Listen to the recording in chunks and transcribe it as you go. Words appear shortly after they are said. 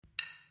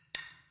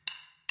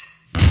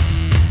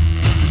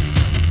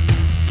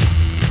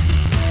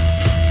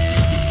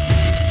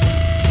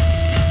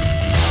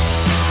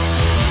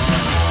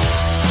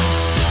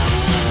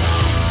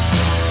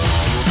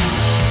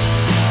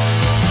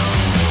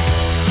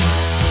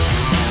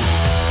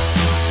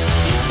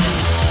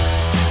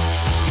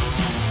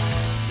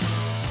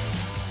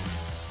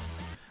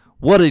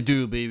What it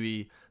do,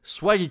 baby?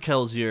 Swaggy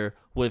Kells here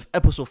with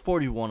episode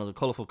 41 of the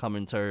Colorful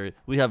Commentary.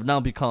 We have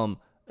now become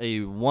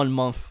a 1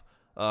 month,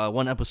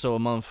 one episode a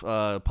month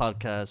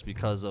podcast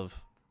because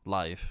of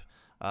life.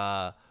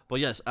 But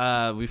yes,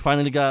 we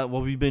finally got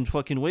what we've been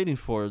fucking waiting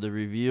for: the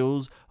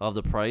reviews of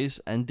the price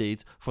and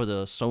dates for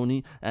the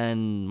Sony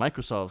and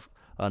Microsoft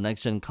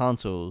next gen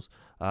consoles.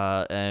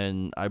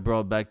 And I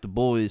brought back the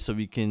boys so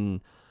we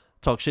can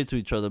talk shit to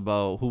each other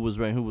about who was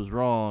right and who was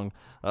wrong.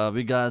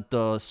 We got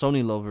the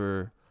Sony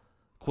lover.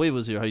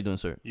 Quavo's here. How you doing,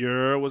 sir?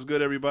 What's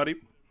good, everybody?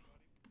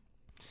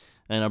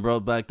 And I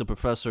brought back the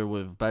professor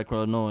with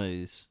background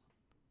noise.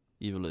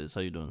 Evil is.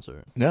 How you doing,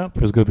 sir? Yeah,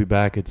 feels good to be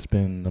back. It's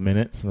been a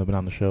minute since I've been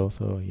on the show,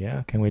 so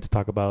yeah, can't wait to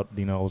talk about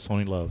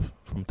Sony love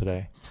from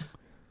today.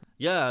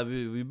 Yeah,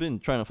 we've been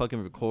trying to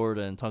fucking record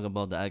and talk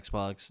about the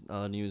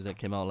Xbox news that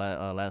came out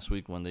last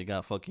week when they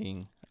got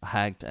fucking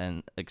hacked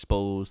and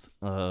exposed.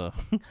 They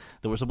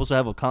were supposed to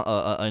have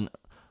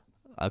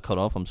I cut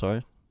off. I'm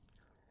sorry.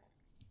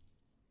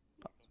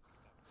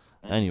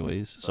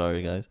 Anyways,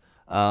 sorry guys.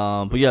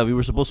 But yeah, we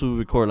were supposed to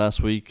record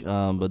last week,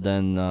 but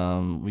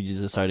then we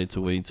just decided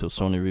to wait till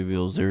Sony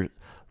reveals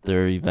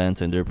their events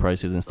and their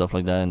prices and stuff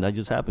like that, and that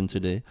just happened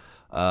today.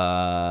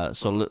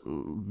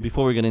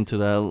 Before we get into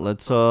that,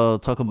 let's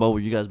talk about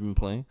what you guys been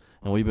playing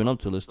and what you've been up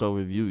to. Let's start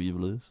with you,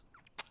 Evilis.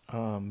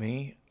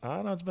 Me? I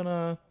don't know, it's been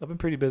I've been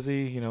pretty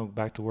busy,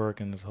 back to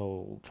work and this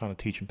whole trying to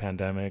teach in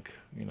pandemic,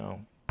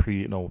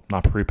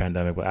 not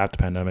pre-pandemic, but after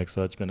pandemic,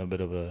 so it's been a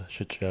bit of a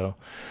shit show.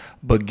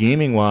 But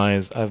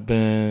gaming-wise, I've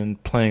been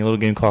playing a little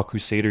game called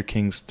Crusader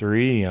Kings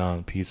 3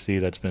 on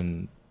PC that's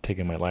been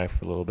taking my life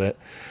for a little bit.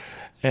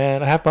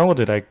 And I have fun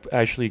with it. I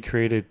actually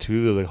created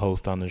two of the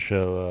hosts on the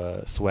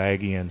show,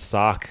 Swaggy and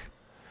Sock.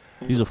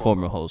 He's a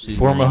former host.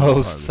 Former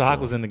host. Sock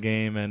was in the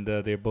game, and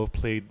they both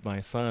played my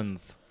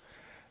sons.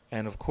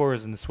 And of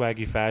course, in the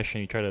Swaggy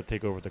fashion, he tried to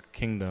take over the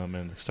kingdom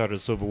and started a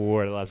civil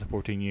war that lasted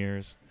 14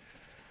 years.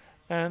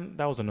 And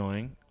that was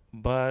annoying.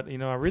 But,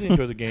 I really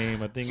enjoyed the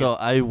game. I think. So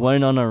I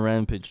went on a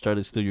rampage, tried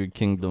to steal your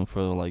kingdom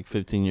for like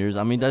 15 years.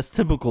 I mean, that's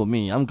typical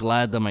me. I'm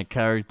glad that my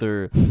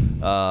character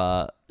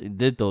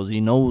did those. He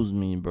knows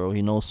me, bro.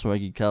 He knows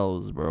Swaggy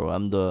Cows, bro.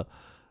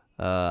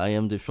 I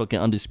am the fucking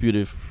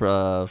undisputed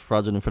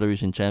Fraudulent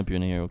Federation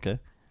champion here, okay?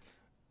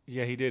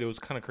 Yeah, he did. It was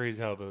kind of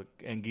crazy how the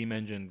game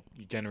engine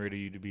generated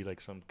you to be like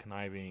some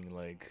conniving,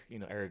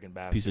 arrogant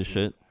bastard. Piece of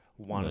shit.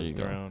 Wanted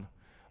the throne.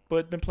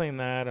 But been playing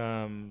that.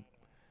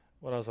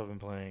 What else I've been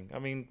playing? I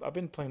mean, I've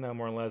been playing that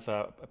more or less.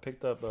 I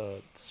picked up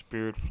a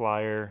Spirit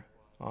Flyer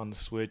on the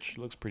Switch. It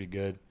looks pretty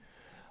good.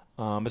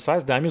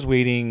 Besides that, I'm just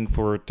waiting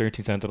for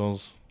 13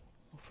 Sentinels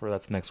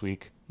that's next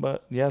week.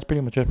 But yeah, that's pretty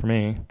much it for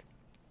me.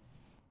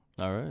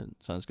 All right,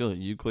 sounds good.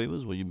 You,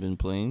 Quavers, what you been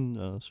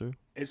playing, sir?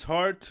 It's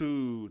hard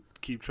to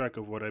keep track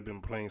of what I've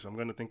been playing, so I'm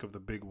going to think of the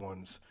big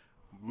ones.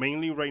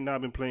 Mainly right now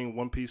I've been playing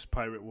One Piece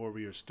Pirate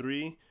Warriors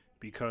 3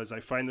 because I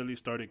finally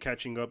started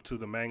catching up to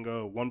the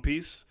manga One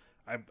Piece.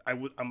 I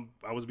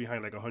was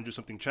behind like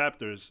 100-something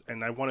chapters,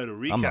 and I wanted to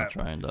recap. I'm not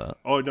trying that.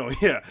 Oh no,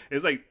 yeah,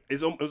 it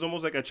was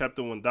almost like at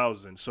chapter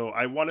 1000. So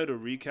I wanted a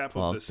recap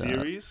of the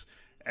series,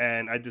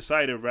 and I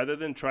decided rather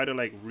than try to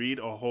read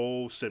a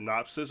whole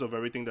synopsis of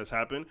everything that's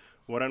happened,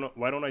 why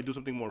don't I do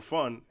something more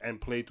fun and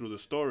play through the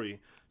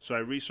story? So I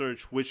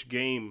researched which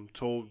game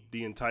told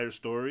the entire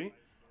story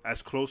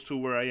as close to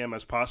where I am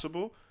as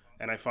possible,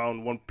 and I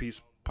found One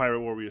Piece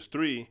Pirate Warriors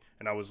 3,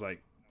 and I was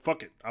like,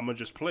 fuck it, I'm gonna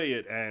just play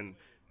it, and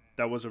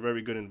that was a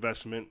very good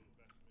investment.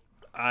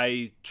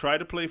 I tried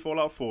to play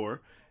Fallout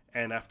 4,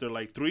 and after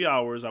 3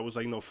 hours, I was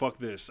like, no, fuck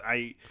this.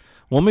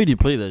 What made you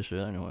play that shit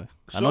anyway?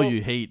 I know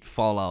you hate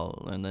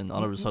Fallout, and then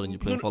all of a sudden you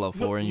play Fallout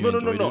 4 and you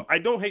enjoyed it. I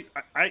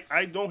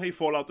don't hate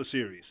Fallout the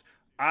series.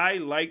 I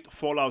liked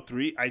Fallout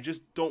 3. I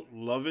just don't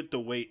love it the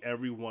way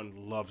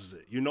everyone loves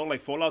it.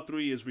 Fallout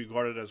 3 is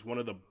regarded as one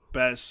of the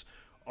best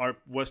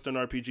Western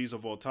RPGs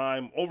of all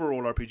time,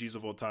 overall RPGs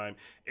of all time.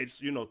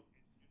 It's,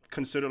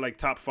 considered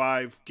top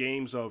 5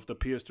 games of the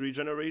PS3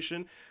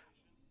 generation.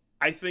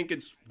 I think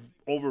it's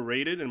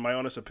overrated, in my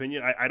honest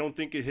opinion. I don't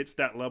think it hits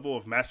that level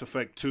of Mass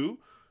Effect 2.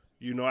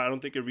 I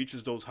don't think it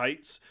reaches those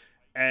heights.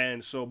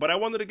 And so, but I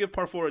wanted to give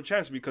Part 4 a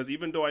chance because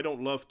even though I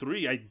don't love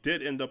 3, I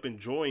did end up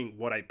enjoying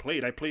what I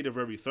played. I played it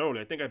very thoroughly.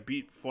 I think I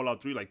beat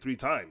Fallout 3 3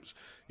 times,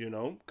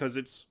 because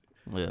it's,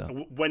 yeah.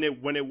 When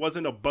it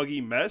wasn't a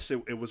buggy mess,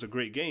 it was a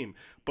great game.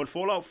 But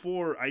Fallout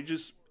 4,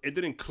 it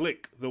didn't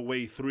click the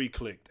way 3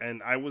 clicked.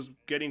 And I was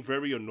getting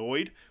very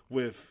annoyed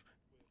with,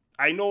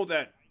 I know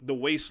that the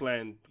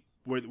wasteland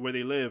where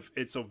they live,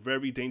 it's a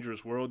very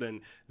dangerous world,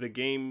 and the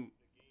game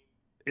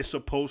is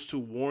supposed to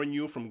warn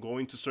you from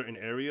going to certain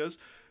areas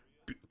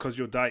because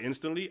you'll die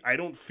instantly. I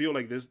don't feel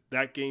like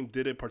that game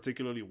did it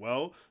particularly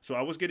well. So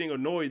I was getting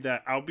annoyed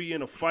that I'll be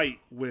in a fight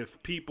with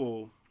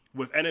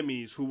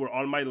enemies who were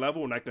on my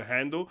level and I could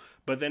handle,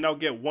 but then I'll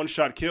get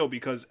one-shot kill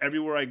because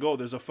everywhere I go,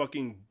 there's a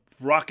fucking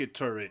rocket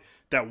turret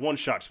that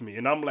one-shots me.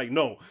 And I'm like,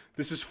 no,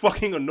 this is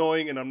fucking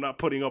annoying and I'm not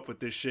putting up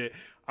with this shit.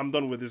 I'm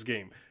done with this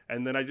game.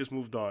 And then I just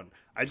moved on.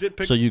 I did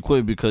pick... So you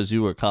quit because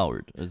you were a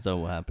coward. Is that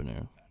what happened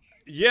here?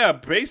 Yeah,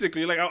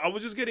 basically, like I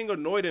was just getting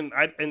annoyed, and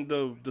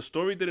the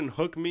story didn't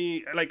hook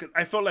me. Like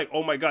I felt like,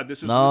 oh my god,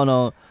 this is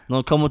No.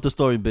 Come with the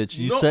story, bitch.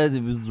 You No. said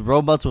it was the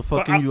robots were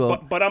fucking you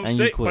up, but I'm and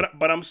saying, you quit.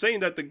 but I'm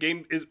saying that the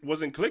game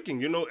wasn't clicking,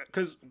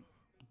 because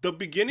the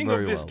beginning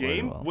Very of this well, very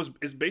game well.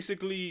 is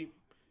basically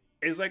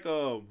is like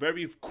a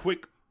very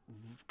quick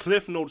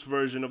Cliff Notes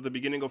version of the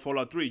beginning of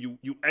Fallout 3.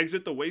 You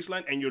exit the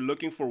wasteland and you're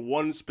looking for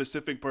one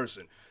specific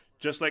person.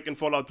 Just like in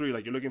Fallout 3,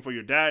 like you're looking for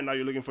your dad, now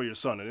you're looking for your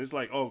son. And it's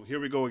like, oh,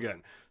 here we go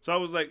again. So I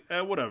was like,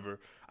 whatever.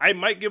 I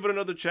might give it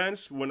another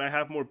chance when I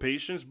have more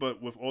patience,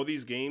 but with all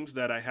these games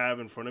that I have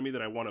in front of me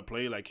that I want to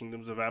play, like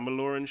Kingdoms of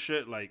Amalur and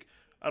shit, like,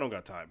 I don't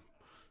got time.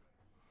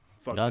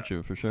 Fuck Got that.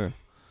 you for sure.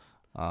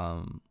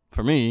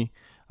 For me,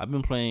 I've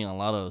been playing a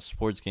lot of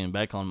sports game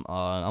back on.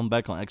 I'm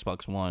back on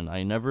Xbox One.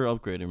 I never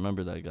upgraded.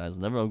 Remember that, guys.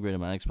 Never upgraded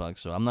my Xbox,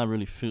 so I'm not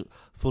really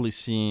fully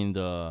seeing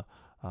the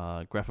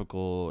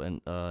graphical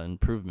and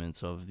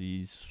improvements of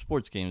these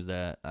sports games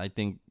that I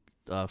think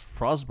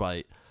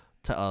Frostbite,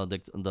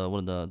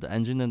 the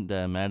engine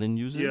that Madden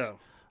uses,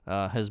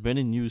 has been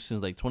in use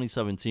since like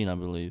 2017, I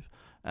believe.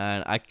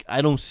 And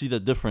I don't see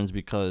the difference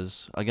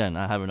because again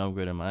I haven't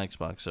upgraded my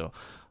Xbox. So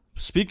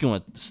speaking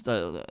with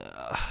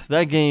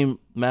that game,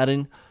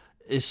 Madden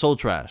is so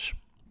trash.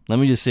 Let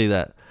me just say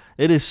that.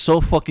 It is so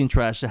fucking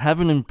trash. They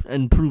haven't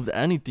improved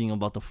anything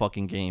about the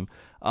fucking game.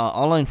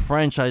 Online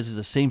franchise is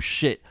the same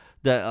shit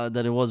that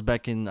it was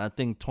back in, I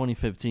think,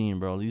 2015,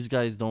 bro. These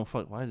guys don't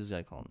fuck. Why is this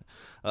guy calling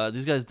me?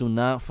 These guys do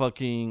not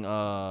fucking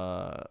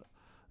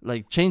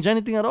like change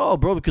anything at all,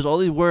 bro. Because all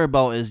they worry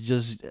about is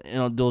just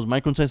those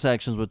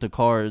microtransactions with the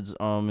cards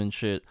and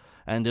shit.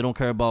 And they don't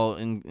care about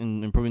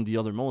in improving the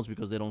other modes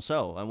because they don't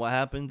sell. And what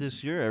happened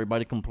this year?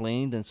 Everybody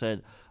complained and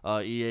said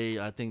EA,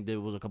 I think there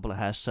was a couple of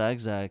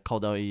hashtags that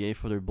called out EA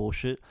for their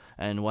bullshit.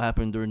 And what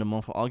happened during the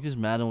month of August?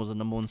 Madden was the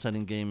number one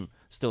selling game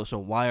still. So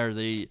why are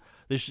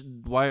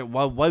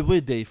why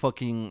would they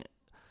fucking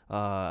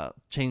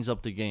change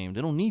up the game?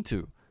 They don't need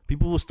to.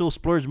 People will still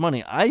splurge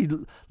money. I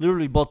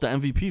literally bought the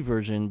MVP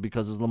version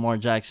because it's Lamar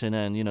Jackson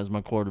and it's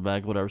my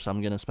quarterback, whatever. So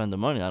I'm gonna spend the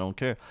money. I don't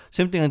care.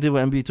 Same thing I did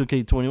with NBA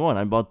 2K21.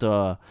 I bought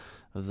the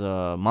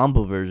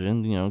Mambo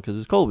version, because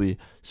it's Kobe.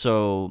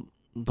 So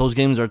those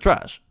games are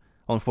trash,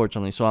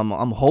 unfortunately. So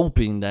I'm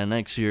hoping that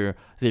next year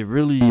they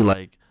really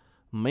like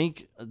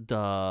make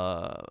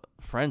the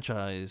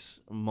franchise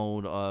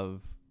mode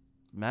of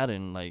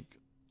Madden like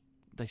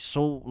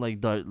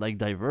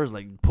diverse,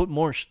 like put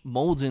more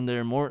modes in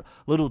there, more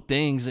little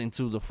things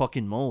into the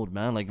fucking mode,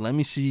 man. Like let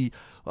me see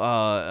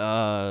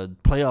playoff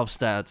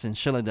stats and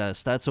shit like that,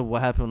 stats of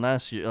what happened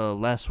last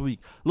week,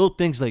 little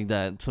things like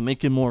that to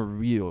make it more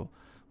real.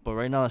 But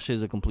right now that shit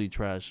is a complete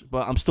trash.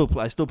 But I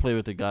still play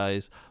with the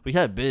guys. We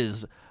had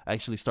Biz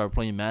actually start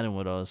playing Madden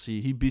with us.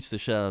 He beats the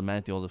shit out of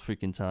Matthew all the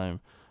freaking time.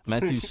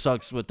 Matthew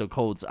sucks with the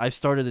Colts. I've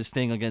started this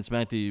thing against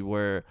Matthew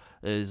where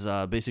is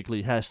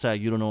basically hashtag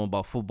you don't know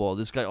about football.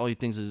 This guy, all he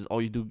thinks is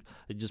all you do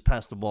is just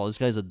pass the ball. This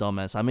guy's a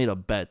dumbass. I made a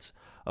bet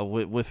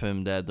with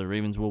him that the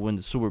Ravens will win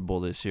the Super Bowl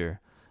this year.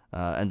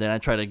 And then I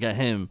try to get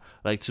him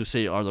to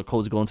say are the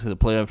Colts going to the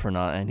playoff or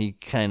not, and he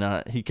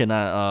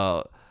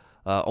cannot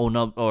own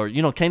up or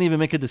can't even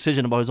make a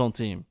decision about his own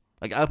team.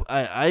 Like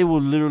I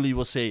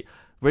will say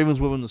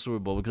Ravens will win the Super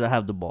Bowl because I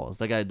have the balls.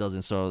 That guy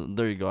doesn't. So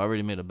there you go. I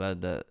already made a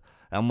bet that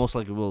I most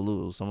likely will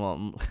lose.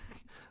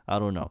 I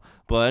don't know.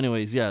 But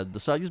anyways, yeah, the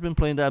Sagi's been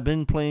playing that. I've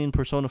been playing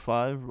Persona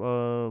 5.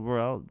 We're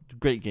out.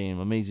 Great game.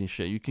 Amazing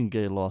shit. You can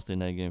get lost in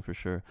that game for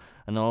sure.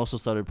 And I also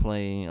started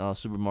playing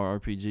Super Mario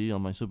RPG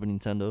on my Super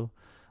Nintendo.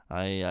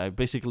 I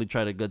basically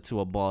try to get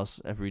to a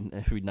boss every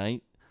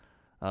night.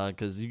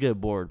 Because you get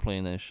bored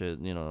playing that shit,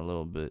 a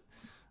little bit.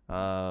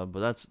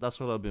 But that's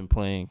what I've been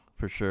playing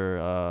for sure.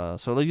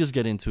 So let's just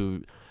get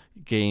into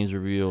games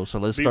review. So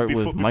let's start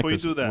with Microsoft. Before you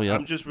do that,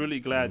 I'm just really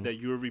glad that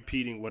you're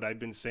repeating what I've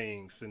been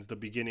saying since the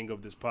beginning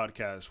of this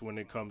podcast when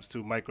it comes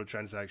to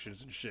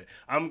microtransactions and shit.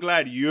 I'm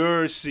glad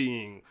you're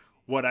seeing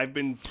what I've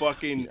been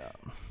fucking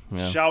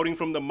shouting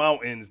from the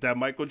mountains, that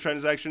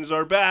microtransactions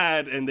are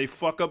bad and they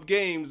fuck up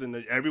games, and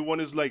everyone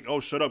is like, oh,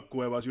 shut up,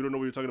 Cuevas, you don't know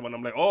what you're talking about. And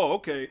I'm like, oh,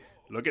 okay.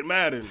 Look at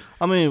Madden.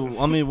 I mean,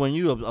 when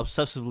you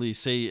obsessively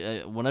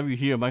say, whenever you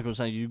hear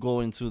microtransaction, you go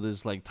into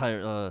this like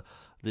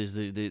there's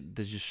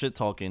just shit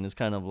talking. It's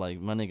kind of like,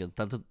 my nigga,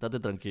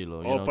 tate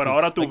tranquilo. Oh, but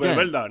ahora tú ves,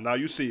 ¿verdad? Now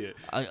you see it.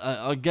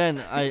 I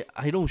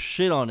don't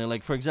shit on it.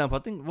 Like, for example,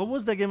 I think, what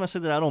was that game I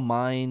said that I don't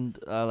mind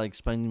like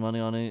spending money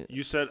on it?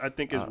 You said, I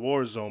think it's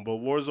Warzone, but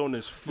Warzone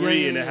is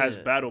free and it has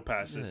battle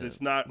passes. It's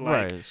not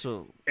like, right,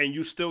 so, and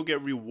you still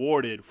get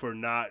rewarded for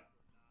not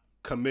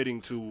committing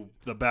to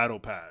the battle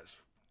pass.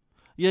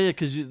 Yeah,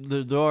 because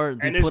there are,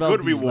 and it's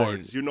good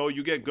rewards.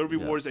 You get good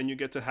rewards, and you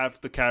get to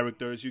have the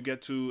characters. You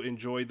get to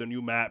enjoy the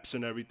new maps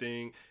and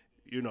everything.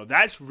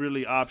 That's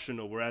really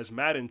optional. Whereas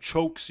Madden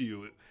chokes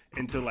you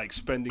into like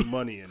spending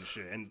money and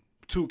shit. And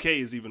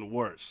 2K is even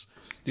worse.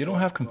 They don't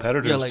have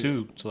competitors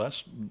too, so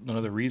that's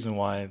another reason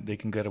why they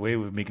can get away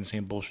with making the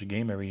same bullshit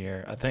game every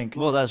year. I think.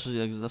 Well, that's what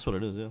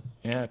it is. Yeah.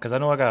 Yeah, because I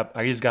know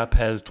I just got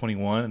PES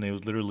 21, and it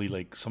was literally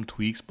like some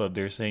tweaks, but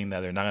they're saying that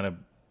they're not gonna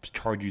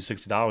charge you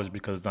 $60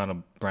 because it's not a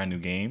brand new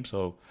game.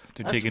 So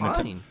they're That's taking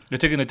fine. they're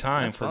taking the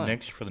time That's for fine.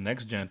 the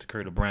next gen to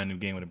create a brand new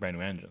game with a brand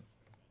new engine.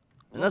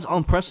 And that's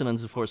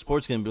unprecedented for a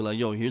sports game. Be like,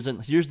 yo, here's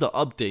the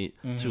update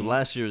to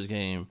last year's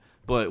game,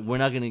 but we're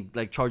not gonna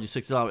like charge you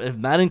 $60. If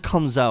Madden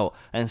comes out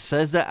and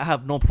says that, I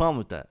have no problem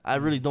with that. I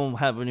really don't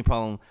have any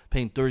problem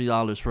paying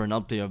 $30 for an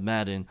update of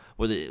Madden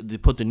where they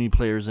put the new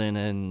players in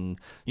and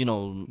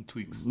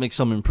Tweaks. make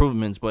some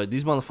improvements. But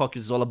these motherfuckers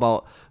is all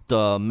about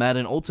the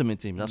Madden Ultimate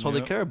Team. That's all they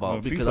Yeah. care about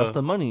Well, because FIFA- that's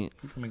the money.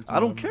 FIFA makes the I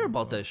don't money. care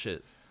about that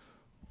shit.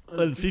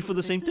 And FIFA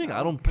the same thing.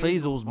 I don't play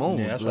those modes.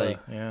 Yeah, that's like.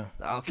 right.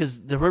 Yeah. Because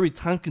they're very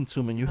time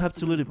consuming. You have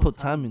to literally put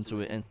time into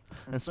it and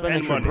spend And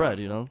extra money. bread,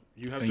 you know?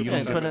 You have And to you put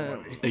don't that get-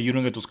 money. Hey, you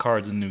don't get those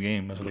cards in the new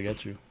game. That's what they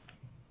get you.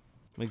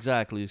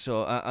 Exactly.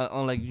 So,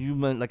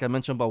 like I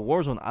mentioned about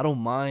Warzone, I don't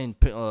mind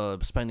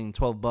spending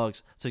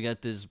 $12 to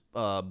get this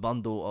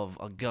bundle of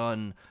a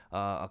gun,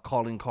 a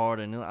calling card,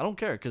 and I don't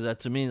care because that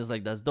to me is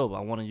like that's dope. I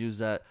want to use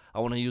that. I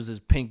want to use this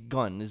pink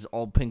gun. This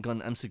all pink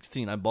gun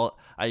M16.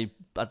 I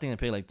think I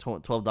paid like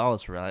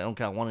 $12 for it. I don't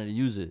care. I wanted to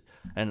use it,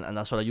 and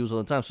that's what I use all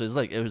the time. So it's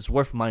like it's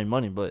worth my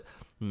money. But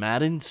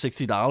Madden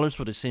 $60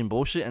 for the same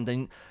bullshit, and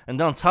then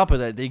on top of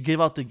that, they give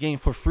out the game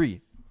for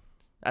free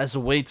as a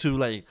way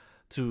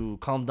to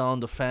calm down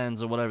the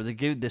fans or whatever. They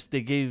gave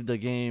the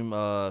game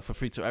for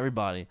free to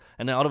everybody,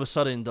 and then all of a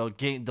sudden the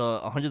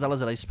 $100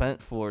 that I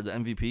spent for the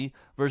MVP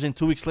version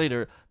 2 weeks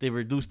later they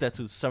reduced that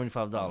to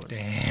 $75.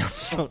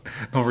 Damn.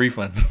 No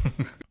refund.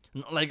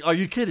 Like, are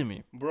you kidding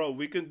me? Bro,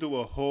 we can do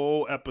a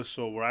whole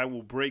episode where I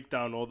will break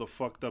down all the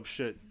fucked up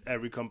shit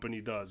every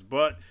company does.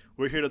 But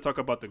we're here to talk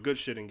about the good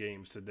shit in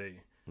games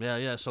today.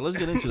 Yeah. So let's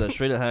get into that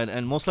straight ahead.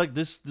 And most like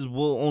this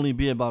will only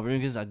be about video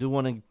games. I do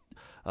want to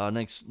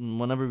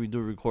whenever we do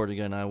record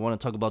again, I want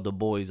to talk about The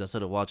Boys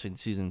instead of watching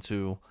season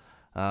 2.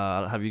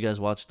 Have you guys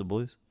watched The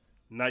Boys?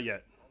 Not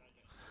yet.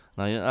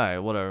 All right,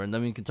 whatever. And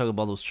then we can talk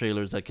about those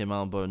trailers that came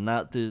out, but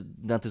not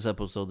this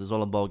episode. It's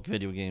all about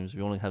video games.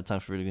 We only have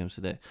time for video games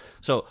today.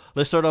 So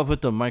let's start off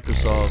with the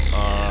Microsoft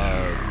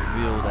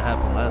reveal that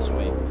happened last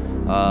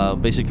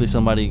week. Basically,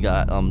 somebody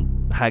got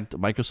hacked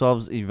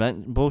Microsoft's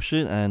event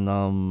bullshit,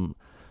 and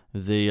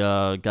they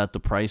got the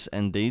price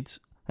and dates.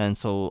 And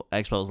so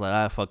Xbox was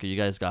like, fuck it, you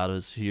guys got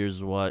us.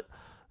 Here's what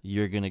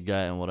you're going to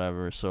get and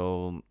whatever.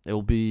 So it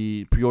will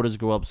be, pre-orders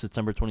go up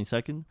September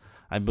 22nd.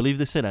 I believe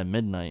they said at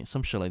midnight,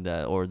 some shit like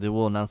that. Or they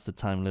will announce the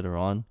time later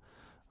on.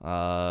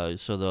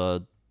 So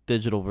the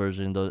digital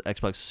version, the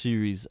Xbox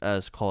Series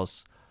S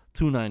costs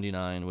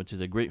 $299, which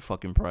is a great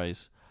fucking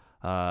price.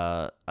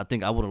 I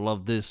think I would have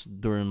loved this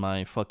during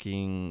my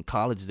fucking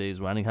college days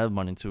where I didn't have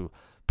money to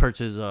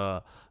purchase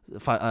a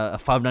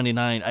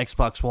 $599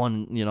 Xbox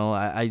One. You know,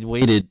 I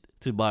waited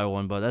to buy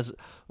one, but that's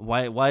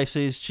why I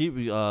say it's cheap.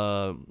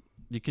 I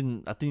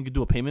think you could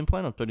do a payment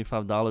plan of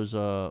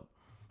 $35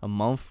 a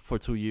month for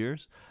 2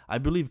 years. I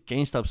believe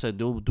GameStop said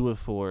they'll do it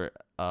for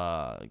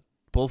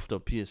both the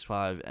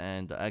PS5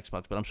 and the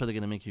Xbox, but I'm sure they're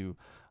gonna make you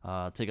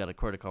take out a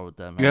credit card with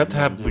that. Man. You have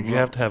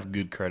to have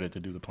good credit to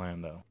do the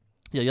plan though.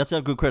 Yeah, you have to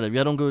have good credit. If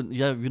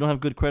you don't have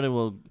good credit,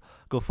 well,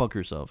 go fuck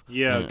yourself.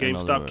 Yeah, in other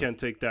GameStop words. can't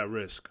take that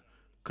risk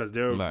because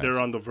they're Right.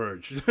 on the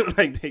verge.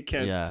 Like they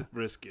can't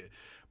risk it.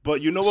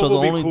 But you know So what the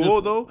would be only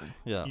cool though?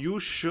 Yeah. You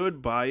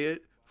should buy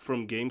it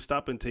from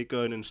GameStop and take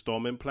an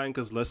installment plan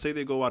because let's say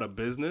they go out of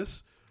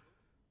business.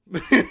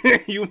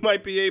 You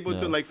might be able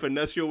to like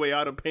finesse your way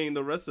out of paying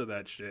the rest of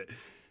that shit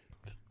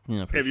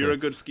Yeah, for if sure. you're a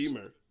good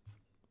schemer.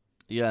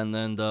 Yeah, and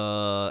then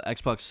the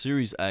Xbox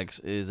Series X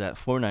is at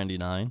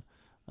 $499,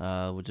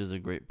 which is a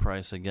great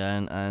price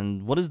again.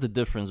 And what is the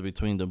difference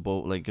between the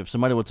both? Like, if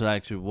somebody were to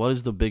ask you, what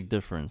is the big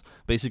difference?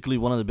 Basically,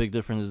 one of the big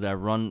differences is that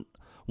one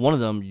of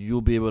them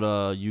you'll be able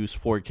to use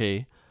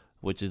 4K,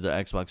 which is the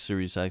Xbox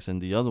Series X,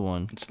 and the other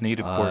one It's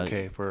native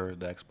 4K for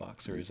the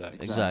Xbox Series X.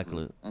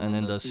 exactly. And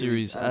then the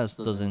Series S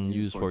doesn't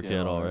use 4K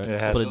at all, right? It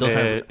has, but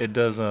it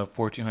does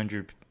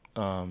 1400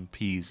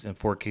 P's and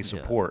 4K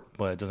support,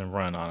 but it doesn't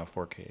run on a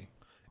 4K.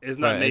 It's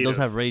not Right, native. it does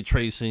have ray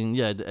tracing.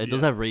 Yeah, it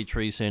does have ray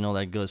tracing and all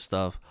that good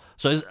stuff.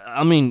 So,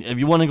 I mean, if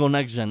you want to go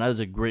next gen, that is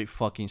a great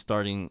fucking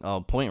starting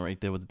point right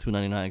there with the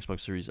 $299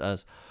 Xbox Series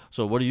S.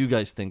 So, what do you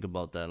guys think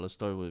about that? Let's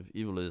start with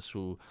Evilist,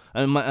 who,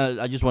 and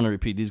I just want to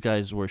repeat, these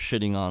guys were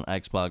shitting on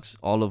Xbox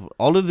all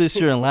of this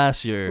year and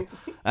last year,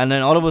 and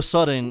then all of a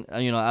sudden,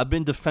 I've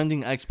been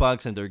defending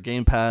Xbox and their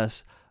Game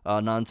Pass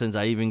nonsense.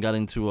 I even got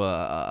into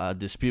a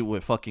dispute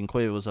with fucking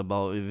Cuevas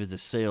about if it's a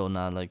sale or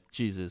not. Like,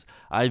 Jesus,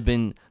 I've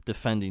been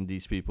defending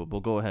these people. But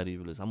go ahead,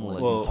 Evilist. I'm gonna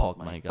let you talk,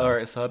 my guy. All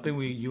right, so I think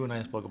you and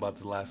I spoke about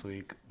this last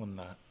week when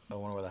I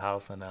went over the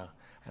house, and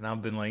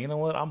I've been like, you know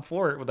what, I'm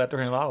for it with that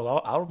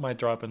 $300. I might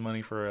drop in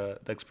money for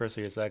the Xbox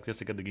Series X just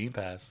to get the Game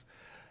Pass.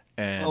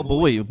 And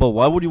But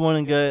why would you want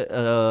to get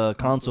a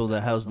console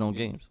that has no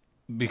games?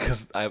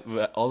 because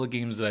all the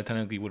games that I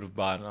technically would have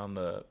bought on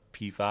the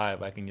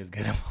P5, I can just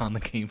get them on the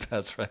Game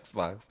Pass for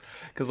Xbox.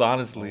 Because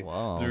honestly,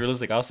 wow. to be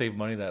realistic, I'll save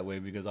money that way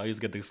because I'll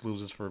just get the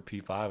exclusives for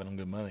P5 and I'm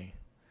good money.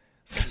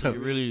 So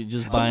you're really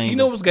just buying. You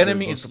know what's getting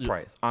me is the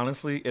price.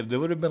 Honestly, if there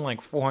would have been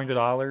like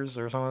 $400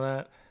 or something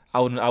like that,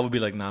 I would be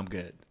like, nah, I'm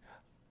good.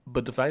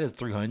 But the fact it's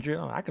 300,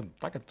 I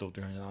could throw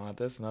 300 on at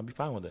this, and I'll be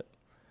fine with it.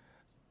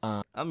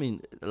 I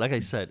mean, like I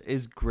said,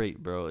 it's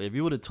great, bro. If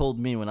you would have told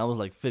me when I was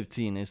like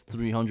 15, it's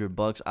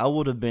 $300, I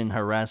would have been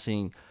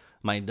harassing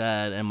my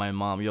dad and my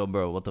mom. Yo,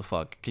 bro, what the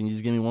fuck? Can you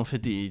just give me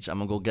 150 each? I'm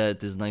gonna go get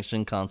this next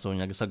gen console and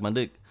y'all can suck my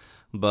dick.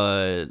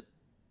 But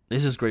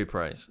this is great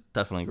price,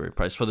 definitely great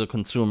price for the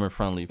consumer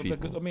friendly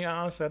people. I mean,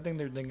 honestly, I think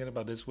they're thinking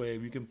about this way.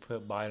 If you can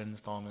buy it in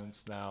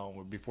installments now,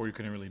 or before you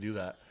couldn't really do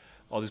that.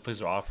 All these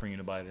places are offering you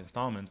to buy it in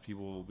installments.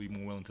 People will be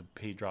more willing to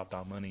pay drop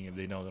down money if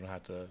they know they don't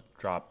have to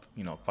drop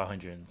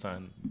 500 and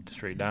send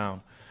straight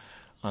down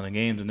on the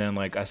games. And then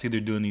like I see they're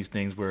doing these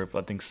things where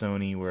I think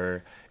Sony,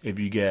 where if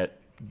you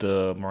get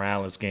the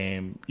Morales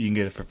game, you can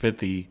get it for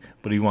 50,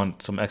 but if you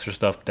want some extra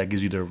stuff that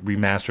gives you the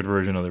remastered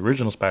version of the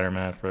original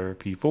Spider-Man for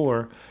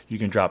P4, you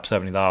can drop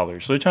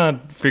 $70. So they're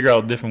trying to figure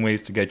out different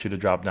ways to get you to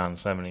drop down to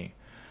 70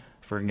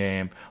 for a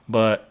game.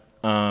 But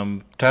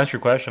to answer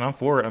your question, I'm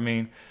for it. I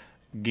mean,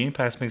 Game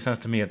Pass makes sense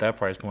to me at that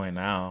price point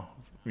now.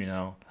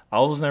 I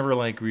was never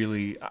like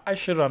really. I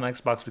shit on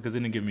Xbox because they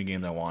didn't give me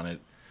games I wanted.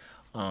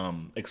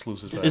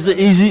 Exclusives. Is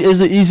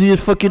the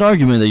easiest fucking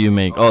argument that you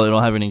make? Oh, they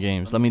don't have any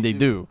games. I mean, they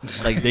do.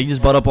 Like they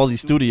just bought up all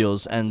these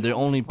studios and they're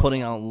only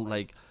putting out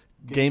like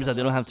games that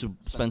they don't have to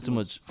spend too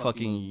much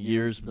fucking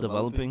years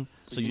developing.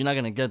 So you're not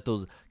gonna get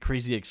those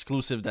crazy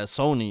exclusive that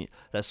Sony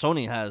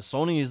has.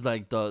 Sony is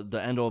like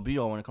the end all be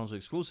all when it comes to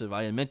exclusive.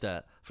 I admit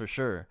that for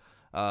sure.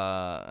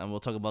 And we'll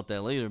talk about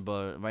that later.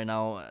 But right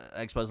now,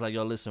 Xbox is like,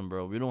 yo, listen,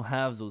 bro, we don't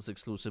have those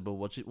exclusive. But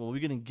what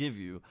we're gonna give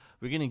you,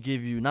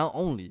 not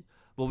only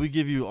will we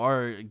give you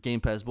our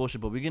Game Pass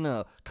bullshit, but we're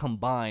gonna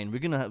combine. We're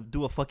gonna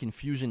do a fucking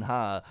fusion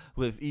high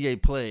with EA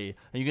Play,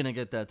 and you're gonna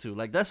get that too.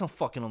 Like that's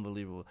fucking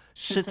unbelievable.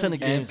 Shit ton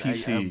of games. And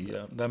PC,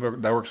 yeah,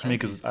 that works for me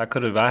because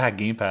if I had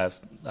Game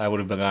Pass, I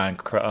would have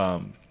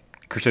gotten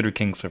Crusader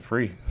Kings for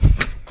free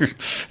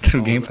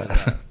through Game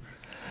Pass.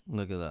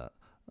 Look at that.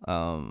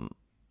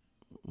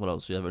 What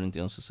else? Do you have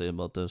anything else to say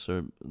about this,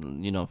 or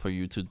for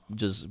you to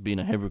just being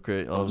a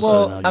hypocrite all of a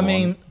sudden? I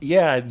mean,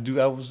 yeah, I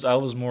do. I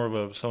was more of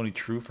a Sony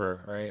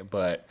truther, right?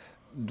 But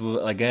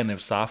again,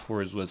 if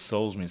software is what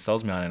sells me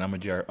on it, I'm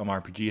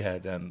RPG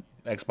head, and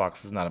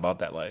Xbox is not about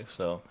that life,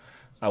 so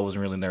I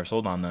wasn't really never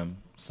sold on them.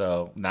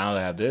 So now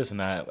that I have this,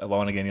 and if I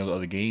want to get any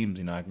other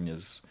games, I can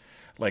just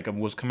like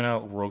what's coming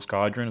out. Rogue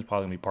Squadron is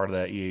probably gonna be part of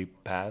that EA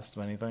Pass, if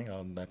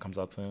anything, that comes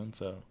out soon.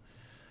 So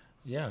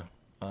yeah,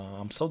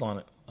 I'm sold on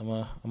it.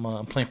 I'm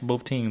playing for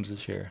both teams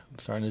this year,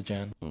 starting this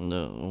gen.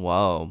 No,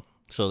 wow.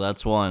 So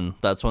that's one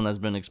that's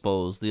been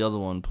exposed. The other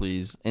one,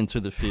 please, enter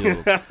the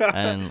field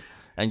and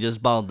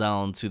just bow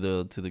down to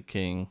the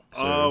king.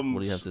 Sir, what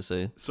do you have to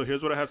say? So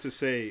here's what I have to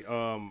say.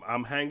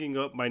 I'm hanging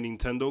up my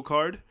Nintendo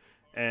card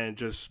and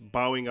just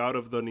bowing out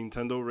of the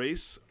Nintendo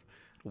race.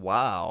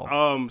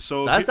 Wow.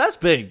 So that's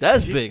big.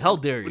 That's big. How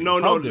dare you? No.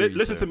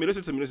 Listen to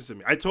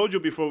me. I told you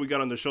before we got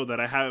on the show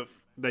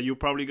that you're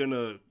probably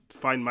gonna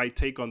find my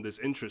take on this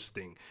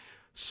interesting.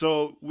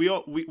 So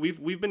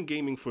we've been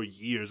gaming for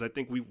years. I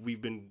think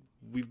we've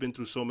been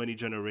through so many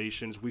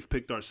generations. We've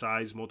picked our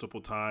sides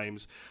multiple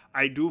times.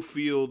 I do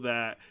feel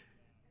that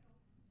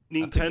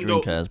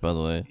Nintendo Dreamcast, by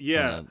the way.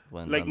 Yeah,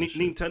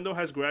 Nintendo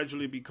has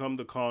gradually become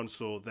the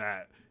console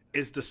that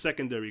is the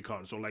secondary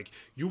console. Like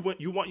you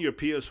want your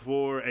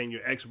PS4 and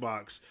your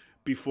Xbox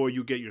before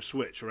you get your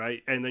Switch,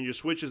 right? And then your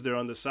Switch is there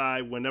on the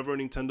side. Whenever a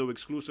Nintendo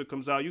exclusive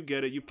comes out, you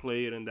get it, you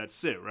play it, and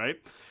that's it, right?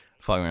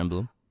 Fire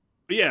Emblem.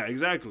 Yeah,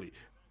 exactly.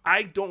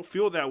 I don't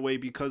feel that way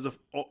because of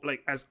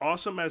like as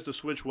awesome as the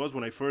Switch was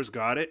when I first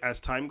got it. As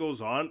time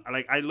goes on,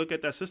 like I look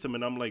at that system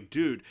and I'm like,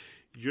 dude,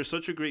 you're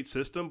such a great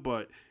system,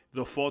 but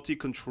the faulty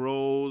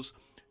controls,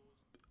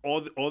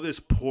 all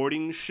this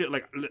porting shit.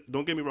 Like,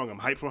 don't get me wrong,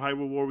 I'm hyped for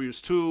Hyrule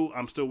Warriors 2.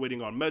 I'm still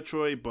waiting on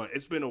Metroid, but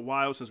it's been a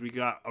while since we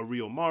got a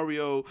real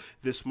Mario.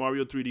 This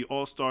Mario 3D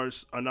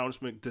All-Stars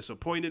announcement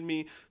disappointed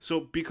me. So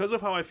because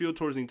of how I feel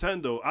towards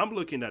Nintendo, I'm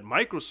looking at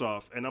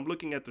Microsoft and I'm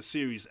looking at the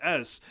Series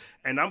S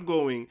and I'm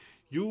going,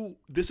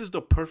 this is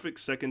the perfect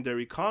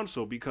secondary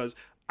console because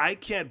I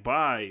can't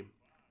buy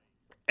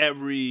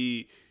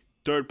every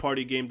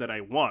third-party game that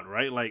I want,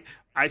 right? Like,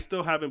 I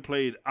still haven't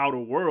played Outer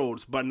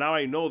Worlds, but now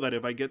I know that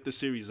if I get the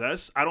Series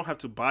S, I don't have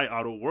to buy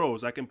Outer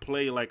Worlds. I can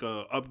play like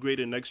a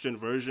upgraded next-gen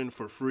version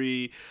for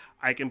free.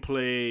 I can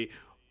play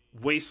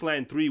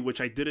Wasteland 3, which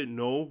I didn't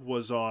know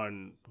was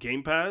on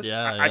Game Pass.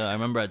 I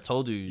remember I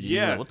told you.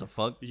 Yeah. Like, what the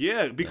fuck?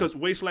 Yeah, because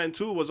Wasteland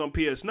 2 was on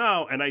PS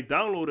Now, and I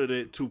downloaded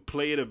it to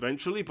play it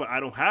eventually, but I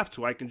don't have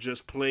to. I can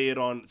just play it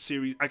on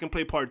Series. I can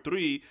play Part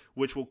 3,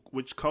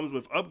 which comes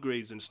with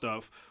upgrades and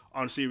stuff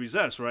on Series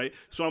S, right?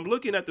 So I'm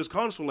looking at this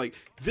console like,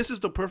 this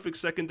is the perfect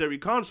secondary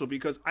console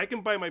because I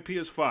can buy my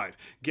PS5,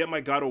 get my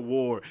God of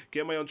War,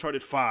 get my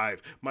Uncharted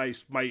 5,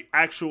 my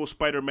actual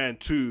Spider-Man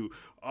 2,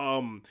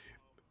 and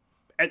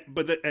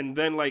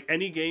then like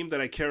any game that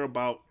I care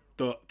about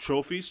the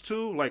trophies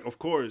to, like, of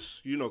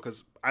course,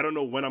 because I don't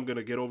know when I'm going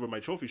to get over my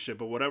trophy shit,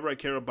 but whatever I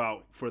care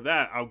about for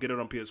that, I'll get it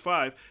on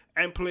PS5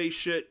 and play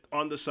shit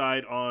on the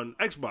side on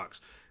Xbox.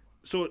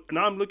 So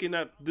now I'm looking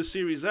at the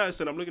Series S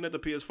and I'm looking at the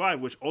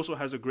PS5, which also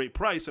has a great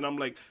price, and I'm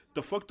like,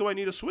 the fuck do I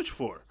need a Switch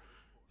for?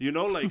 You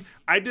know, like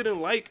I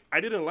didn't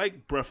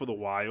like Breath of the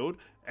Wild,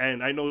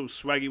 and I know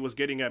Swaggy was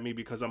getting at me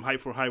because I'm hyped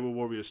for Hyrule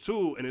Warriors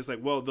 2, and it's like,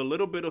 well, the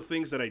little bit of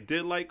things that I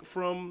did like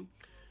from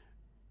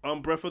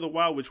Breath of the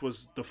Wild, which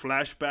was the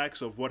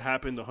flashbacks of what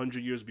happened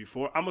 100 years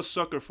before. I'm a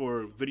sucker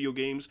for video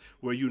games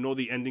where you know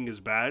the ending is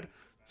bad.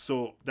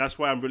 So that's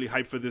why I'm really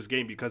hyped for this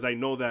game, because I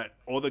know that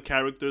all the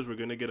characters we're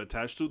going to get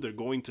attached to, they're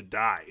going to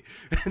die.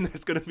 And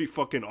it's going to be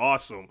fucking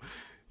awesome.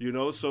 You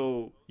know?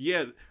 So,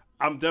 yeah,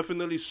 I'm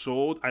definitely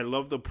sold. I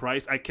love the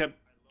price. I kept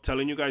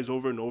telling you guys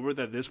over and over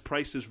that this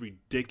price is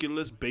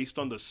ridiculous based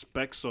on the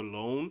specs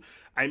alone.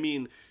 I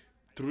mean,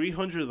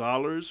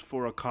 $300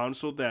 for a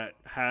console that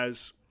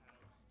has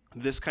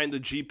this kind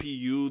of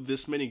GPU,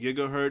 this many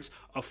gigahertz,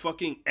 a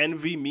fucking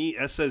NVMe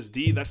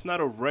SSD. That's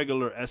not a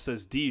regular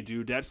SSD,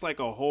 dude. That's like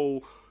a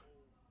whole...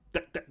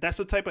 That's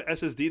the type of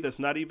SSD that's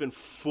not even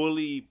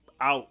fully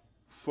out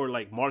for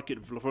like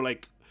market, for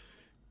like...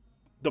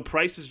 The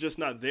price is just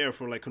not there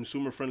for like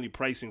consumer-friendly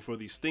pricing for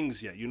these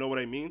things yet. You know what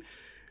I mean?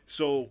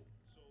 So,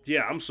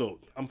 yeah, I'm sold.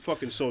 I'm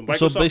fucking sold.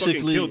 Microsoft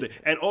fucking killed it.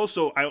 And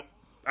also,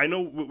 I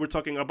know we're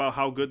talking about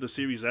how good the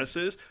Series S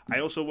is. I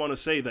also want to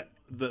say that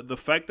the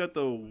fact that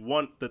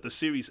the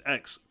Series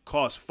X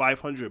costs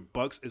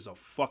 $500 is a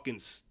fucking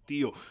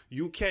steal.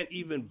 You can't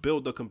even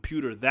build a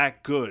computer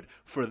that good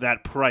for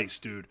that price,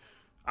 dude.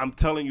 I'm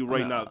telling you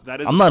right now, that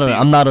is. I'm not a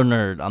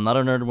nerd. I'm not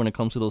a nerd when it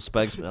comes to those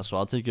specs, so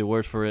I'll take your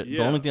word for it. Yeah.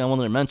 The only thing I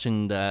wanted to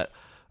mention that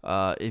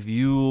if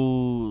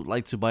you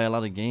like to buy a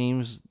lot of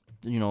games,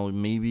 you know,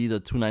 maybe the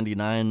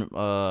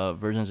 $299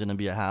 version is going to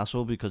be a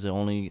hassle because it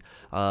only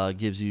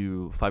gives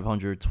you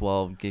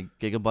 512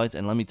 gigabytes.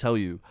 And let me tell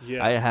you,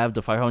 I have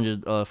the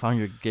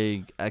 500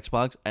 gig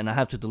Xbox, and I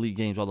have to delete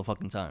games all the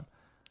fucking time.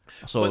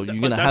 So you're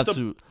going to have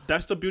to...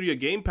 That's the beauty of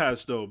Game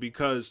Pass, though,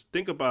 because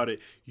think about it.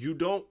 You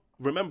don't...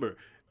 Remember,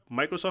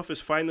 Microsoft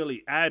is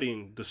finally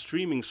adding the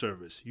streaming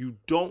service. You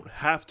don't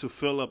have to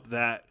fill up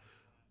that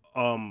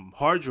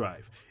hard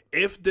drive.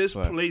 If this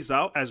plays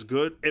out as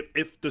good,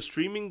 if the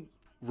streaming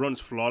runs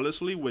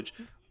flawlessly, which...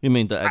 You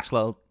mean the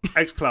xCloud?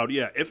 xCloud,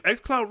 yeah. If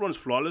xCloud runs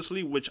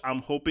flawlessly, which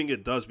I'm hoping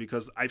it does,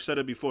 because I've said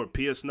it before,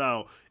 PS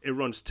Now, it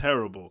runs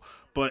terrible.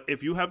 But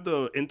if you have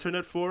the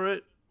internet for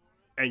it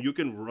and you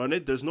can run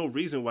it, there's no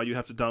reason why you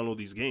have to download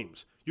these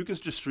games. You can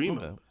just stream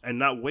them and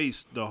not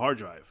waste the hard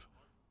drive,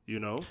 you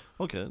know?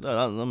 Okay,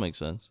 that makes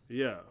sense.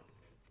 Yeah.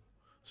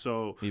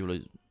 So...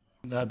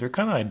 they're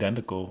kind of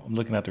identical. I'm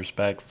looking at their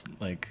specs.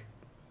 Like,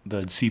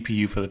 the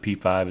CPU for the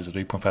P5 is a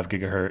 3.5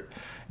 gigahertz,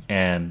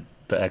 and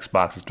the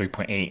Xbox is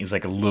 3.8. It's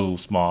like a little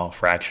small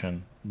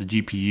fraction. The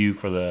GPU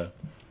for the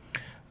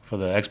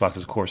Xbox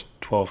is, of course,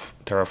 12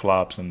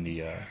 teraflops, and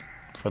the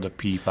for the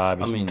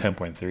P5 is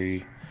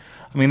 10.3.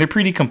 I mean, they're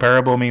pretty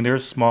comparable. I mean, they're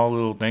small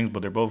little things,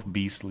 but they're both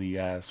beastly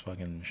ass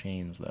fucking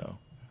machines, though.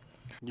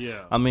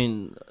 Yeah. I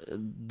mean,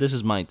 this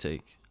is my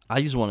take.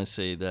 I just want to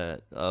say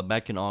that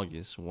back in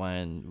August,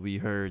 when we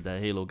heard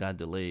that Halo got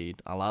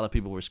delayed, a lot of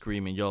people were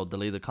screaming, "Yo,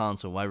 delay the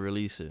console, why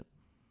release it?"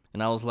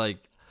 And I was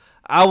like,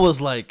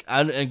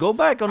 and go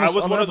back on. I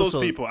was one of those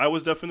people. I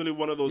was definitely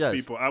one of those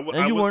people.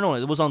 And you weren't on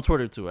it. It was on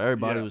Twitter too.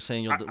 Everybody was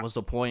saying, "Yo, what's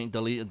the point?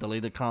 Delay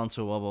the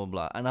console, blah blah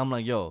blah." And I'm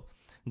like, "Yo,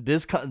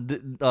 this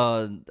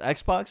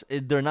Xbox,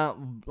 they're not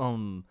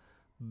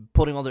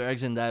putting all their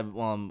eggs in that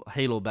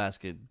Halo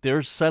basket.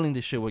 They're selling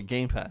this shit with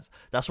Game Pass.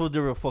 That's what they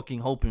were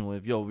fucking hoping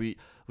with. Yo,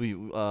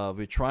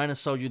 we're trying to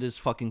sell you this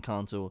fucking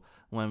console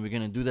when we're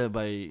gonna do that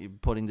by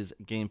putting this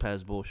Game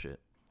Pass bullshit."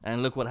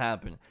 And look what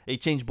happened.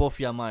 It changed both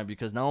your mind,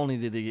 because not only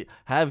did they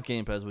have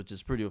Game Pass, which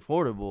is pretty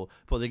affordable,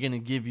 but they're going to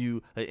give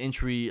you an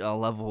entry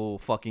level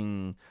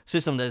fucking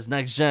system that's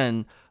next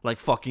gen, like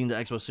fucking the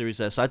Xbox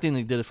Series S. So I think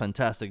they did a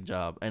fantastic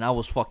job, and I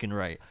was fucking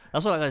right.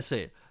 That's what I got to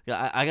say.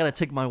 Yeah, I got to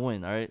take my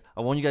win, all right?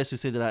 I want you guys to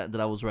say that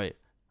I was right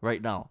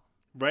now.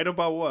 Right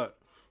about what?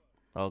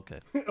 Okay.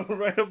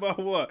 Right about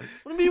what?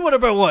 What do you mean, what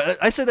about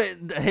what? I said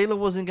that Halo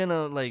wasn't going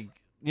to, like,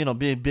 you know,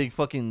 be a big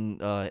fucking...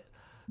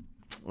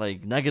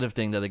 like negative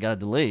thing that it got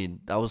delayed.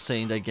 I was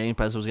saying that Game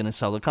Pass was gonna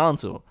sell the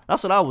console.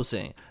 That's what I was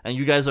saying. And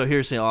you guys are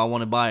here saying, "Oh, I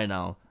want to buy it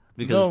now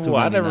because it's too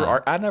I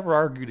never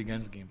argued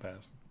against Game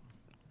Pass.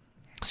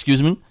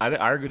 Excuse me? I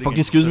argued fucking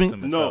against excuse me?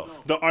 No,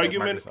 the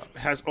argument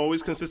has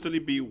always consistently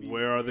been,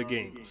 where are the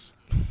games?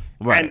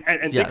 Right.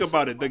 And think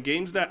about it. The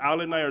games that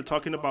Al and I are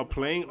talking about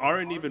playing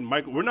aren't even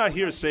We're not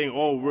here saying,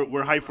 "Oh,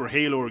 we're hyped for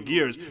Halo or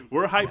Gears."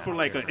 We're hyped for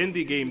like an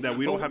indie game that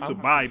we don't have to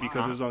buy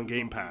because it's on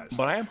Game Pass.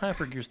 But I am hyped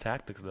for Gears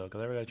Tactics though,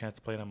 because I ever got a chance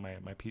to play it on my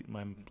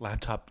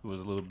laptop was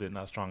a little bit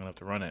not strong enough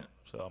to run it,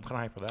 so I'm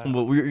kind of hyped for that.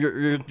 Well,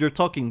 you're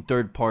talking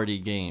third party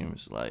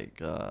games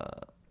like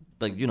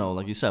you know,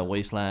 like you said,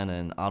 Wasteland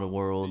and Outer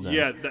Worlds. And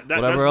yeah,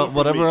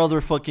 whatever other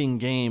fucking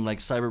game like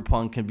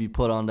Cyberpunk can be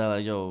put on that.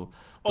 Like, yo,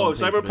 Oh,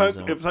 don't pay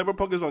for this, if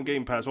Cyberpunk is on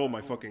Game Pass, oh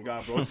my fucking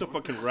god, bro, it's a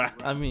fucking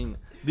wrap. I mean,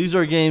 these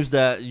are games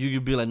that you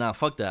could be like, nah,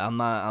 fuck that. I'm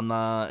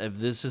not. If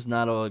this is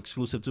not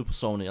exclusive to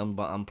Sony,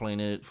 I'm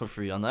playing it for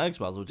free on the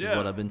Xbox, which is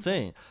what I've been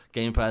saying.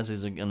 Game Pass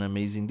is an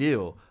amazing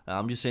deal.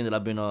 I'm just saying that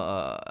I've been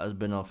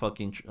a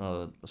fucking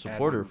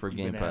supporter for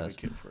Game Pass,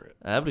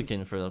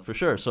 advocating for them for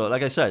sure. So,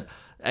 like I said,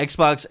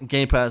 Xbox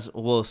Game Pass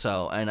will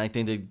sell, and I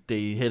think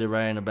they hit it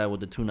right in the bed with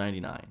the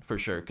 $2.99 for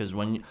sure. Because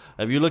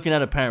if you're looking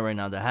at a parent right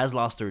now that has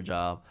lost their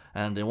job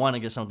and they want to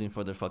get something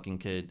for their fucking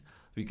kid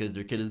because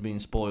their kid is being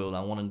spoiled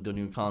and wanting the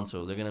new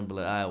console, they're gonna be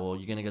like, well,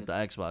 you're gonna get the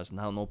Xbox, and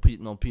now no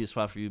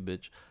PS5 for you,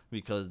 bitch,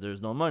 because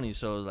there's no money.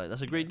 So like,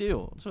 that's a great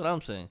deal. That's what I'm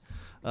saying.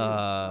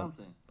 I'm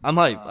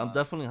hyped. I'm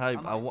definitely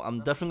hyped. I'm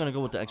definitely gonna go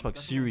with the Xbox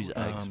Series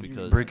X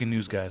because breaking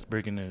news, guys.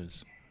 Breaking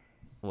news.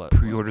 What?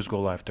 Pre-orders go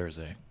live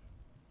Thursday.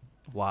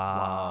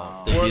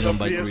 Wow. For the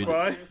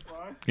PS5?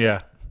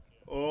 Yeah.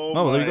 Oh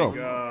well, my there you go.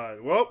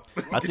 god. Well,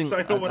 I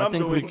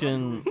think we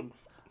can.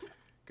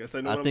 Guess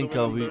I know I what think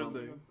I'm doing we. on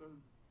Thursday.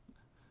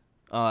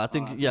 I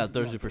think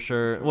Thursday for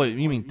sure. Wait,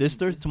 you mean this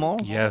Thursday tomorrow?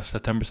 Yes,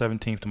 September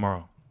 17th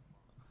tomorrow.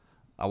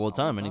 At what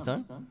time?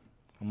 Anytime?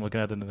 I'm looking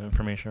at the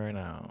information right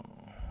now.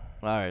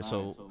 All right,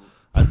 so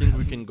I think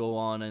we can go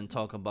on and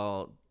talk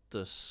about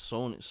the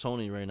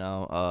Sony right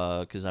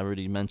now, because I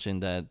already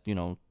mentioned that,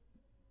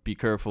 be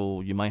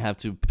careful. You might have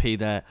to pay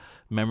that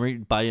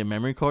buy a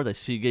memory card, that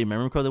Seagate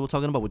memory card that we're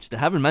talking about, which they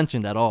haven't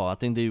mentioned at all. I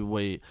think they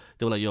were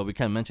like, yo, we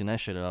can't mention that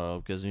shit at all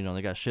because they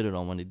got shitted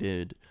on when they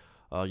did.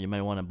 You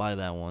might want to buy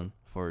that one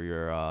for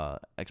your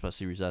Xbox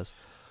Series S.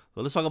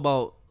 So let's talk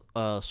about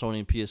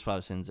Sony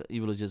PS5 since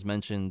Evil just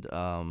mentioned.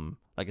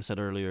 Like I said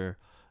earlier,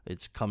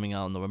 it's coming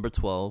out November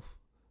 12th,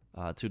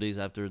 2 days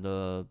after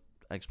the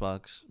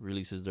Xbox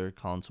releases their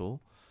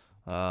console.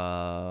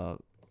 The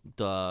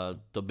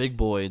big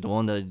boy, the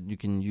one that you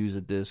can use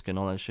a disc and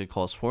all that shit,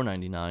 costs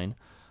 $4.99,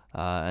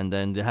 and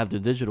then they have the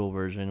digital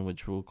version,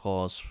 which will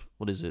cost,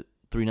 what is it,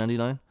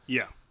 $3.99?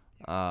 Yeah.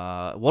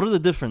 What are the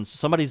difference?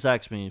 Somebody's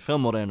asked me, Phil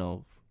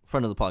Moreno,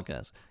 friend of the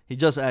podcast. He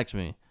just asked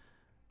me,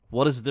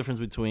 what is the difference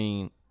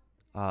between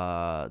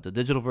the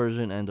digital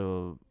version and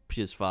the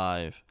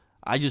PS5?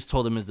 I just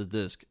told him it's the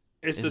disc.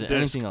 It's is the there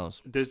disc. anything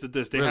else? There's the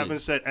disc. They Really? haven't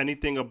said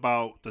anything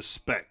about the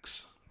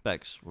specs.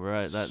 Specs,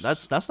 right?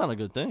 That's not a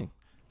good thing.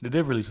 They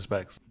did release the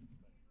specs.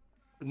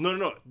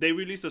 No. They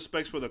released the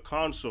specs for the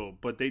console,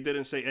 but they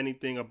didn't say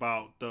anything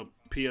about the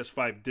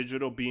PS5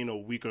 digital being a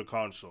weaker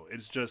console.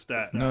 It's just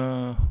that.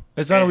 No,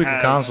 it's not a weaker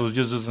console. It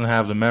just doesn't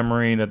have the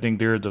memory. And I think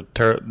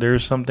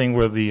there's something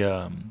where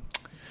the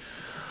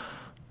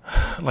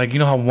like,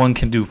 how one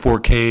can do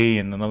 4K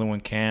and another one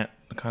can't,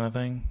 kind of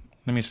thing.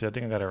 Let me see. I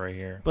think I got it right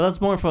here. But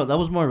that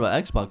was more of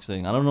an Xbox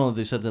thing. I don't know if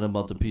they said that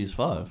about the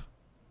PS5.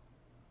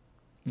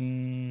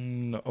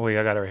 No, wait,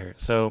 I got it right here.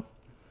 So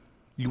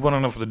you want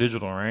to know for the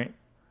digital, right?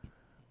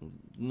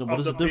 No, what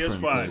is the difference?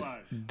 PS5.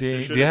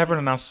 Like, They haven't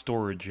announced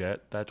storage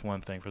yet. That's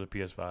one thing for the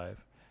PS5.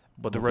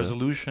 But the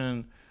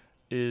resolution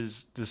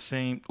is the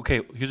same.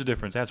 Okay, here's the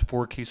difference. It has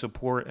 4K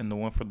support, and the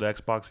one for the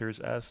Xbox Series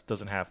S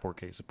doesn't have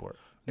 4K support.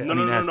 No.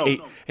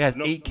 It has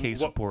No, 8K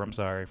support. I'm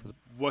sorry.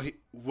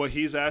 What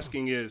he's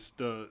asking is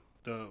the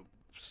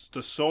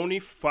Sony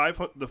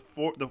the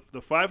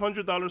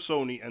 $500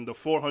 Sony and the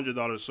 $400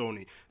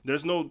 Sony.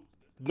 There's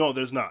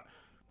there's not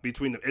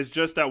between them. It's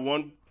just that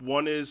one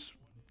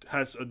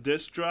has a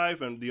disk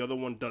drive and the other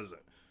one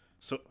doesn't.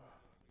 So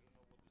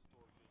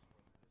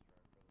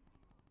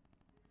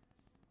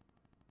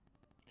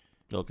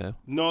okay.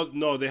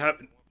 no, they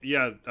haven't.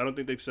 Yeah, I don't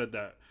think they've said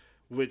that.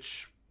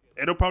 Which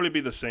it'll probably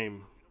be the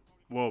same.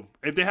 Well,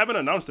 if they haven't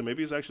announced it,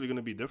 maybe it's actually going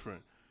to be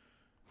different.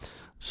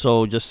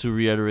 So just to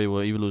reiterate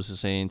what Evilus is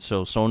saying,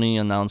 so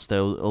Sony announced that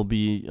it'll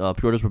be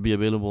pre-orders will be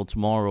available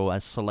tomorrow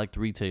at select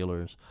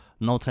retailers.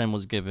 No time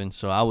was given,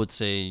 so I would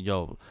say,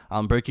 yo,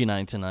 I'm breaking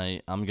night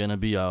tonight. I'm gonna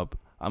be up.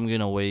 I'm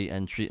gonna wait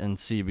and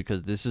see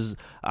because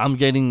I'm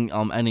getting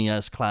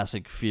NES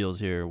classic feels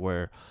here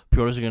where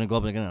pre-orders are gonna go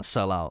up and they're gonna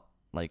sell out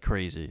like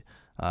crazy.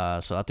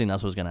 So I think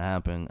that's what's gonna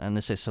happen. And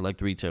they say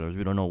select retailers.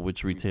 We don't know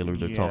which retailers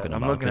they're talking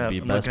about. It could be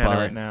Best Buy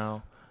right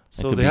now.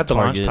 So they have the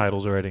launch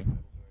titles already.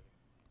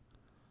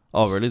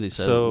 Oh, really? They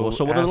said. So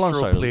what are the launch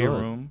titles?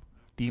 Playroom,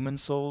 Demon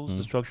Souls,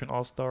 Destruction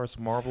All Stars,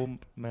 Marvel,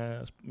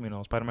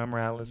 Spider-Man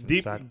Morales,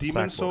 and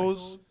Demon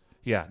Souls.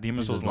 Yeah,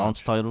 Demon Souls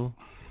launch title.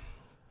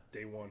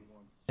 Day one.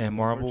 And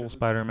Marvel,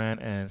 Spider-Man,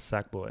 and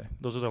Sackboy.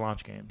 Those are the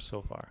launch games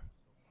so far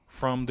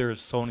from their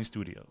Sony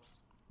studios.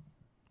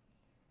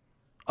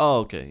 Oh,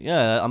 okay.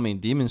 Yeah, I mean,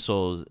 Demon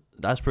Souls,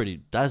 that's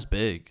big. That is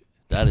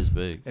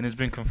big. And it's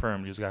been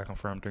confirmed. You just got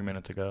confirmed 3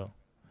 minutes ago.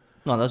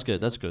 No, that's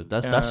good. That's good.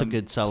 That's a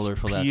good seller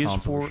for that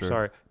console for sure.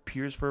 Sorry,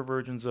 PS4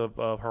 versions of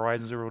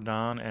Horizon Zero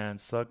Dawn and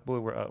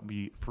Sackboy will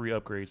be free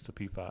upgrades to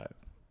P5.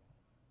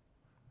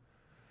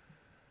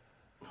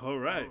 All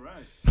right.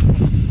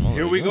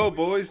 Here we go,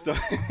 boys.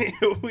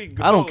 Here we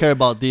go. I don't care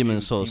about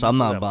Demon Souls, so I'm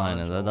not buying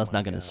it. That's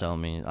not going to sell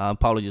me. I'll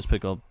probably just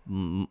pick up... I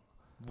don't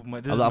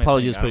know how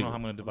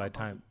I'm going to divide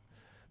time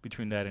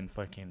between that and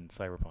fucking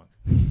Cyberpunk.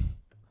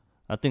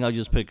 I think I'll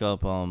just pick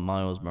up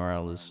Miles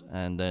Morales,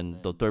 and then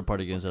the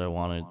third-party games that I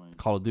wanted,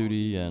 Call of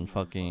Duty and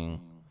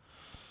fucking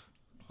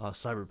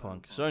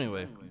Cyberpunk. So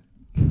anyway,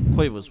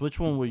 Quavos,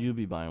 which one will you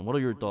be buying? What are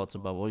your thoughts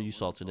about what you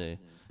saw today?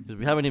 Because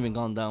we haven't even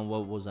gone down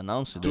what was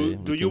announced today.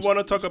 Do you want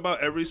to talk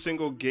about every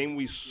single game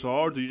we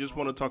saw, or do you just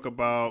want to talk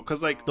about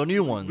because like the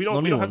new ones? We The don't,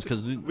 we new don't ones, have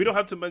to, because we don't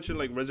have to mention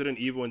like Resident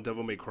Evil and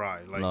Devil May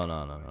Cry. Like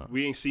no.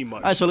 we ain't see much.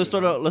 All right, so let's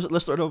start out.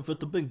 Let's start off with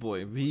the big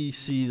boy. We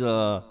see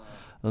the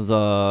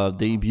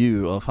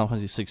debut of Final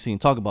Fantasy 16.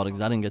 Talk about it,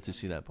 because I didn't get to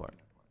see that part.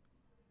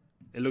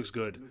 It looks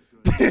good.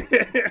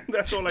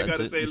 That's all I That's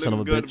gotta it, say. you It son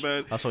looks of a good, bitch.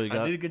 man. That's all you I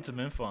got. did get some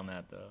info on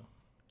that though.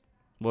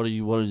 What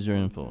is your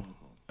info?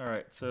 All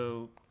right,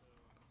 so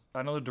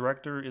I know the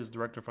director is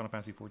director of Final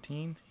Fantasy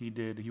 14.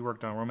 He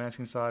worked on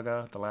Romancing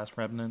Saga, The Last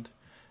Remnant,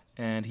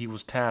 and he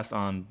was tasked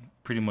on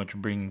pretty much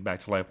bringing back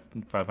to life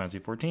Final Fantasy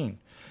 14.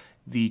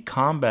 The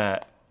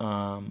combat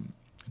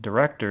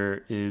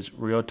director is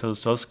Ryoto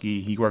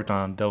Sosuke. He worked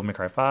on Devil May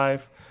Cry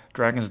 5,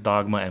 Dragon's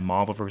Dogma, and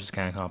Marvel vs.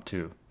 Capcom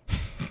 2.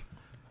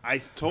 I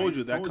told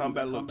you that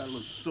combat looks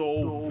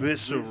so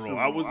visceral.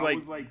 I was like,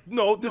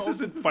 no, this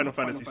isn't Final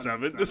Fantasy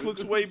 7. This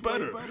looks way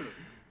better.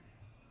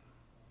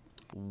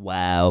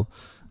 Wow.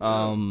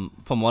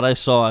 From what I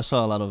saw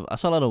a lot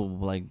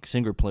of like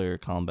single player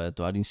combat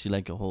though. I didn't see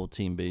like a whole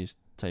team based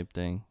type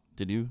thing.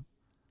 Did you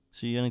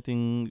see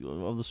anything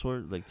of the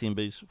sort, like team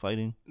based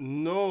fighting?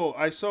 No,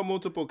 I saw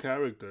multiple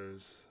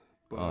characters.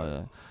 But Oh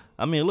yeah.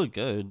 I mean, it looked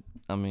good.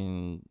 I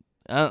mean,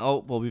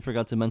 we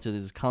forgot to mention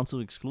it's console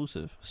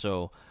exclusive.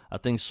 So I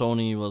think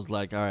Sony was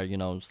like, all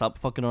right, stop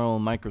fucking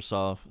around with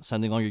Microsoft,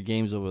 sending all your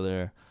games over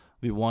there.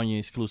 We want you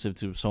exclusive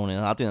to Sony.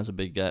 And I think that's a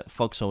big get.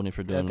 Fuck Sony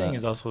for doing That thing that.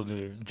 is also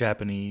the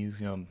Japanese,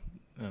 and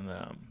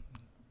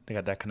they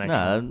got that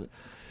connection. Nah,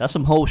 that's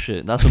some whole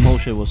shit. That's some whole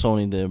shit what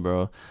Sony did,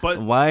 bro.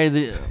 But Why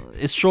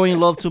it's showing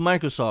love to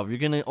Microsoft.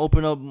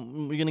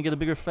 You're gonna get a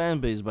bigger fan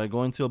base by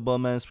going to a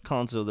bum ass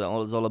console that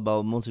is all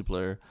about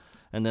multiplayer,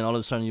 and then all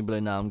of a sudden you be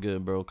like, nah, I'm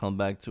good, bro. Come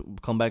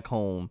back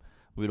home.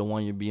 We don't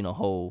want you being a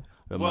hoe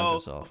with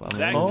Microsoft.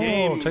 that Oh,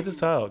 game- check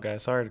this out,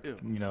 guys. Sorry,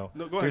 No,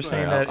 go they're ahead.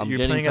 saying ahead. that I'm you're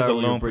getting playing as a tired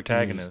with your lone breaking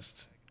news.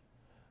 protagonist,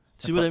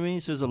 See what I mean?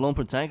 So it's a lone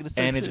protagonist,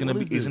 type and it's shit? gonna What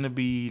be is it's this? gonna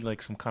be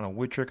like some kind of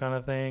Witcher kind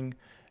of thing,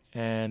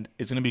 and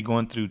it's gonna be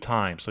going through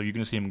time. So you're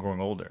gonna see him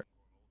growing older.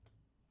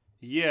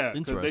 Yeah,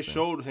 because they Interesting.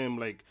 showed him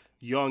like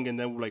young and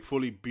then like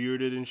fully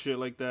bearded and shit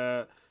like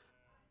that.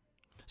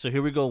 So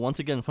here we go once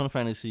again. Final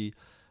Fantasy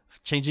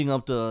changing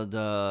up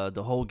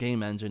the whole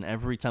game engine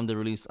every time they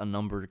release a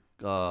numbered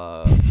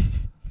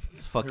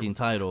fucking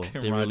title.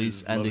 Tim They Rogers release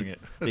is and loving they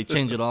it. they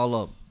change it all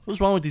up. What's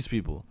wrong with these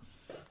people?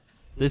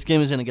 This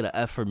game is gonna get an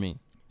F for me.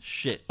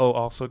 Shit. Oh,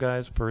 also,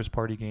 guys, first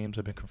party games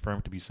have been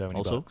confirmed to be $70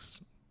 Also?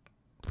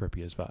 for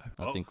PS5.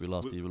 I think we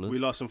lost we, Evilus. we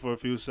lost him for a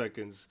few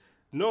seconds.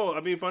 No, I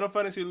mean Final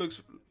Fantasy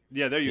looks.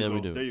 Yeah, there you Yeah, go.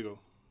 we do. There you go.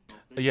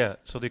 Yeah,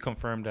 so they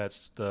confirmed that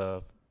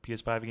the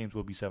PS5 games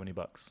will be $70.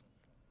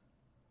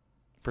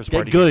 First Get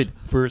party good.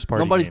 games. First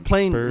party Nobody's games.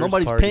 playing. First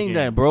Nobody's party paying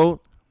that, games. bro.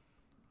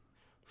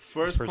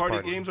 First First party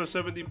party. games are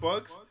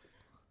 $70.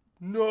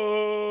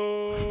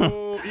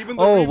 No. Even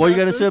the Oh, what you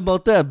gotta say remasters?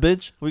 about that,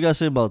 bitch? What you gotta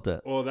say about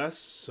that? Oh, that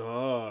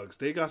sucks.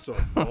 They got some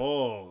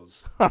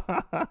balls.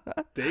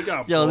 They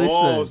got Yo,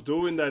 balls listen.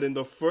 doing that in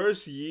the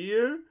first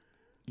year.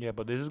 Yeah,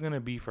 but this is gonna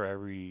be for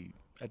every.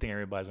 I think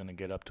everybody's gonna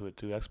get up to it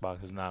too.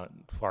 Xbox is not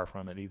far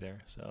from it either.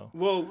 So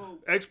Well,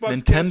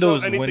 Xbox can't sell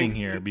Nintendo's anything- winning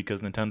here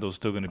because Nintendo's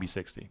still gonna be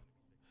 60.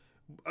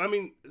 I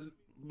mean,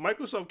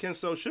 Microsoft can't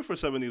sell shit for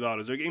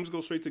 $70. Their games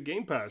go straight to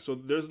Game Pass, so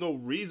there's no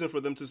reason for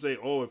them to say,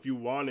 "Oh, if you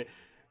want it."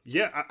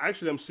 Yeah,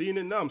 actually, I'm seeing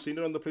it now. I'm seeing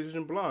it on the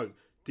PlayStation blog.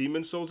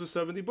 Demon's Souls is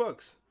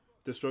 $70.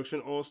 Destruction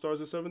All Stars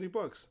is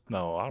 $70.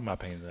 No, I'm not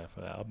paying that for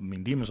that. I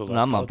mean, Demon's Souls. No,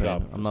 I'm not I'll drop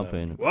paying. it for I'm not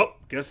 70. paying. Well,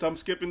 guess I'm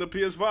skipping the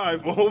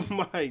PS5. Oh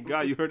my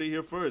god, you heard it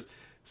here first.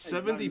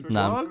 $70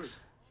 Nah. bucks?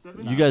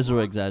 You guys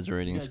are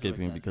exaggerating and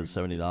skipping because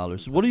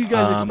 $70. What do you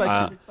guys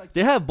expect?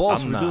 They have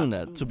balls I'm for not- doing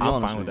that. To be I'm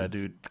honest fine with with that,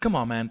 you. dude. Come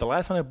on, man. The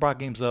last time they brought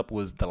games up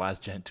was the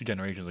last 2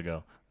 generations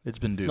ago. It's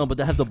been due. No, but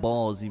they have the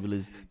balls. Evil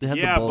is. They have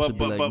the balls to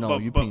be like, no,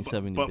 you're paying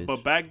 70, bitch.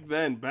 But back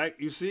then,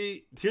 you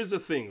see, here's the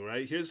thing,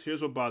 right? Here's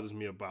what bothers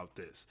me about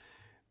this.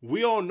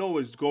 We all know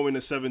it's going to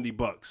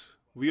 $70.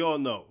 We all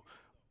know,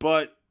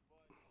 but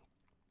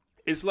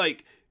it's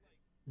like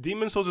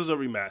Demon's Souls is a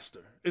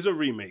remaster. It's a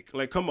remake.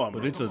 Like, come on, But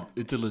bro.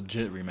 it's a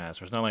legit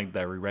remaster. It's not like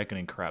that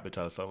Re-Reckoning crap they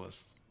try to sell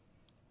us.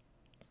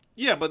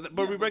 Yeah, but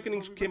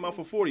Re-Reckoning came out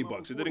for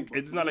 $40. It didn't.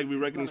 It's not like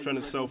Re-Reckoning's trying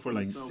to sell for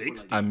like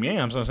 60. I mean,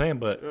 yeah, I'm what I'm saying,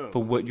 but Yeah.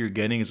 for what you're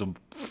getting is a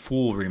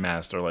full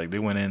remaster. Like they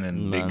went in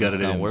and Man, they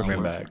gutted it's it not and worth ran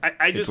it. back.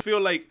 I just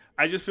feel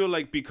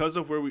like because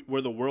of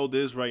where the world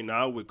is right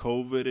now with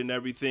COVID and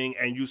everything,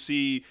 and you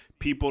see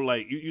people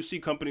like you see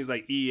companies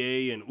like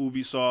EA and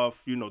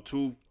Ubisoft,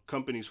 two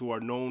companies who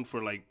are known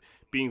for like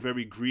being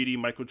very greedy,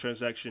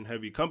 microtransaction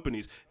heavy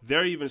companies.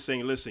 They're even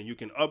saying, listen, you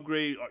can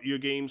upgrade your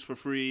games for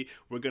free.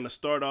 We're gonna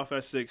start off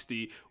at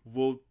 60.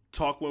 We'll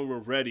talk when we're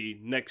ready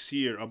next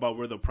year about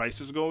where the price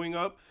is going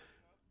up.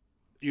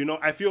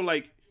 I feel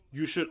like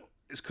you should.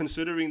 is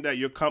considering that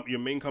your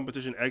main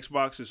competition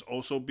Xbox is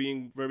also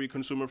being very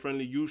consumer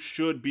friendly, you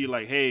should be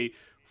like, hey,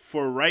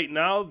 for right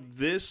now,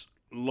 this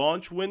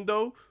launch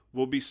window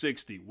will be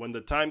 60. When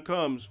the time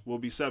comes, will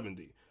be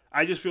 70.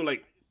 I just feel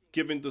like,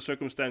 given the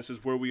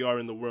circumstances where we are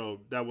in the world,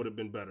 that would have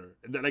been better.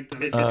 It's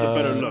a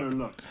better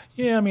look.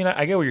 Yeah, I mean,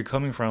 I get where you're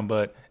coming from,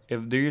 but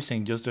if they're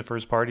saying just the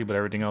first party, but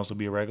everything else will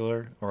be a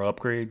regular or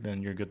upgrade,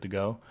 then you're good to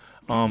go.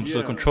 So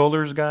the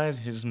controllers, guys,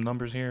 here's some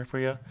numbers here for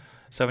you.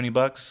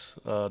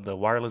 $70. The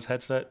wireless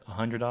headset,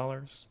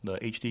 $100. The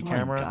HD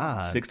camera,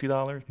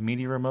 $60.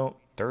 Media remote,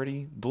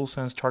 $30.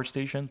 DualSense charge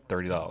station,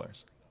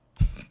 $30.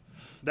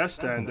 That's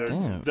standard.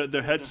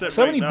 The headset. $70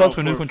 right now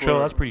for new control.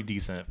 That's pretty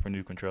decent for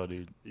new control,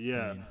 dude.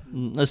 Yeah,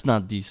 that's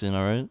not decent.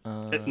 All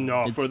right.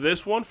 No, for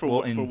this one, for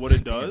what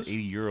it does,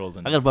 €80.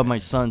 I gotta buy my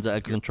son's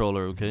a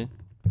controller, okay?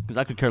 Because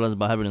I could care less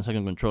about having a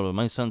second controller.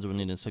 My sons would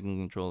need a second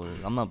controller.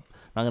 I'm not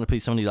gonna pay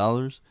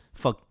 $70.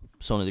 Fuck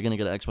Sony. They're gonna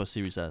get an Xbox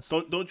Series S.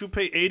 Don't you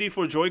pay 80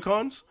 for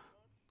Joy-Cons?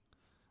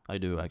 I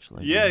do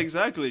actually. Yeah,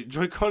 exactly.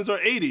 Joy-Cons are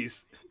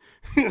 80s.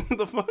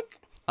 The fuck?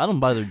 I don't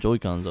buy their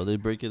Joy-Cons though. They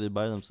break it. They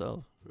buy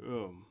themselves.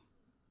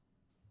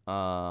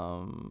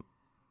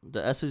 The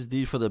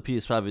SSD for the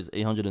PS5 is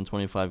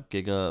 825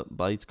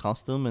 gigabytes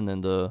custom, and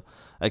then the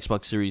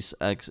Xbox Series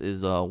X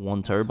is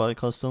 1 terabyte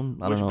custom.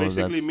 I don't know. Which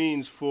basically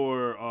means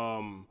for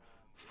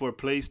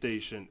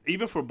PlayStation,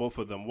 even for both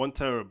of them, 1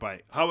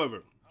 terabyte.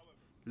 However,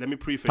 let me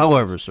preface.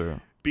 However, this.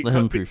 Sir, because, let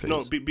him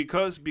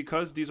preface.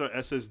 Because these are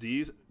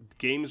SSDs,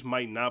 games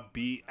might not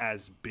be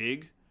as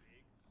big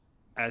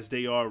as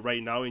they are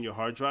right now in your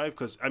hard drive.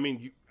 Because I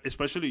mean,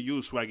 especially you,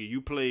 Swaggy,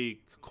 you play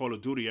Call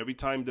of Duty. Every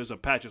time there's a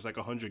patch, it's like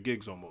 100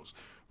 gigs almost,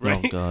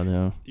 right? Oh God,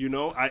 yeah. You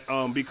know,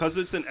 because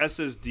it's an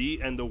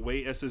SSD and the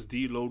way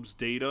SSD loads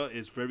data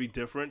is very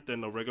different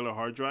than a regular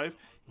hard drive.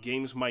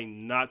 Games might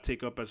not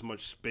take up as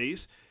much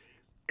space.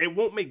 It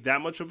won't make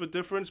that much of a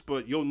difference,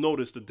 but you'll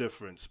notice the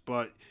difference.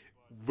 But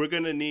we're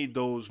gonna need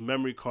those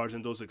memory cards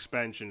and those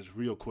expansions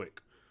real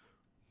quick.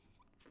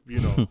 You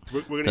know,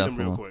 we're gonna need them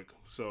real quick.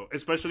 So,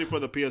 especially for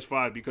the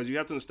PS5, because you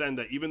have to understand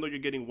that even though you're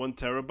getting 1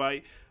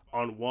 terabyte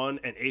on one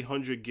and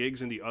 800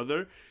 gigs in the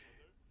other,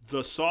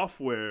 the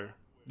software,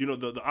 you know,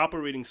 the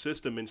operating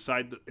system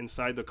inside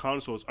the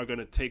consoles are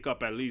gonna take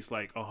up at least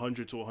like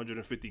 100 to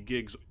 150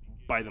 gigs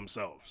by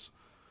themselves.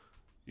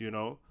 You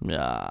know?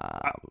 Yeah.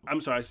 I'm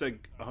sorry, I said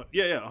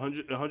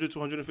 100 to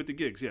 150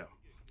 gigs. Yeah.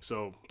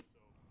 So,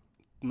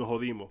 no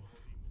jodimos,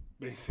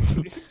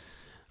 basically.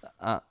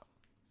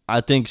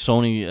 I think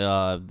Sony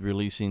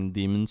releasing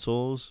Demon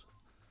Souls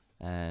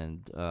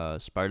and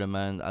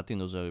Spider-Man, I think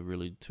those are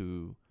really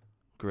two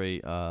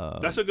great.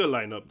 That's a good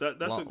lineup.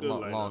 That's a good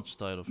lineup. Launch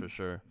title for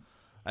sure.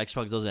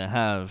 Xbox doesn't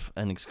have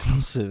an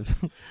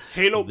exclusive.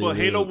 Halo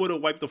would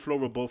have wiped the floor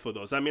with both of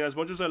those. I mean, as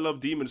much as I love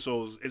Demon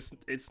Souls,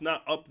 it's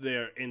not up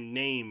there in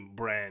name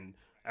brand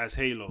as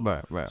Halo.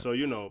 Right. So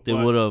you know they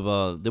would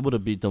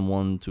have beat them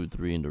 1, 2,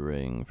 3 in the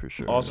ring for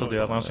sure. Also, they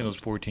announced those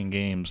 14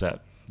 games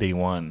that they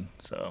won,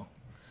 so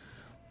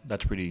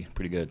that's pretty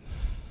good.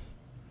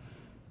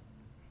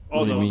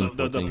 Oh, the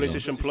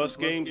PlayStation Plus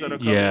games that are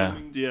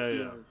coming.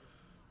 Yeah.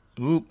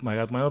 Oop! I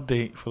got my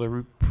update for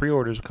the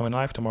pre-orders coming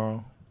live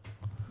tomorrow.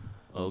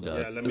 Oh God.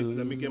 Yeah, let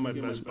me get my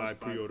Best Buy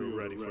pre-order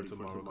ready for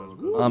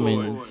tomorrow. I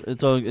mean,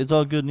 it's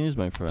all good news,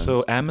 my friend.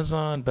 So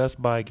Amazon,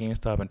 Best Buy,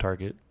 GameStop, and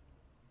Target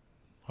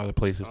are the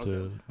places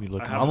to be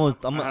looking.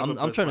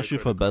 I'm trying to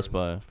shoot for Best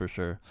Buy for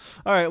sure.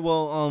 All right,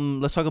 well,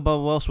 let's talk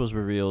about what else was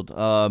revealed.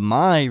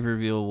 My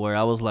reveal where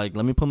I was like,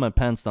 let me put my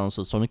pants down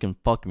so Sony can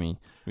fuck me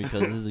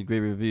because this is a great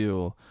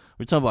reveal.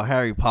 We're talking about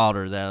Harry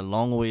Potter, that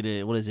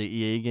long-awaited, what is it,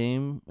 EA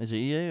game? Is it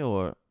EA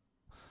or?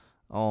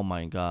 Oh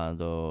my God,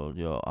 though,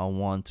 yo, I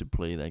want to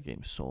play that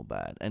game so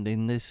bad. And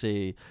then they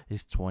say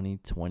it's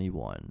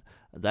 2021.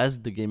 That's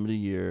the game of the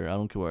year. I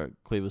don't care what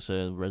Quavo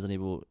said. Resident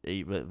Evil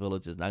 8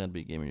 Village is not going to be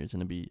a game of the year. It's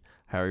going to be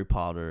Harry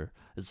Potter.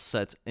 It's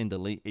set in the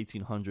late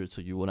 1800s,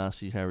 so you will not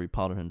see Harry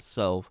Potter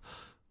himself.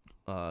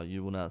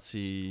 You will not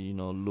see,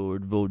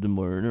 Lord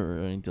Voldemort or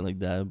anything like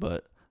that.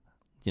 But,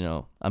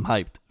 I'm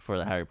hyped for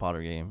the Harry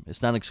Potter game.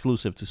 It's not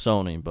exclusive to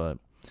Sony, but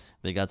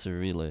they got to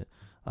reveal it.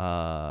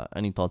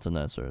 Any thoughts on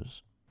that,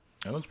 sirs?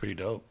 That looks pretty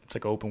dope. It's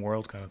like an open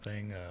world kind of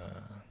thing.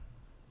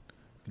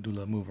 You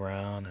do move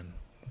around, and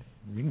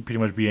you can pretty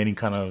much be any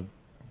kind of,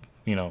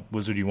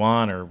 wizard you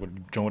want, or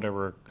join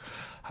whatever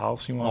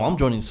house you want. Oh, I'm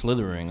joining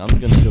Slytherin. I'm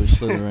gonna join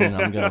Slytherin.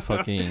 I'm gonna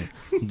fucking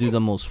do the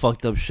most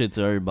fucked up shit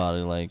to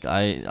everybody. Like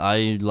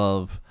I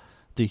love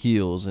the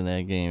heels in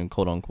that game,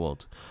 quote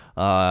unquote.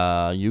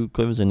 You,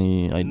 Quivers,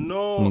 any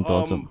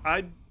thoughts?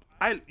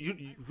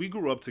 We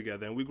grew up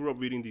together, and we grew up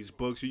reading these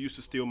books. You used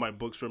to steal my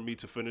books from me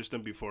to finish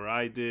them before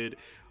I did.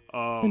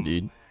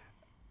 Indeed.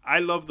 I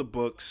love the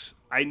books.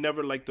 I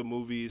never liked the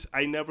movies.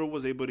 I never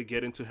was able to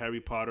get into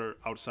Harry Potter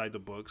outside the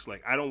books.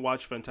 Like, I don't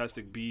watch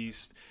Fantastic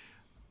Beasts.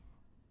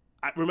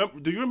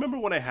 Do you remember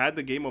when I had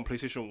the game on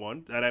PlayStation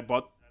 1 that I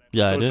bought?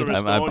 Yeah, I did.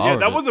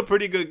 That was a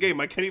pretty good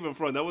game. I can't even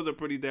front. That was a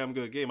pretty damn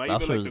good game. I even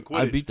like the Quidditch.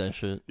 I beat that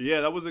shit.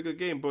 Yeah, that was a good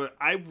game, but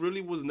I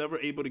really was never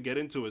able to get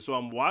into it. So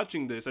I'm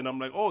watching this, and I'm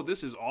like, oh,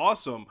 this is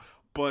awesome.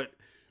 but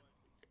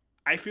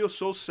I feel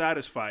so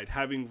satisfied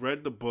having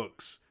read the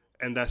books,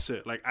 and that's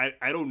it. Like,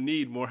 I don't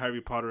need more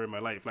Harry Potter in my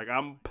life. Like,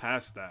 I'm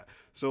past that.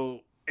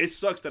 So it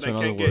sucks that So I in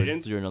can't other get words,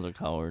 into. you're another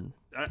coward.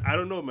 I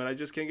don't know, man. I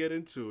just can't get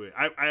into it.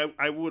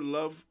 I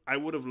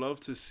would have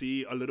loved to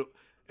see a little.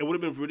 It would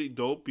have been really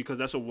dope because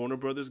that's a Warner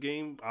Brothers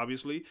game,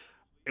 obviously.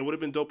 It would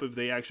have been dope if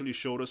they actually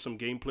showed us some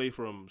gameplay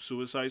from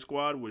Suicide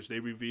Squad, which they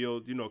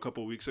revealed, a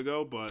couple of weeks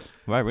ago. But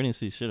Right, we didn't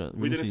see shit.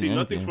 we didn't see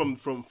nothing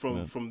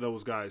anything. from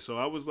those guys. So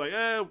I was like,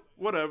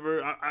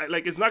 whatever. I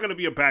like, it's not gonna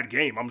be a bad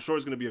game. I'm sure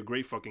it's gonna be a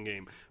great fucking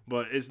game,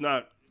 but it's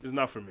not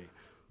for me.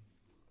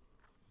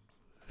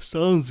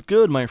 Sounds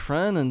good, my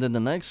friend. And then the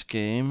next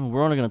game,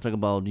 we're only gonna talk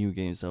about new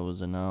games that was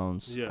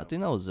announced. Yeah. I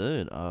think that was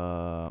it.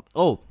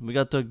 We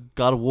got the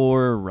God of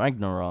War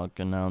Ragnarok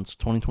announced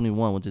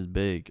 2021, which is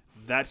big.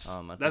 That's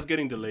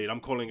getting delayed.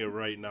 I'm calling it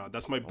right now.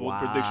 That's my bold Wow.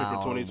 prediction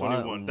for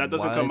 2021. That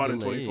doesn't Why come out in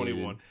delayed?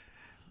 2021.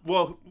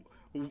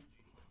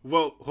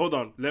 Well, hold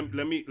on. Let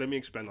me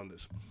expand on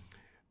this.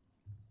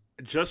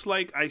 Just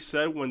like I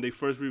said when they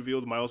first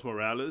revealed Miles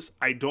Morales,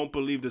 I don't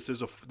believe this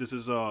is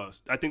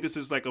I think this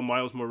is like a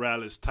Miles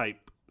Morales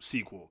type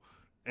sequel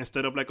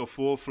instead of like a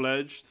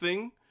full-fledged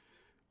thing.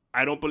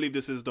 I don't believe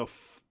this is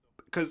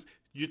because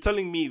you're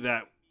telling me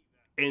that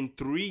in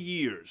 3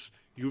 years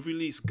you've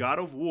released God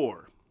of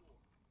War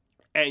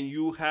and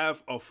you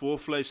have a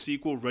full-fledged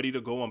sequel ready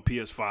to go on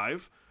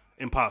PS5.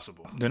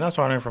 Impossible. They're not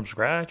starting from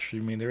scratch. I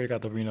mean, they already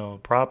got the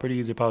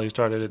properties. They probably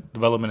started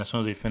development as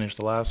soon as they finished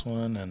the last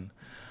one, and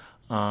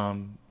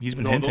he's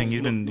been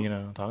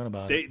talking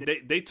about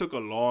it. They took a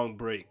long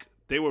break.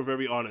 They were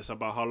very honest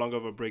about how long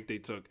of a break they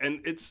took,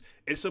 and it's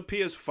a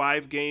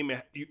PS5 game.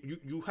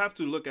 You have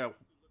to look at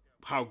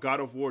how God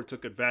of War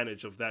took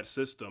advantage of that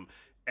system,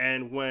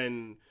 and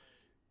when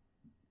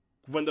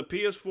the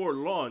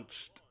PS4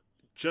 launched,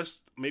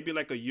 just maybe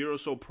like a year or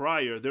so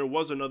prior, there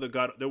was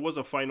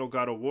a final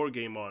God of War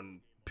game on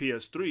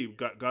PS3,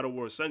 God of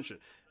War Ascension,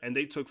 and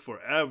they took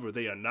forever.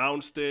 They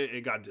announced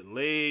it got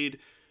delayed.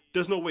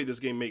 There's no way this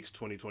game makes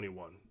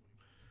 2021.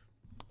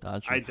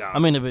 Gotcha. I doubt. I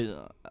mean, if it,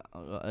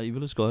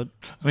 Evilus, go ahead.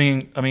 I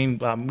mean,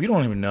 we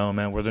don't even know,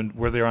 man.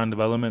 Where they're on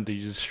development, they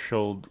just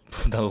showed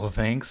that little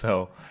thing.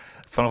 So,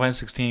 Final Fantasy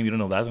 16, we don't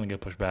know if that's gonna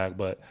get pushed back,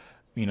 but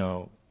we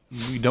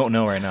don't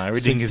know right now.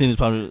 Everything 16 is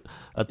probably.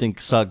 I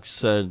think Suck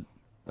said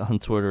on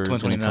Twitter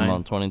it's gonna come out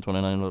in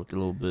 2029. Look, a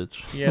little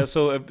bitch. Yeah,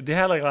 so they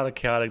had like a lot of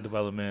chaotic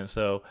development.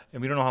 So,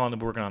 and we don't know how long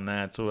they're working on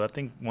that. So I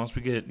think once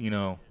we get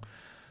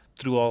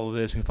through all of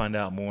this, we find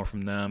out more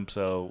from them.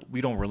 So we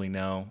don't really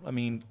know. I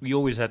mean, we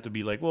always have to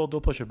be like, well,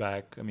 they'll push it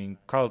back. I mean,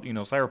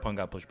 Cyberpunk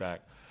got pushed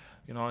back.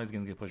 All these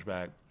games get pushed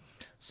back.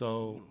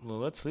 So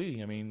let's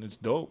see. I mean, it's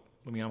dope.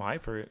 I mean, I'm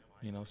hyped for it.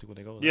 See what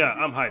they go with. Yeah,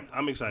 I'm hyped.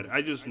 I'm excited.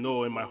 I just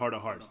know in my heart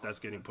of hearts that's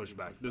getting pushed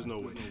back. There's no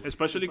way.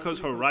 Especially because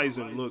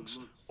Horizon looks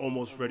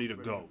almost ready to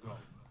go.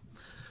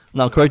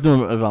 Now, correct me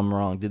if I'm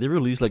wrong. Did they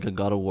release like a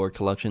God of War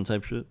collection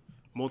type shit?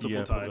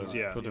 Multiple times,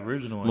 for the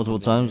original one. Multiple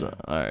times? All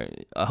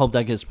right. I hope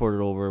that gets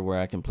ported over where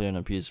I can play on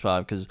a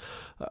PS5 because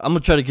I'm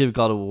going to try to give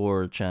God of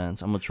War a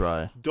chance. I'm going to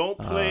try. Don't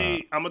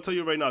play, I'm going to tell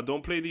you right now,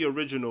 don't play the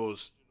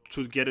originals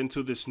to get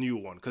into this new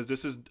one because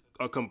this is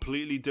a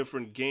completely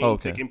different game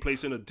taking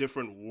place in a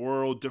different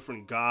world,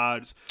 different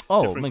gods,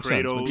 different makes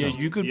Kratos. sense. Yeah,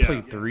 you could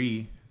play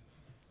 3.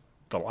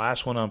 The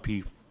last one on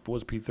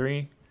was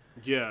P3?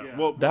 Yeah.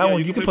 Well, that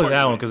one, you can can play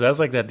that one because that's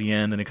like at the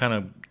end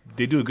and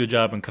they do a good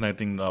job in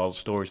connecting all the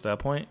stories to that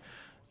point.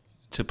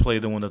 To play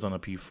the one that's on a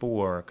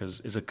P4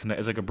 because it's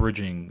like a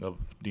bridging of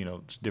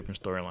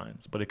different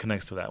storylines, but it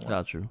connects to that one.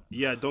 Got you.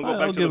 Yeah, don't go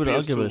back to the PS2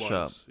 I'll give it a ones.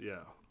 shot. Yeah,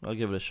 I'll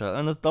give it a shot.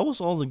 And that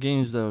was all the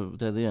games that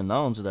they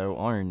announced that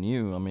aren't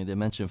new. I mean, they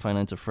mentioned Five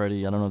Nights at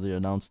Freddy. I don't know if they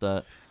announced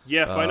that.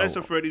 Yeah, Five Nights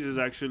at Freddy's is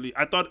actually.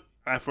 I thought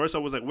at first I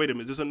was like, wait a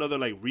minute, is this another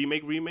like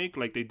remake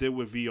like they did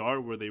with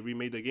VR where they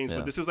remade the games? Yeah.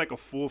 But this is like a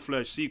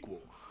full-fledged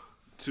sequel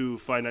to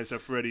Five Nights at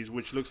Freddy's,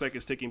 which looks like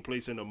it's taking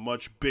place in a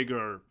much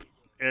bigger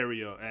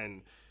area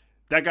and.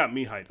 That got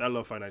me hyped. I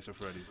love Five Nights at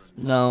Freddy's.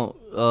 Now,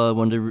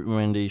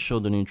 when they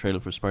showed the new trailer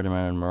for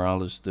Spider-Man and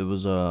Morales, it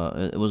was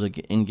a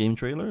in-game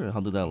trailer.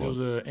 How did that look? It was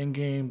an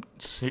in-game,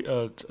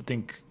 I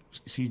think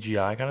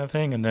CGI kind of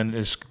thing, and then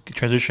it's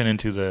transitioned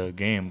into the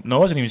game. No, it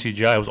wasn't even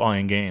CGI. It was all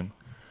in-game.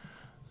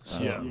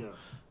 So.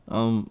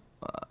 Yeah.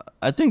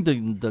 I think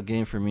the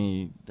game for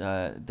me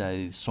that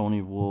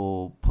Sony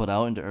will put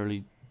out in the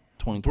early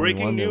 2021.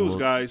 Breaking news,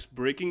 guys.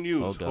 Breaking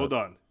news. Oh, Hold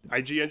on.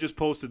 IGN just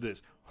posted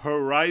this.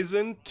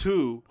 Horizon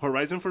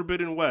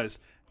Forbidden West,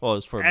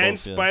 it's for and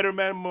both, yeah.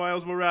 Spider-Man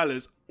Miles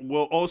Morales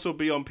will also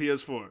be on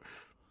PS4.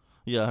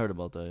 Yeah, I heard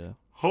about that, yeah.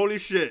 Holy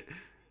shit.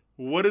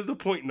 What is the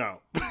point now?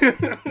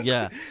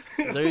 Yeah.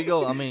 There you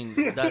go. I mean,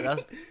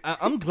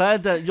 I'm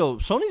glad that,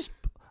 Sony's...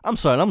 I'm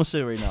sorry, I'm going to say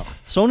it right now.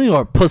 Sony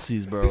are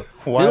pussies, bro.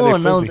 Why they are don't they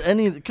announce pussy?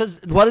 any...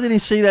 Because why didn't they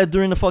say that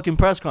during the fucking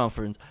press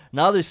conference?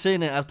 Now they're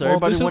saying it after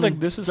everybody went...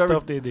 This is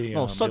stuff they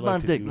No, suck my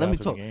dick. Let me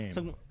talk.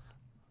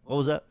 What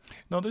was that?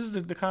 No, this is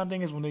the kind of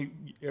thing is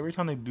when every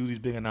time they do these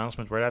big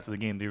announcements right after the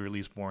game, they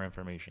release more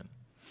information.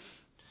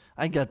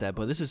 I get that,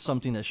 but this is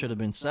something that should have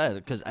been said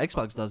because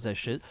Xbox does that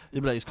shit.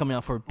 They'd be like, it's coming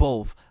out for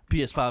both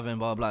PS5 and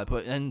blah blah.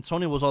 But and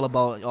Sony was all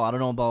about, I don't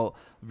know about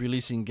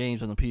releasing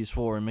games on the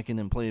PS4 and making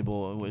them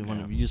playable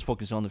when you just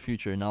focus on the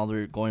future. Now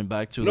they're going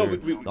back to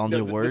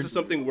their word. This is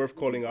something worth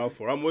calling out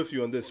for. I'm with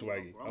you on this,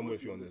 Swaggy. I'm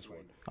with you on this one.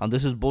 And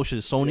this is bullshit.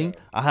 Sony,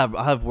 yeah.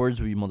 I have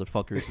words with you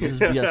motherfuckers. This is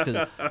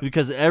BS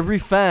because every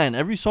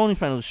Sony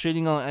fan was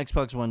shitting on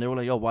Xbox One. They were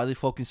like, yo, why are they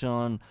focusing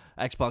on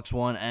Xbox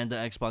One and the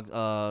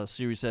Xbox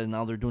Series S?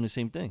 Now they're doing the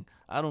same thing.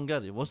 I don't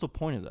get it. What's the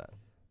point of that?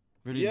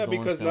 Really yeah,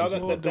 because now they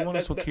want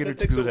us to cater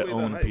to people that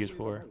own a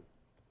PS4.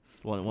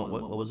 What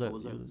was that?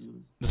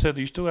 They said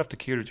you still have to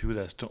cater to people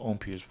that still own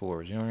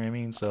PS4s. You know what I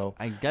mean? So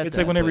I get it's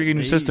that, like whenever you get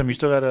a new system, you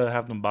still gotta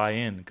have them buy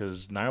in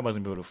because now everybody's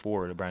gonna be able to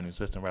afford a brand new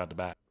system right out the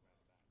bat.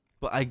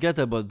 But I get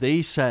that, but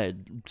they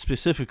said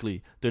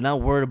specifically they're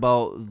not worried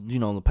about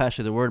the past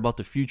year. They're worried about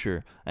the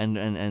future,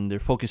 and they're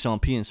focused on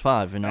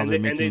PS5. And now they're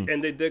making.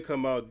 And they did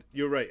come out.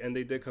 You're right, and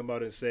they did come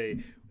out and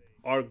say,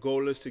 our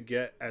goal is to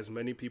get as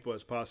many people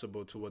as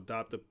possible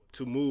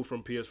to move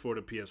from PS4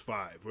 to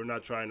PS5. We're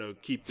not trying to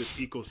keep this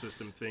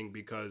ecosystem thing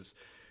because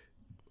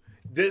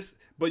this.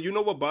 But you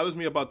know what bothers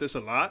me about this a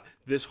lot?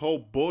 This whole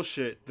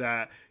bullshit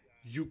that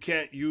you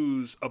can't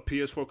use a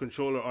PS4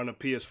 controller on a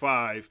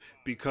PS5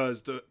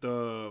 because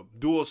the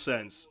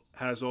DualSense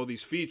has all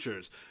these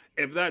features.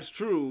 If that's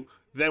true,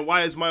 then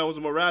why is Miles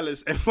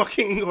Morales and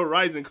fucking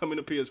Horizon coming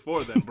to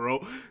PS4 then,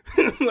 bro?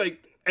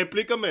 Like,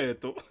 explícame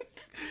esto.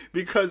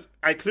 Because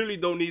I clearly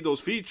don't need those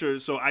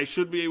features, so I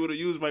should be able to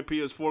use my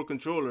PS4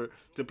 controller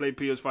to play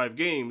PS5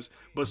 games.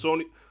 But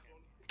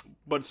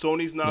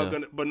Sony's now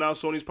now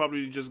Sony's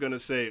probably just gonna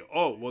say,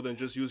 oh, well then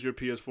just use your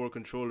PS4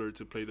 controller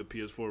to play the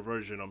PS4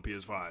 version on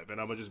PS5, and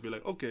I'm gonna just be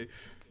like, okay.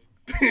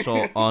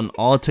 So on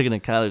all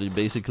technicality,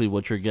 basically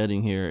what you're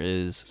getting here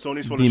is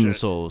Sony's full Demon of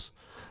shit. Souls.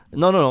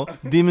 No.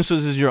 Demon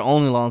Souls is your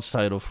only launch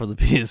title for the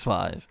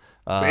PS5.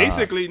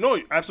 Basically,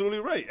 no, absolutely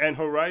right. And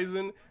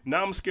Horizon,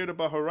 now I'm scared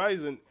about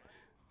Horizon.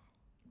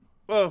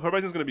 Well,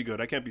 Horizon's gonna be good.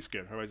 I can't be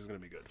scared. Horizon's gonna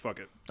be good. Fuck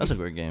it. That's a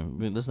great game.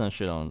 Let's not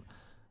shit on.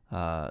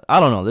 I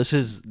don't know. This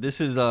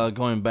is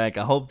going back.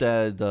 I hope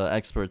that the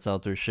experts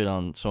out there shit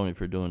on Sony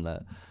for doing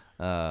that,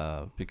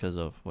 because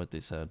of what they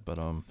said. But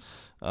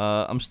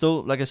I'm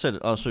still, like I said.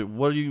 So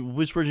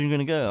which version are you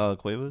gonna get,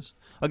 Cuevas?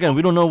 Again,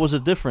 we don't know what's the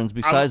difference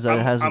besides that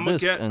it has a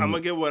disc. I'm gonna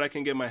get what I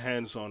can get my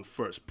hands on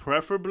first.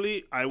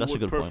 Preferably, I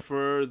would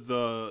prefer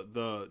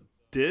the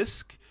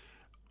disc.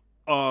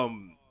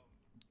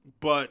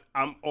 But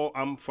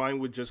I'm fine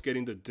with just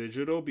getting the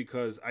digital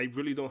because I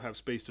really don't have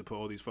space to put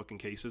all these fucking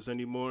cases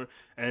anymore.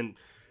 And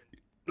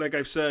like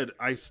I've said,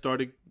 I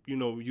started,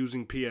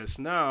 using PS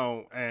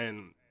Now,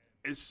 and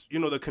it's,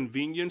 the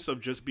convenience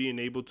of just being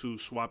able to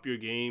swap your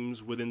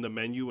games within the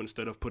menu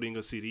instead of putting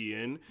a CD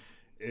in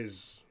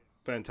is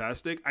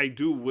fantastic. I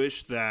do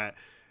wish that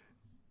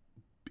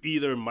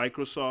either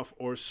Microsoft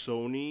or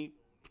Sony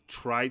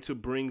try to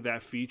bring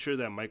that feature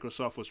that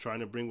Microsoft was trying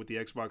to bring with the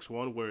Xbox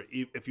One, where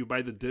if you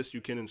buy the disc,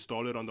 you can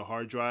install it on the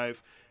hard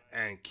drive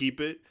and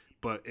keep it,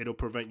 but it'll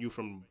prevent you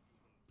from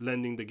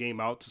lending the game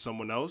out to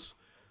someone else,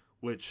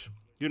 which,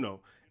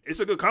 it's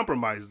a good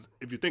compromise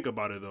if you think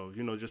about it, though,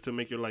 just to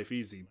make your life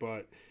easy.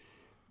 But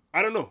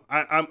I don't know.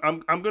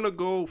 I'm gonna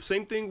go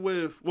same thing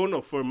with,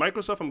 for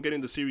Microsoft, I'm getting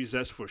the Series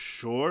S for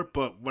sure,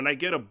 but when I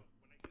get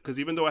because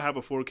even though I have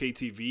a 4K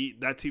TV,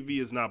 that TV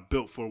is not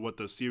built for what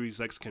the Series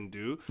X can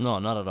do. No,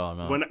 not at all.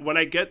 No. When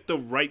I get the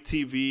right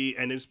TV,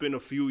 and it's been a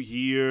few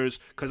years,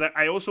 because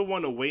I also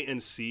want to wait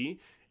and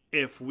see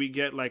if we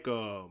get like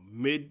a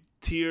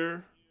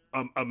mid-tier,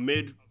 a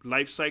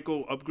mid-life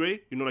cycle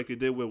upgrade, like they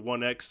did with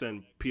One X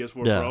and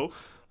PS4 Pro.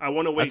 I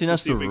want to wait to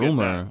see if we get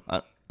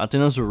that. I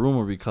think that's the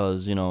rumor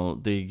because,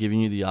 they're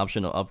giving you the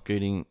option of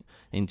upgrading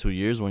in 2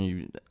 years when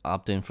you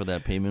opt in for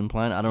that payment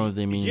plan. I don't know if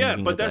they mean you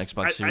can get the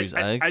Xbox Series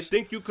X. I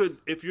think you could,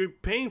 if you're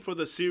paying for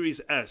the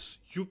Series S,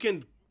 you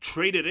can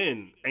trade it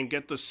in and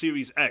get the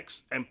Series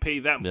X and pay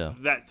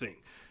that thing.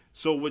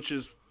 So, which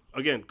is,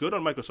 again, good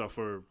on Microsoft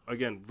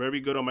very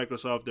good on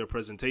Microsoft. Their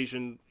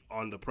presentation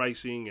on the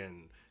pricing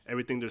and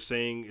everything they're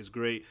saying is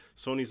great.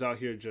 Sony's out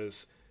here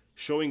just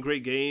showing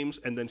great games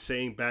and then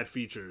saying bad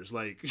features,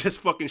 like just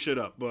fucking shit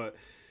up. But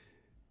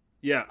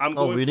yeah,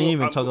 we didn't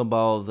even talk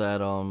about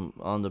that.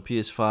 On the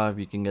PS5,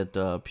 you can get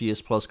the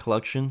PS Plus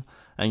collection,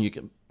 and you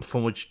can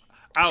from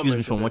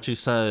what you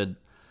said,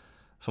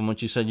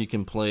 you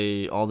can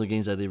play all the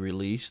games that they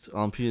released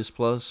on PS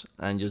Plus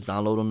and just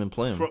download them and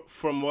play them.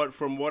 From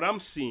what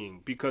I'm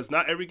seeing, because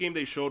not every game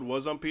they showed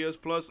was on PS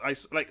Plus.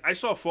 I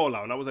saw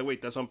Fallout, and I was like,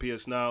 wait, that's on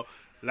PS Now.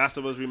 Last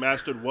of Us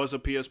Remastered was a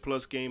PS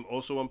Plus game,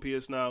 also on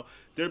PS Now.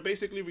 They're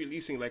basically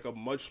releasing like a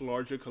much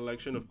larger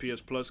collection of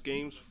PS Plus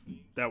games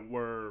that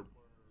were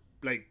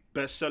like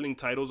best-selling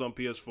titles on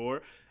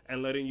PS4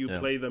 and letting you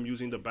play them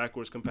using the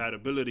backwards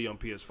compatibility on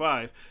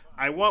PS5.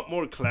 I want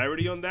more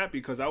clarity on that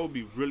because I would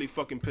be really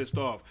fucking pissed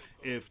off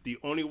if the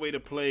only way to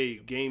play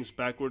games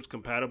backwards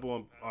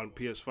compatible on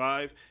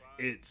PS5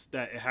 it's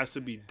that it has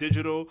to be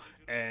digital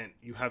and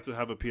you have to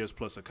have a PS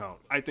Plus account.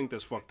 I think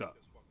that's fucked up.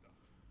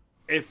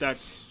 If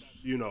that's,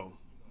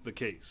 the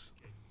case.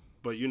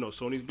 But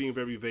Sony's being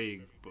very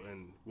vague,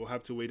 and we'll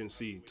have to wait and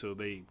see till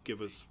they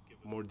give us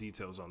more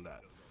details on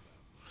that.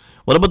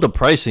 What about the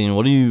pricing?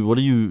 Do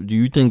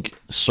you think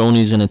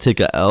Sony's gonna take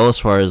a L as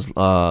far as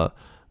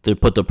they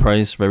put the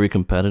price very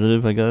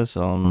competitive? I guess.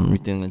 You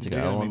think they're gonna take a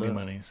L on that?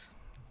 Monies.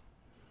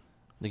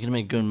 They can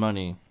make good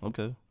money.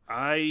 Okay.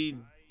 I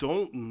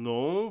don't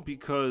know,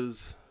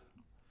 because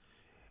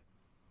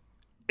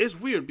it's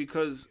weird,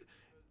 because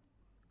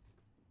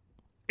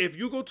if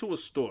you go to a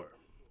store,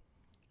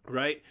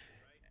 right,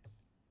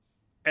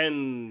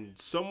 and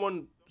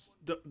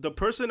the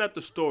person at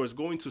the store is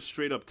going to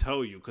straight up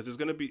tell you, because it's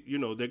going to be,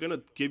 they're going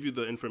to give you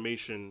the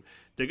information.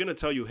 They're going to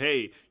tell you,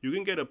 hey, you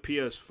can get a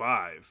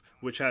PS5,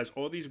 which has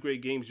all these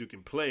great games you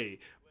can play.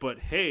 But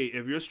hey,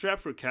 if you're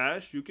strapped for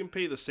cash, you can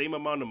pay the same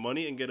amount of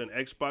money and get an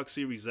Xbox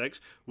Series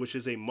X, which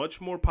is a much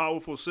more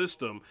powerful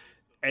system.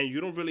 And you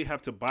don't really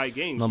have to buy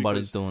games.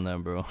 Nobody's doing that,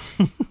 bro.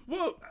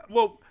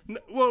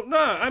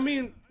 Nah. I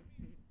mean,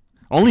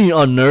 only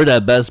a nerd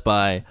at Best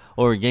Buy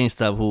or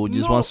GameStop who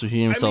just wants to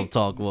hear himself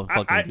talk will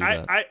fucking do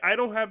that. I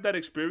don't have that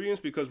experience,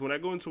 because when I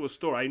go into a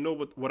store, I know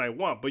what I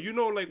want. But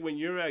like when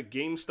you're at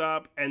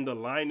GameStop and the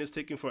line is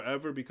taking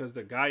forever because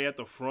the guy at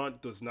the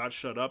front does not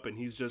shut up and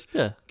he's just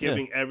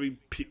giving every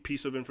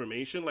piece of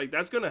information, like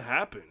that's gonna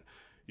happen.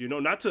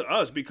 Not to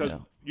us, because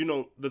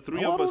the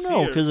three of us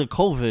here. Because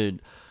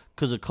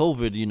of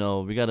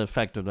COVID, we gotta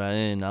factor that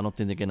in. I don't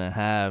think they're gonna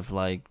have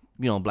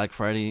Black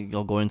Friday,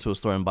 you'll go into a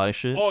store and buy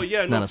shit. Oh, yeah.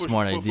 It's not a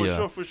smart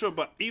idea. For sure.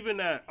 But even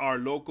at our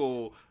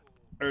local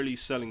early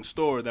selling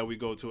store that we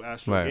go to,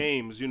 Astro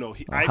Games,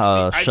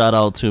 shout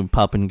out to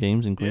Poppin'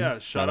 Games in Queens. Yeah,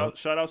 shout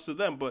outs to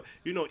them. But,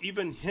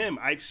 even him,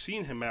 I've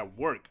seen him at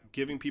work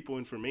giving people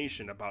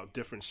information about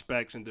different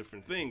specs and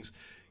different things.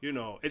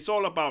 It's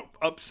all about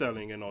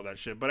upselling and all that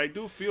shit. But I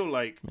do feel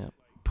like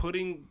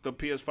putting the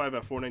PS5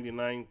 at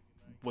 $499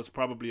 was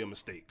probably a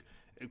mistake.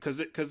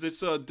 Because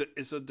it's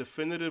a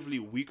definitively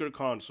weaker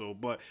console,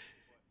 but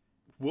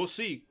we'll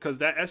see. Because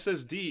that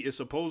SSD is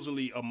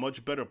supposedly a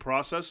much better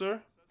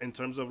processor in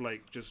terms of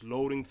just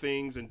loading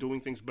things and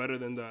doing things better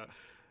than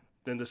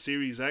the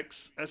Series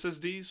X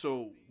SSD.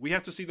 So we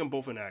have to see them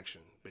both in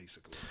action,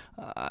 basically.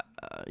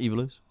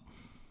 Evilus?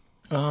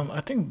 I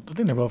think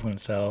they're both going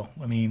to sell.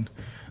 I mean,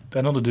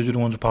 I know the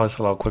digital ones will probably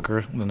sell out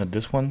quicker than the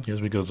disc one,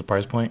 just because of the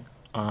price point.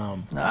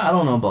 I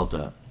don't know about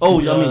that.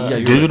 Oh,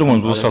 digital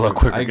ones will sell out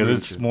quicker because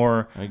it's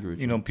more. I agree.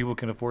 People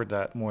can afford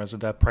that more. So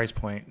that price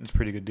point is a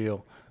pretty good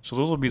deal. So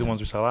those will be the ones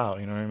who sell out.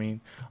 You know what I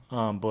mean?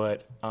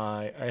 But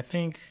I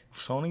think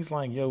Sony's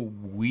like,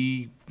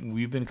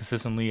 we've been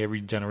consistently every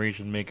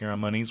generation making our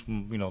monies.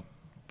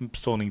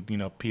 Sony,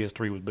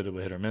 PS3 was a bit of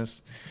a hit or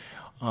miss.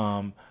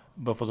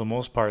 But for the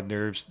most part,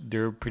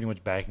 they're pretty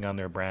much backing on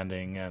their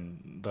branding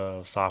and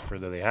the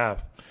software that they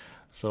have.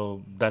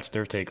 So that's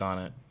their take on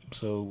it.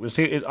 So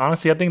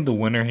honestly, I think the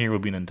winner here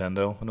would be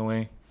Nintendo in a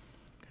way.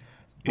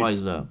 Why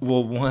is that?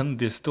 Well, one,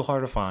 they're still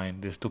hard to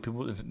find. There's still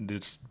people.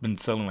 It's been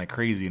selling like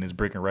crazy and it's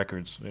breaking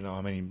records.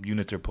 How many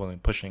units they're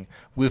pushing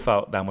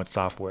without that much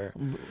software,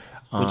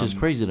 which is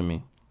crazy to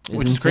me.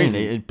 Which is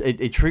crazy.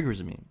 It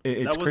triggers me.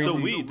 That was crazy. the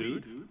Wii,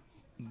 dude.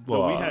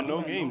 Well, we had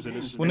no games in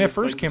this. When it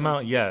first came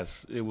out,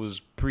 yes, it was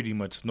pretty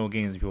much no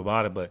games and people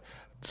bought it, but.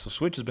 So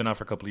Switch has been out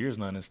for a couple of years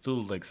now, and it's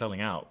still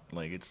selling out.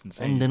 It's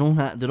insane. And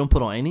they don't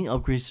put on any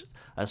upgrades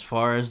as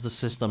far as the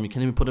system. You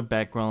can't even put a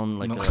background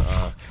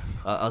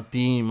a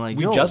theme. We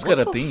just got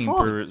a theme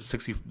for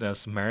 60.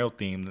 That's Mario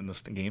themed in the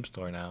game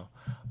store now.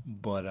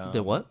 But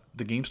the what?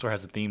 The game store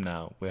has a theme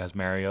now. It has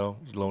Mario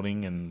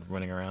loading and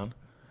running around.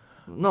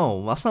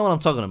 No, that's not what I'm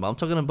talking about. I'm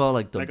talking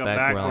about the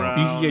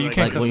background. You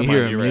can't when you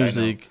hear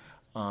music.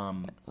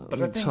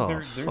 But I think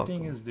their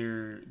thing is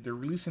they're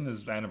releasing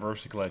this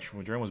anniversary collection,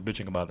 which everyone was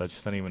bitching about. That's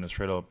just not even a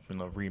straight up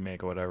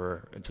remake or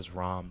whatever. It's just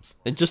ROMs.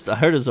 I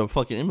heard it's a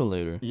fucking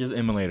emulator. It's just an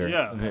emulator.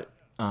 Yeah.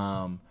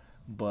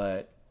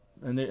 But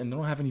they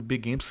don't have any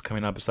big games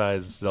coming out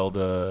besides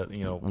Zelda.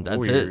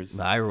 That's Warriors. it.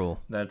 The Hyrule.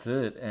 That's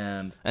it.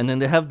 And then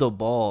they have the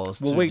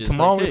balls. Well, wait.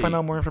 Tomorrow we find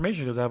out more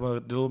information because I have a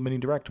little mini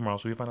direct tomorrow,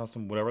 so we find out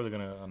whatever they're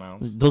gonna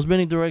announce. Those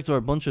mini directs are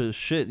a bunch of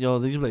shit, yo.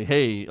 They're just like,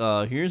 hey,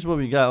 here's what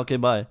we got. Okay,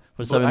 bye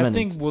for 7 minutes. I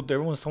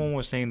think someone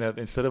was saying that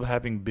instead of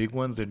having big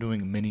ones, they're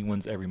doing mini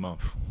ones every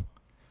month.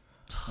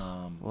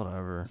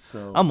 Whatever.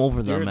 So I'm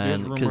over them,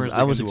 man. Because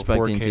I was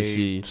expecting to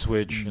see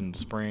Switch in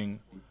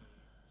spring.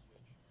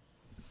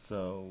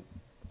 So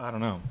I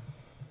don't know.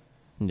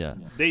 Yeah.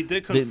 They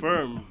did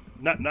confirm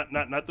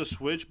not the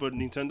Switch, but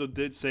Nintendo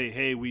did say,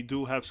 "Hey, we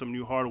do have some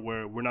new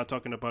hardware. We're not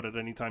talking about it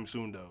anytime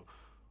soon, though."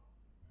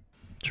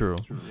 True.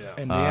 Yeah.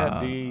 And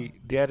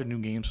they added new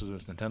games to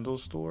this Nintendo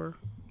store,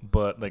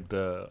 but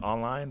the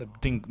online, I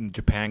think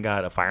Japan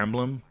got a Fire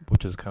Emblem,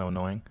 which is kind of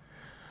annoying.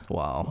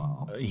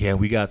 Wow. Yeah,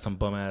 we got some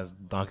bum ass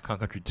Donkey Kong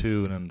Country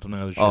 2 and some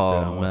other shit.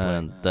 Oh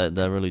man, that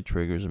really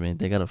triggers me.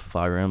 They got a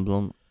Fire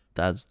Emblem.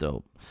 That's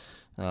dope.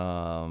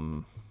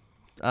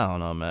 I don't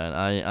know,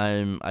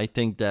 man. I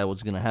think that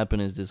what's gonna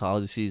happen is this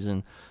holiday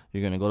season,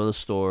 you're gonna go to the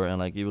store and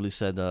like Evely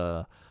said,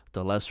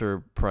 the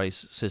lesser price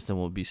system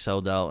will be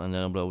sold out, and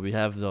then we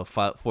have the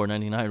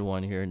 $4.99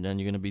 one here, and then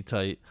you're gonna be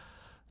tight.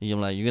 You're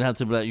gonna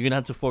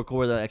have to fork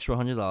over that extra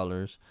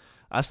 $100.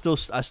 I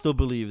still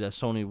believe that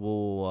Sony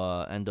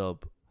will end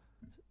up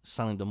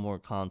selling the more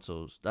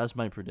consoles. That's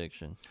my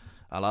prediction.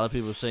 A lot of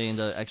people are saying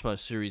that Xbox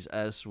Series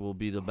S will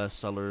be the best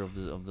seller of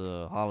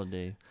the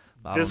holiday.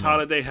 This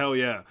holiday, hell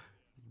yeah.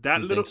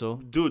 That You little think so?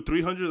 dude,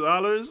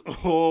 $300.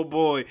 Oh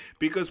boy,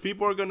 because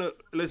people are gonna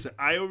listen.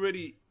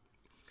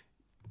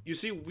 You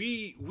see,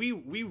 we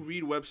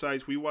read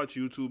websites, we watch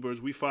YouTubers,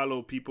 we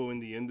follow people in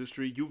the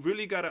industry. You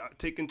really gotta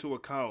take into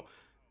account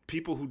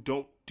people who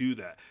don't do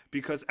that,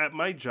 because at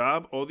my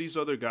job, all these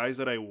other guys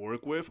that I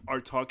work with are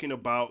talking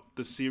about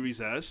the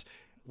Series S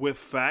with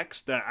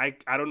facts that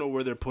I don't know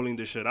where they're pulling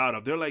this shit out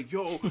of. They're like,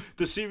 yo,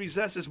 the Series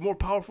S is more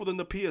powerful than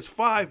the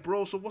PS5,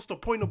 bro. So what's the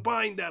point of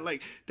buying that?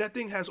 Like, that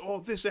thing has all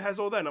this, it has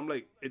all that. And I'm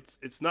like,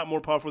 it's not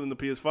more powerful than the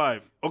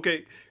PS5.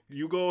 Okay,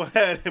 you go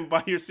ahead and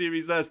buy your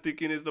Series S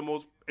thinking is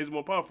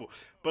more powerful.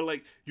 But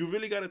like, you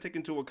really got to take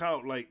into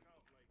account like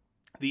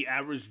the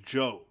average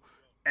Joe,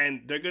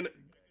 and they're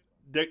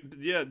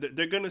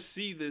gonna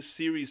see this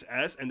Series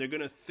S and they're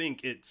gonna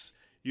think it's,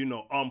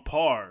 on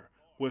par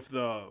with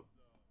the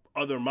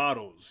other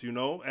models,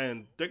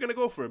 and they're gonna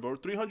go for it, bro.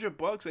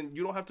 $300 and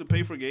you don't have to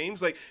pay for games.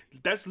 Like,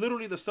 that's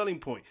literally the selling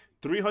point.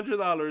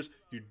 $300,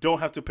 you don't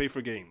have to pay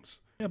for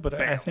games. Yeah, but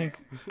Bam. I think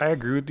I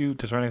agree with you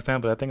to a certain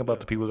extent. But I think about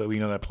the people that we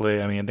know that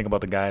play. I mean, I think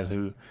about the guys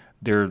who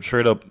they're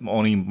straight up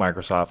owning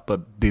Microsoft,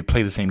 but they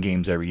play the same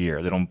games every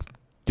year. They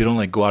don't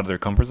like go out of their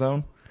comfort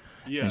zone.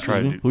 Yeah, And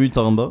try to do, Who are you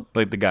talking about?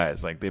 like the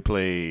guys, like they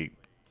play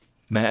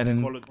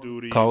Madden,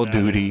 Call of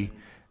Duty,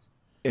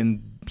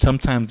 and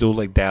sometimes they'll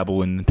like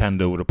dabble in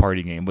Nintendo with a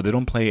party game, but they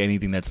don't play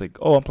anything that's like,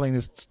 oh, I'm playing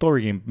this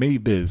story game. Maybe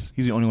Biz.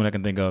 He's the only one I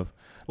can think of.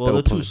 Well,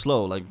 they're too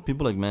slow. Like,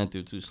 people like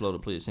Matthew are too slow to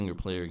play a single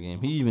player game.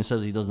 He even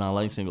says he does not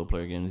like single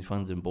player games. He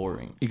finds them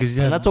boring. Because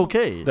And that's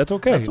okay. That's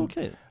okay. That's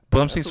okay.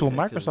 But I'm saying, so okay,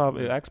 'cause-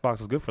 Microsoft,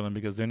 Xbox is good for them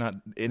because they're not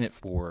in it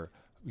for,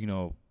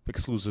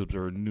 exclusives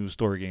or new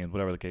story games,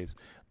 whatever the case.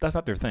 That's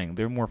not their thing.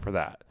 They're more for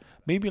that.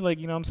 Maybe like,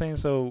 what I'm saying?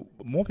 So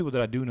more people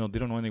that I do know, they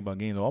don't know anything about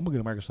games. I'm going to go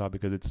to Microsoft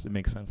because it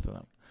makes sense to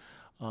them.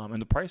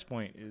 And the price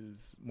point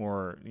is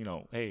more,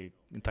 hey,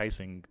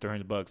 enticing,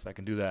 $300. I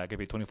can do that. I can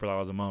pay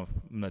 $24 a month.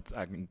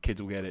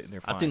 Kids will get it and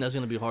they're fine. I think that's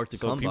going to be hard to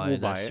So come people by. will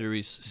That buy it,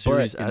 Series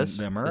in S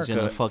America, is going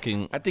to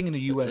fucking... I think in the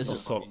U.S. It's they'll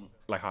a sell fucking-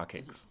 like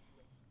hotcakes.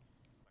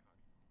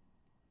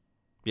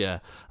 Yeah.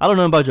 I don't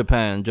know about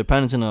Japan.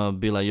 Japan is going to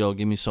be like, yo,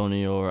 give me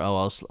Sony, or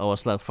I'll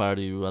slap fire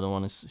to you. I don't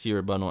want to hear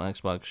about no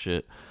Xbox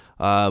shit.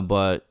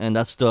 And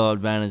that's the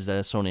advantage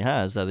that Sony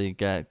has, that they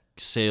get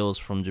sales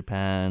from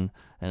Japan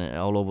and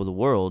all over the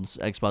world.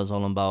 Xbox is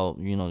all about,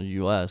 the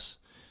US.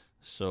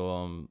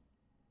 So,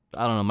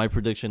 I don't know. My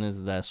prediction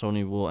is that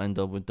Sony will end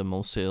up with the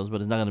most sales,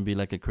 but it's not going to be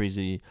like a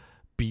crazy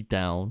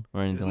beatdown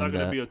or anything like that. It's not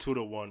going to be a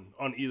 2-1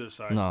 on either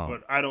side. No.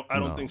 But I don't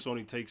No. think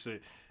Sony takes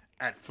it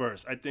at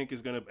first. I think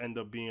it's going to end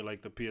up being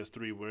like the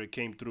PS3, where it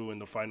came through in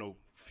the final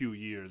few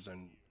years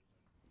and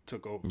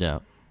took over. Yeah.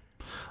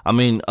 I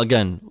mean,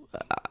 again,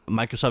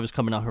 Microsoft is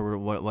coming out here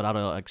without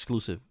an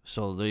exclusive.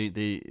 So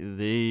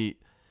they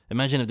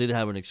imagine if they did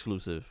have an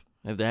exclusive.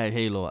 If they had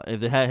Halo,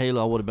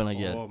 I would have been like,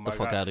 yeah, the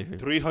fuck out of here.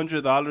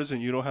 $300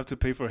 and you don't have to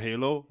pay for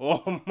Halo?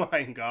 Oh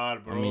my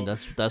God, bro. I mean,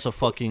 that's a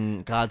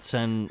fucking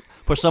godsend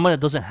for someone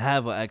that doesn't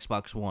have an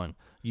Xbox One,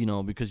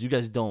 because you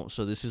guys don't.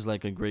 So this is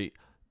like a great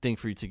thing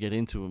for you to get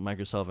into with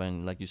Microsoft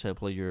and, like you said,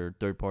 play your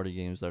third-party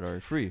games that are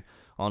free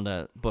on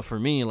that. But for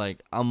me,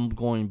 like, I'm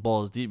going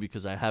balls deep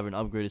because I haven't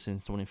upgraded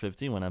since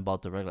 2015 when I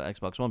bought the regular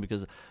Xbox One,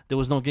 because there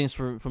was no games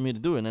for me to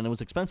do it, and it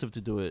was expensive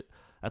to do it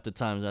at the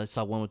time. I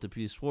saw one with the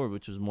PS4,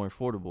 which was more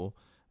affordable.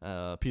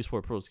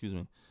 PS4 Pro, excuse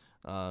me.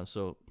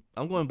 So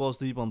I'm going balls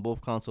deep on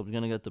both consoles. I'm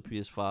going to get the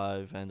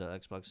PS5 and the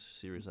Xbox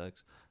Series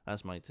X.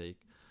 That's my take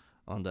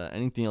on that.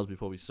 Anything else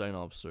before we sign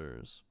off,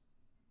 sirs?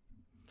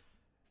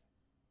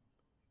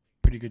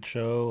 Pretty good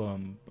show.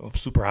 I'm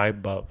super hyped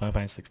about Final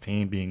Fantasy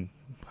 16 being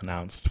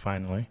announced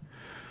finally.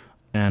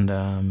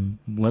 And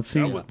let's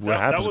see what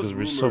happens, because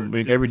we're so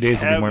big. Every day is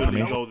going to be more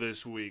information. Go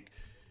this week.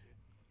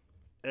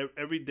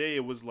 Every day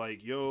it was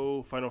like,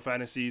 yo, Final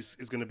Fantasy is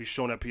going to be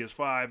shown at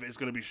PS5. It's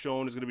going to be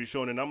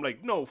shown. And I'm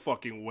like, no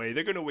fucking way.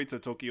 They're going to wait till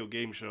Tokyo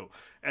Game Show.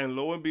 And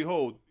lo and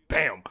behold,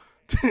 bam.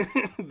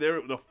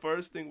 They're the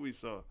first thing we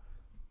saw.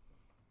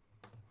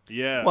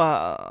 Yeah.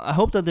 Well, I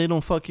hope that they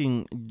don't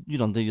fucking,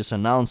 they just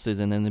announce this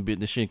and then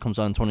the shit comes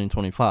out in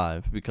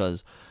 2025,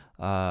 because,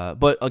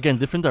 but again,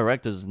 different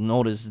directors.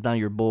 Notice it's not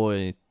your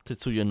boy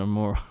Tetsuya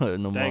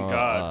Nomura. Thank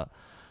God.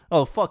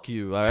 Oh, fuck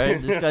you, all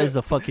right? This guy's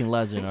a fucking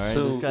legend, all right?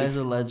 So this guy's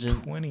a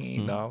legend.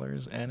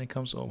 $28 and it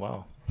comes, oh,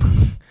 wow.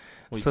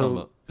 What you talking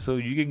about? So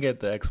you can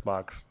get the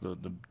Xbox,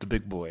 the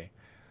big boy,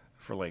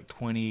 for like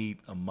 $20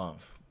 a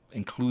month,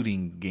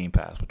 including Game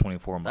Pass for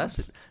 24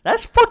 months.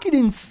 That's fucking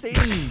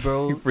insane,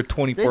 bro. For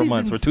 24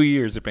 months, for 2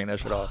 years, they're paying that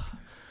shit off.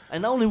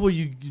 And not only will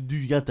you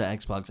get the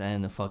Xbox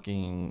and the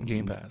fucking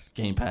Game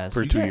Pass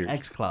for for 2 2 years. years.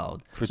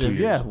 XCloud. For so 2 if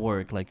you're years. at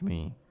work like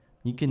me,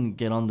 you can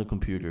get on the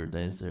computer that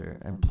is there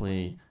and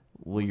play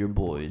with your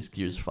boys,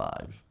 Gears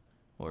 5,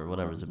 or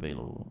whatever's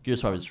available.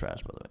 Gears 5 is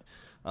trash, by the way.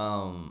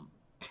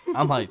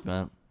 I'm hyped,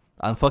 man.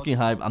 I'm fucking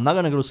hyped. I'm not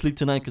going to go to sleep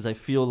tonight because I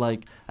feel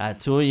like at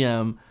 2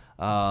 a.m.,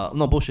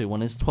 no, bullshit,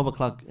 when it's 12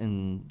 o'clock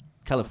in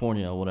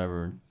California or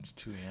whatever, It's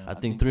 2 a.m. I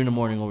think 3 in the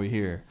morning over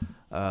here,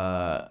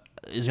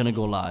 it's going to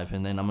go live,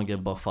 and then I'm going to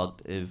get butt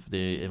fucked if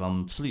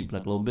I'm asleep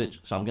like a little bitch.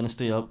 So I'm going to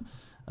stay up.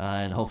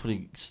 And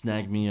hopefully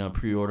snag me a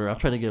pre-order. I'll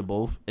try to get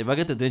both. If I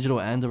get the digital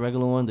and the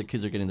regular one, the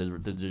kids are getting the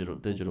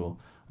digital,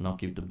 and I'll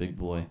keep the big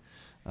boy.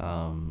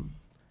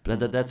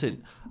 That's it.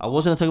 I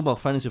was gonna talk about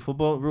fantasy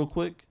football real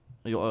quick.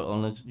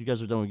 Unless you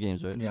guys are done with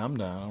games, right? Yeah, I'm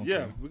down.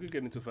 Yeah, we could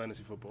get into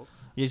fantasy football.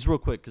 Yeah, just real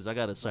quick because I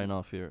gotta sign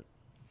off here.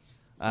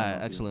 All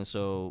right, excellent.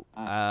 So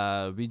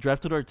we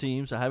drafted our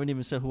teams. I haven't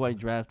even said who I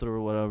drafted or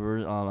whatever.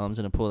 I'm just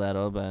gonna pull that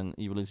up, and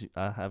even if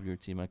I have your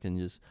team, I can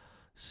just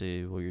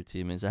say what your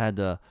team is. I had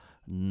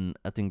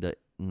I think the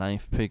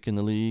 9th pick in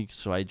the league,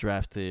 so I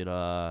drafted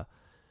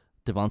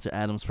Devonta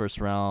Adams first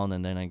round,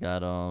 and then I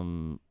got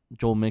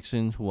Joe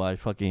Mixon, who I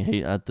fucking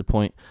hate at the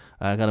point.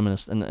 I got him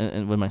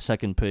in with my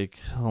 2nd pick.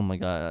 Oh my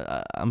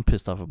god, I'm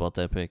pissed off about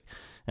that pick.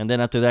 And then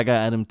after that, I got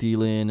Adam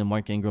Thielen and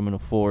Mark Ingram in the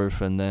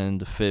 4th, and then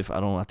the 5th,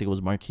 I think it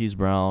was Marquise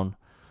Brown,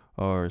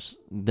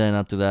 then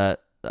after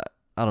that,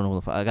 I don't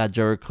know. I got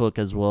Jared Cook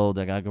as well.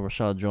 I got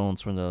Rashad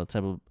Jones from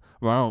the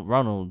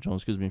Ronald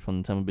Jones,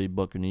 from the Tampa Bay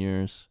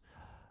Buccaneers.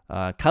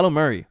 Kyler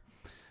Murray,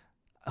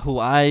 who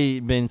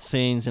I've been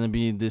saying is going to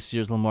be this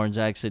year's Lamar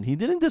Jackson. He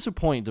didn't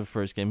disappoint the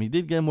first game. He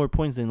did get more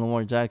points than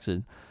Lamar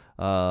Jackson.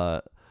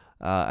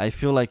 I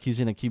feel like he's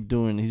going to keep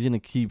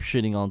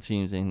shitting on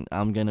teams, and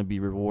I'm going to be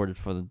rewarded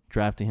for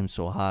drafting him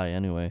so high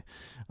anyway.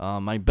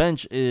 My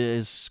bench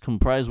is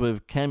comprised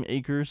with Cam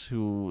Akers,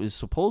 who is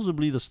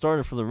supposedly the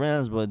starter for the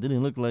Rams, but it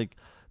didn't look like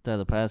that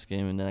the past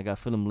game. And then I got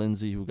Phillip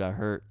Lindsay, who got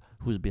hurt,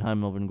 who's behind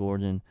Melvin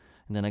Gordon.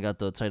 And then I got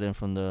the tight end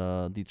from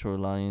the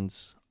Detroit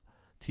Lions,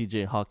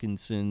 T.J.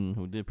 Hawkinson,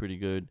 who did pretty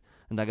good.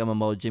 And I got my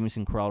boy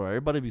Jamison Crowder.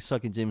 Everybody be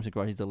sucking Jamison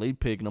Crowder. He's a late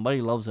pick. Nobody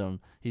loves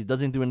him. He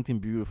doesn't do anything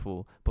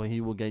beautiful, but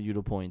he will get you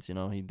the points.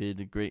 He did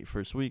a great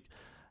first week.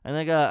 And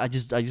I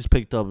just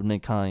picked up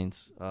Nick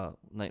Hines.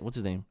 What's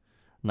his name?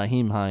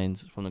 Naheem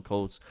Hines from the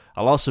Colts.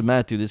 I lost to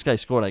Matthew. This guy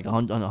scored like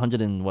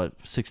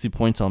 160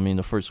 points on me in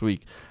the first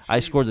week. I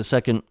scored the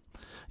second.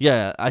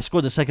 Yeah, I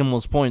scored the second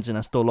most points and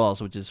I still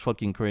lost, which is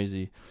fucking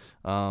crazy.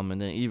 And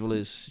then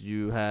Evilis,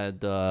 you had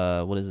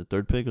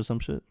 3rd pick or some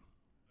shit?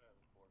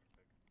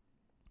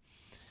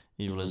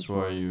 Evilis,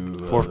 where are you?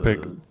 4th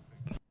pick.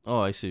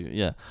 Oh, I see.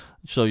 Yeah.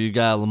 So you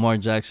got Lamar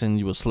Jackson.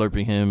 You were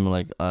slurping him.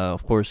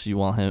 Of course you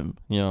want him.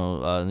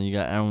 Then you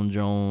got Aaron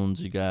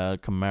Jones. You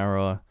got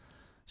Kamara,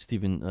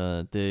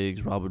 Stephen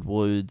Diggs, Robert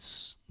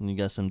Woods. And you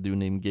got some dude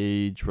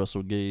named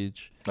Russell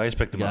Gage. I just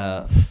picked him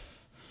up.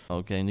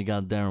 Okay, and you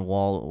got Darren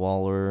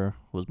Waller,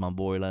 was my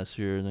boy last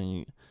year.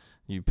 Then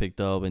you picked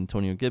up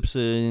Antonio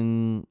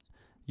Gibson.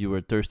 You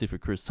were thirsty for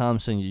Chris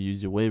Thompson. You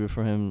used your waiver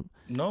for him.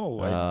 No,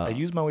 I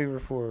used my waiver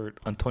for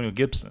Antonio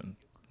Gibson.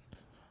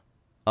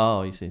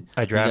 Oh, you see.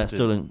 I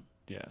drafted.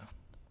 Yeah.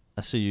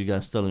 I see you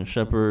got Sterling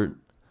Shepard.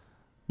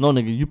 No,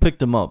 nigga, you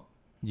picked him up.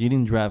 You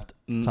didn't draft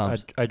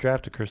Thompson. I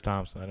drafted Chris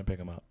Thompson. I didn't pick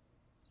him up.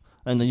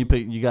 And then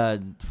you got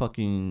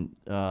fucking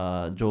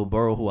Joe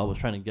Burrow, who I was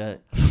trying to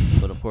get,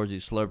 but of course he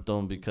slurped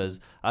on because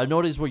I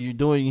noticed what you're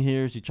doing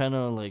here is you're trying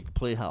to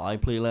play how I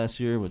played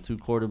last year with 2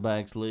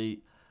 quarterbacks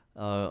late.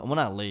 Well,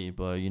 not late,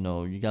 but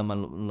you got my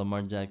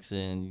Lamar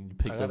Jackson. You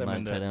picked up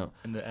my tight end.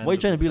 Why are you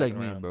trying to be like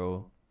me,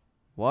 bro?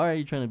 Why are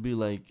you trying to be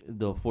like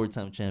the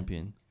 4-time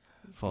champion?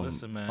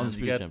 Listen, man,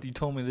 you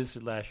told me this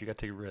last year. You got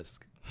to take a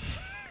risk.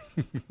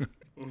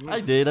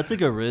 I did. I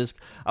took a risk.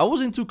 I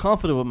wasn't too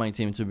confident with my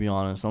team, to be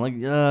honest. I'm like,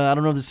 I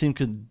don't know if this team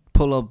could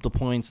pull up the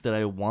points that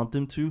I want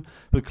them to,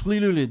 but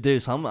clearly it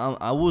did. So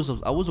I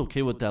was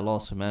okay with that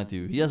loss to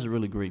Matthew. He has a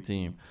really great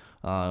team.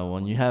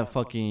 When you have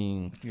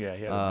fucking he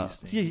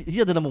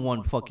had the number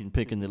 1 fucking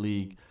pick in the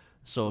league,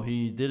 so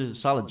he did a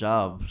solid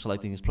job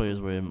selecting his players.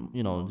 Where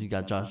you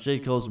got Josh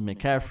Jacobs,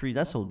 McCaffrey,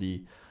 that's OD,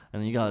 and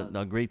then you got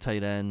a great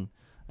tight end,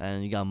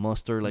 and you got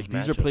Mustard.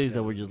 These are players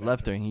that were just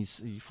left there, and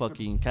he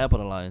fucking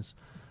capitalized.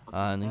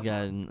 And you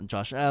got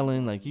Josh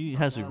Allen. He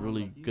has a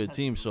really good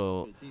team,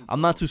 so I'm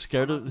not too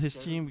scared of his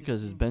team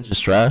because his bench is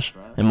trash,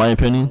 in my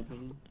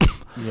opinion.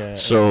 Yeah.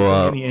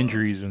 So any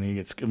injuries when he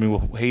gets?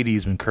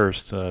 Haiti's been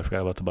cursed. I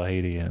forgot about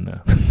Haiti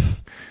and.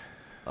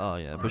 Oh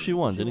yeah, but she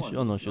won, didn't she?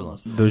 Oh no, she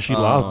lost. She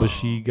lost, but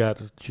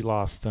she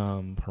lost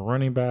her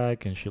running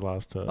back and she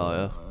lost.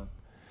 Her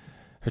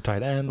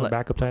tight end,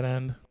 backup tight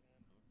end.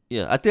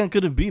 Yeah, I think I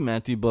could have beat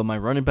Matthew, but my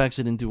running backs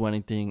didn't do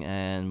anything,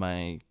 and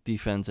my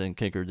defense and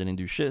kicker didn't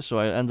do shit. So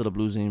I ended up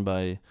losing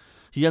by.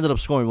 He ended up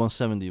scoring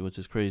 170, which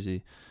is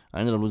crazy. I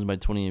ended up losing by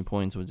 28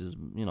 points, which is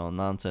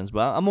nonsense.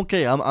 But I'm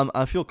okay.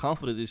 I feel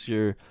confident this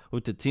year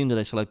with the team that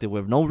I selected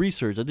with no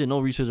research. I did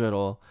no research at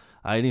all.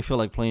 I didn't feel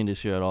like playing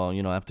this year at all.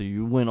 After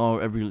you win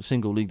every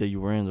single league that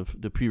you were in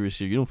the previous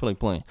year, you don't feel like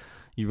playing.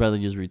 You'd rather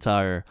just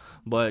retire.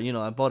 But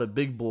I bought a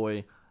big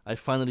boy. I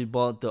finally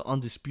bought the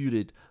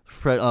undisputed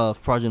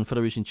Fraudulent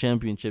Federation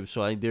Championship.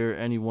 So I dare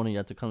any one of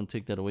you to come and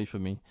take that away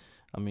from me.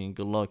 I mean,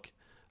 good luck.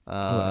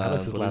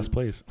 Alex is last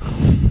place.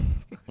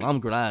 I'm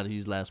glad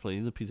he's last place.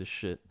 He's a piece of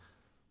shit.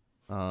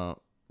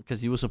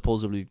 Because he was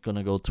supposedly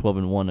gonna go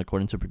 12-1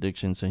 according to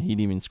predictions, and he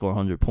didn't even score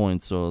 100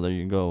 points. So there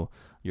you go.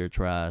 You're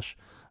trash.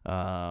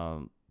 But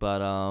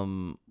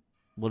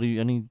what do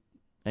you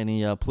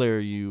any player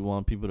you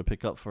want people to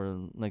pick up for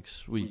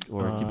next week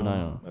or keep an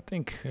eye on? I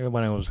think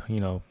everybody was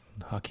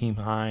Hakeem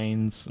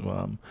Hines,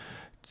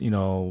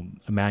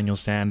 Emmanuel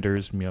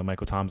Sanders.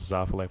 Michael Thomas is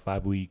out for like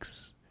 5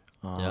 weeks.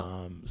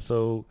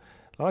 So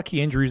a lot of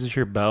key injuries this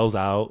year. Bell's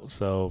out,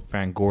 so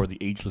Van Gore, the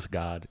ageless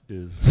god,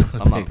 is.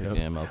 I'm not picking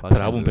him up.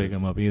 But I won't pick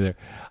him up either.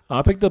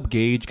 I picked up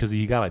Gage because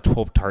he got like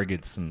 12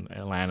 targets in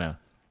Atlanta.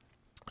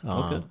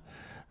 Okay.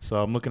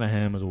 So I'm looking at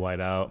him as a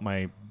wideout.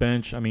 My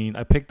bench,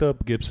 I picked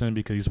up Gibson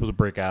because he's supposed to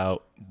break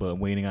out, but I'm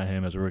waiting on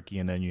him as a rookie.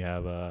 And then you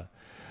have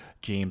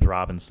James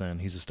Robinson.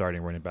 He's a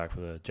starting running back for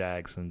the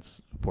Jags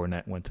since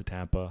Fournette went to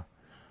Tampa.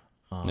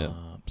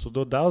 So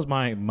that was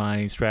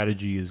my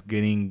strategy, is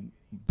getting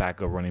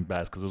backup running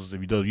backs, because if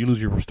you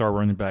lose your star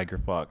running back, you're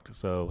fucked.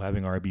 So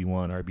having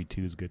RB1,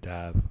 RB2 is good to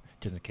have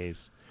just in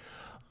case.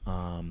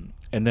 And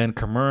then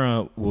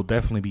Kamara will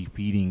definitely be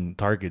feeding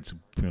targets.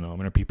 I'm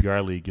in a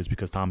PPR league just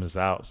because Thomas is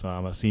out, so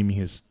I'm assuming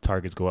his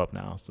targets go up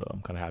now. So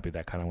I'm kind of happy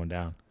that kind of went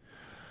down.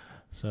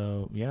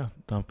 So yeah,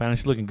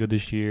 fantasy looking good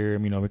this year.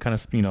 We're kind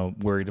of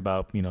worried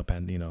about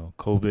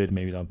COVID,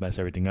 maybe that'll mess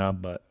everything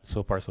up, but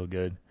so far so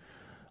good.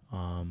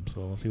 So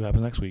we'll see what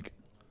happens next week.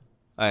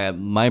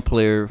 My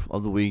player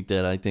of the week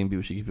that I think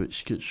people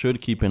should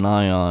keep an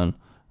eye on.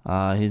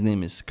 His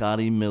name is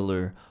Scotty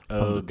Miller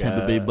from the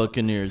Tampa Bay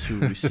Buccaneers, who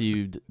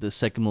received the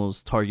second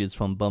most targets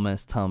from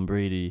bum-ass Tom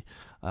Brady.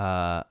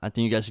 I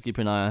think you guys should keep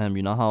an eye on him.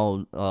 You know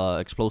how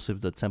explosive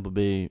the Tampa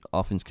Bay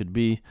offense could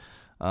be.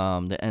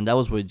 And that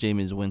was with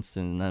Jameis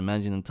Winston. I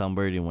imagine Tom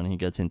Brady, when he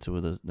gets into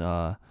it,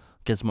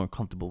 gets more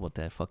comfortable with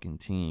that fucking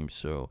team.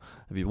 So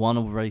if you want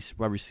a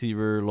wide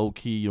receiver,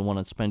 low-key, you don't want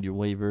to spend your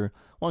waiver,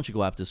 why don't you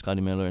go after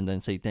Scotty Miller and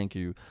then say thank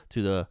you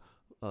to the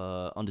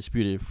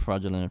undisputed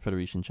Fraudulent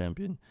Federation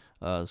champion,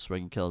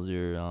 Swaggy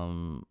Kelsier.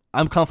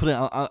 I'm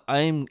confident.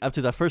 I'm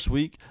after that first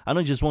week. I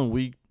know just 1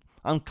 week.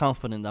 I'm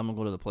confident that I'm gonna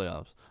go to the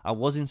playoffs. I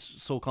wasn't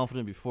so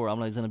confident before. I'm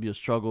like, it's gonna be a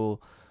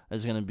struggle.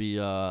 It's gonna be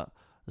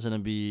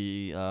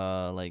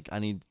like I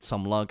need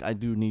some luck. I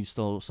do need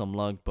still some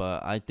luck,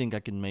 but I think I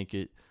can make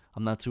it.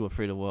 I'm not too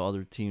afraid of what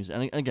other teams.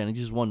 And again, it's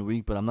just 1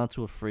 week, but I'm not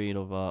too afraid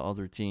of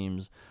other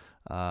teams.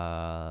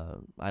 I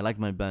like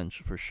my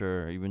bench for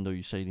sure. Even though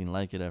you say you didn't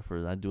like it at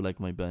first, I do like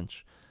my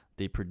bench.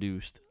 They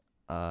produced.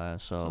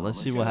 So let's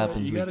see what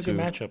happens. You got a good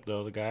matchup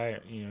though. The guy,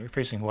 you're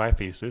facing who I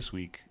faced this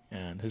week,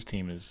 and his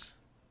team is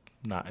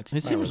not.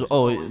 His team is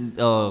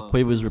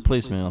Quavo's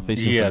replacement. I'm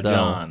facing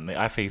John.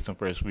 I faced him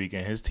first week,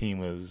 and his team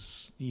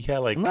was. He had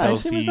like. Nah,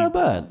 his team was not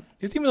bad.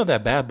 His team was not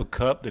that bad, but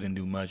Kupp didn't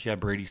do much. He had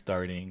Brady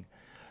starting.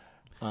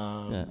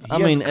 I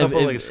mean,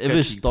 if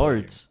it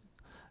starts.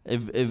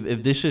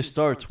 If this shit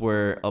starts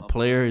where a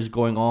player is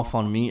going off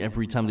on me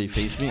every time they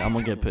face me, I'm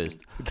gonna get pissed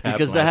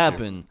because that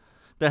happened.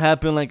 That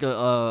happened like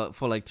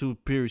for like 2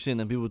 periods in,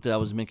 and people thought I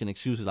was making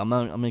excuses.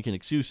 I'm making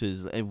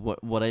excuses.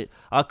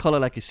 I'll call it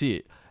like I see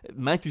it.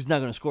 Matthew's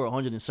not gonna score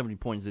 170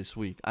 points this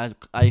week.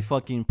 I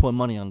fucking put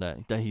money on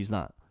that he's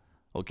not.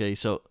 Okay,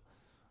 so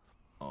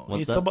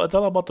it's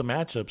all about the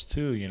matchups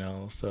too,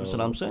 So that's what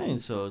I'm saying.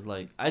 So it's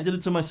like I did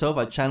it to myself.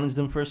 I challenged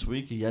him first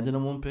week. He ended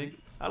in 1 pick.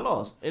 I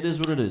lost. It is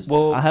what it is.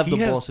 Well, I have the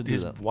balls to do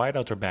his that.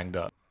 Wideouts are banged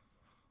up.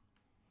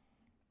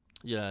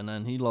 Yeah, and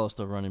then he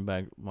lost a running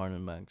back,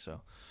 Martin Bank.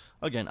 So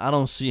again, I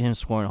don't see him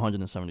scoring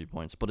 170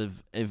 points. But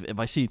if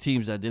I see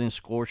teams that didn't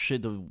score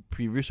shit the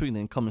previous week and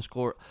then come and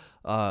score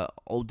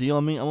OD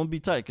on me, I'm gonna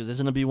be tight because it's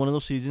gonna be one of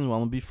those seasons where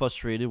I'm gonna be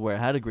frustrated where I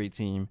had a great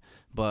team,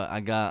 but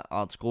I got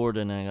outscored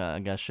and I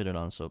got shitted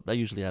on. So that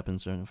usually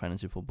happens in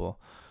fantasy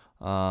football.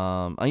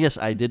 And yes,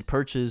 I did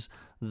purchase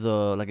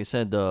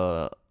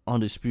the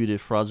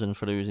undisputed Fraudulent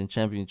Federation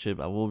Championship.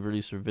 I will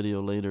release a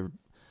video later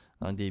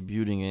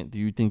debuting it. Do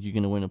you think you're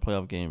gonna win a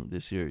playoff game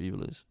this year,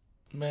 Evilis?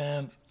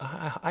 Man,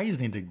 I just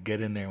need to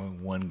get in there and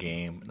win 1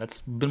 game.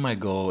 That's been my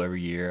goal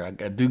every year. I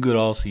do good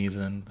all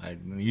season. I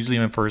usually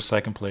am in first,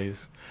 second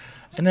place.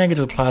 And then I get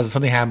to the plaza.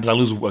 Something happens. I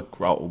lose a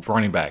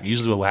running back.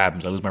 Usually what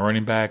happens, I lose my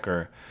running back,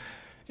 or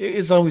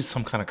it's always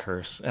some kind of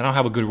curse. And I don't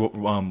have a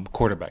good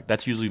quarterback.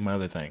 That's usually my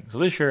other thing. So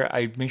this year,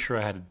 I make sure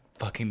I had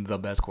fucking the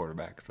best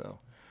quarterback. So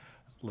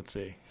let's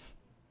see.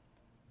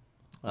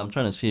 I'm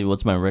trying to see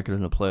what's my record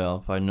in the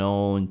playoff. I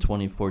know in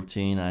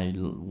 2014 I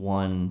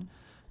won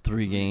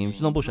 3 games.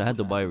 No bullshit. I had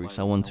the bye weeks.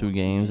 I won 2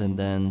 games, and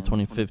then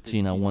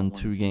 2015 I won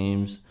 2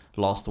 games,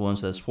 lost one.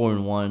 So that's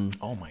 4-1.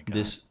 Oh my god.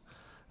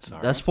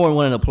 That's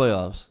 4-1 in the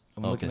playoffs.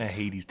 I'm looking at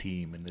Hades'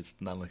 team, and it's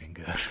not looking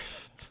good.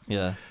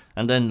 Yeah,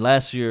 and then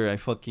last year I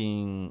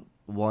fucking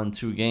won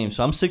 2 games,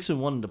 so I'm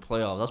 6-1 in the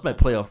playoffs. That's my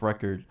playoff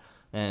record,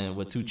 and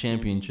with 2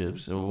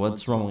 championships. So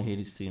what's wrong with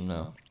Hades' team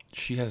now?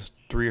 She has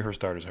 3 of her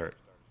starters hurt.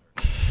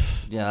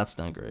 Yeah, that's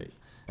not great.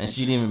 and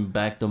she didn't even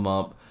back them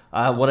up.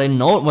 What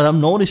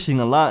I'm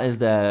noticing a lot is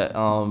that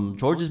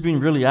George is being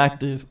really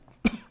active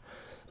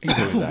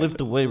with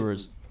the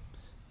waivers.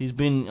 He's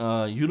been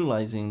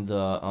utilizing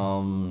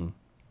the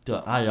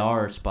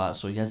IR spot,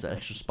 so he has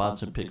extra spots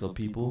to pick up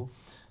people.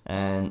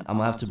 And I'm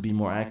gonna have to be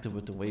more active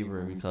with the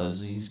waiver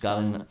because he's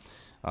gotten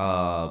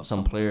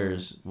some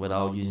players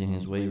without using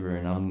his waiver,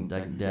 and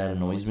that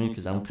annoys me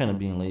because I'm kind of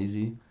being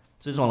lazy.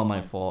 It's just all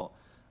my fault.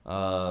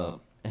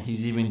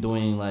 He's even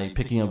doing like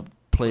picking up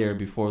player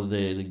before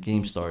the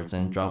game starts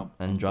and drop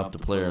the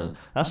player.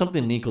 That's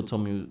something Nico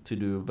told me to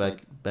do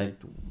back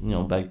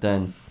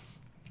then.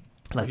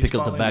 Like pick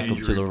up the backup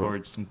to the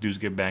reports. Some dudes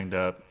get banged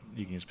up.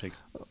 You can just pick.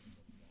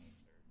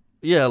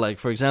 Yeah, like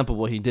for example,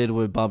 what he did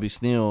with Bobby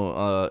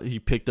Sneal, he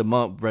picked him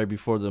up right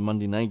before the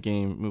Monday night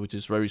game, which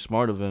is very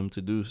smart of him to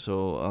do.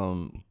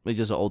 So it's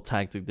just an old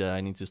tactic that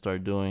I need to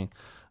start doing.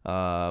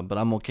 But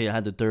I'm okay. I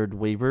had the third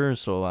waiver,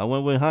 so I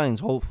went with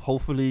Hines.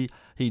 Hopefully,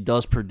 he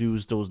does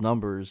produce those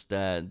numbers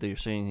that they're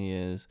saying he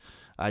is.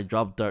 I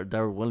dropped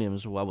Darrell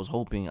Williams, who I was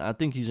hoping. I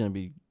think he's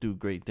gonna do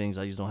great things.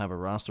 I just don't have a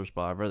roster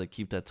spot. I'd rather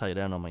keep that tight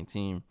end on my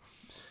team.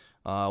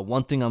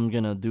 One thing I'm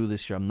gonna do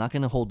this year, I'm not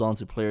gonna hold on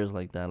to players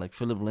like that. Like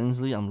Philip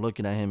Lindsay, I'm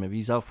looking at him. If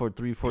he's out for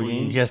 3-4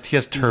 games, he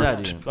has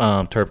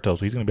turf toe,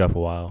 so he's gonna be out for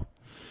a while.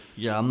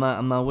 Yeah, I'm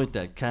not with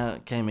that.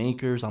 Cam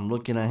Akers, I'm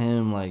looking at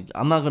him like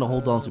I'm not gonna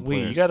hold on to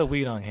players. You gotta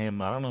wait on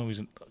him. I don't know if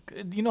he's.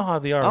 You know how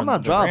they are. I'm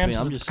not dropping.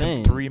 I'm just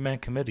saying 3-man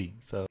committee.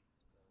 So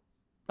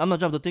I'm not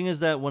dropping. The thing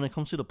is that when it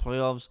comes to the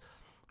playoffs,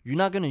 you're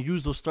not gonna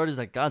use those starters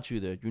that got you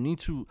there. You need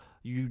to.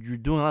 You're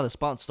doing a lot of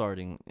spot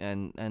starting,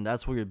 and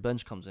that's where your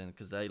bench comes in.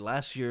 Because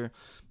last year,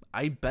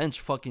 I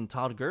benched fucking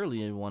Todd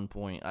Gurley at one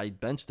point. I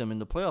benched him in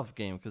the playoff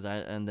game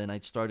and then I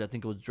started. I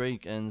think it was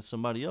Drake and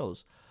somebody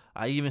else.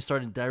 I even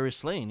started Darius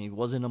Slay. He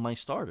wasn't on my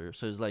starter.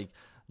 So it's like,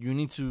 you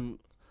need to...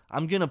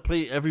 I'm going to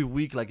play every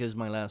week like it's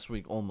my last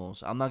week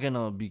almost. I'm not going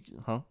to be...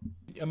 Huh?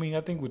 I mean,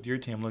 I think with your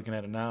team, looking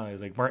at it now, is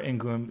like Mark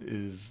Ingram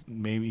is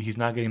maybe... He's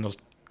not getting those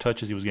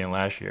touches he was getting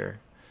last year.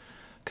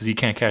 Because he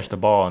can't catch the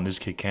ball, and this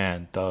kid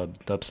can,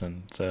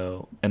 Dubson.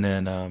 So, and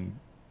then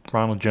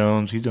Ronald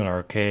Jones, he's doing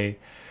okay.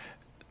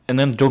 And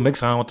then Joe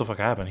Mixon, I don't know what the fuck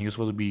happened. He was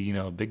supposed to be,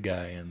 a big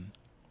guy. And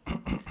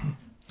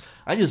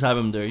I just have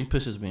him there. He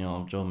pisses me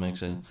off, Joe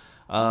Mixon.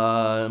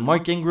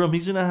 Mark Ingram,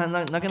 he's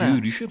not gonna.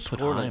 Dude, you should put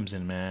Himes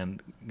in,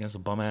 man, against a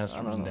bum ass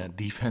from that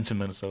defense in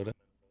Minnesota.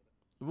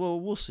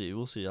 Well, we'll see.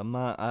 I'm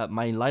not.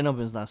 My lineup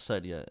is not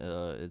set yet.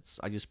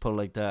 I just put it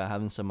like that. I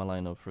haven't set my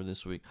lineup for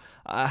this week.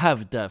 I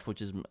have depth,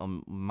 which is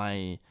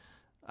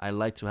I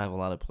like to have a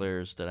lot of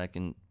players that I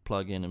can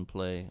plug in and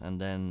play,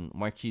 and then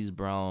Marquise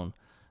Brown.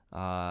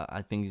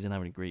 I think he's gonna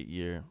have a great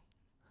year.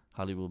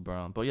 Hollywood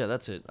Brown. But yeah,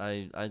 that's it.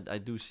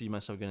 I do see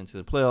myself getting into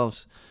the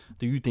playoffs.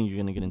 Do you think you're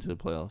gonna get into the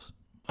playoffs?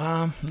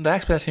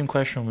 That's that same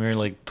question. We're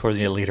like towards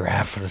the later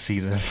half of the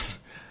season.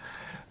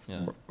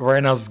 Yeah.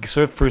 Right now,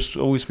 first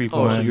always 3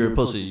 points. Oh, so you're a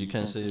pussy. You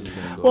can't say you're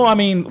gonna go. Well, I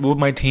mean, with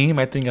my team,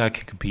 I think I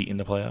can compete in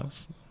the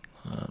playoffs.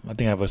 I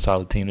think I have a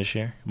solid team this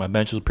year. My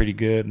bench is pretty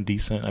good and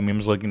decent. I mean, I'm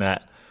just looking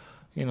at,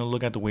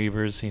 looking at the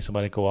waivers, seeing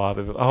somebody go off.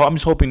 I'm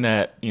just hoping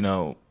that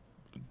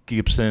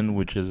Gibson,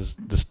 which is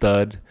the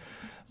stud,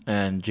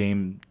 and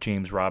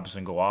James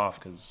Robinson go off,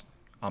 because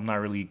I'm not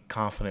really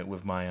confident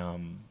with my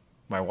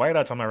my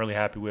wideouts. I'm not really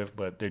happy with,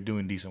 but they're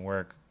doing decent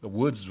work. The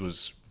Woods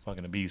was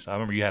fucking a beast. I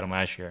remember you had him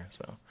last year,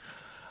 so.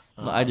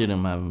 No, I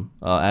didn't have him.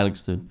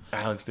 Alex did.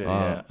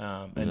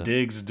 Yeah. And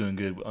Diggs is doing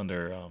good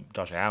under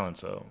Josh Allen,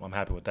 so I'm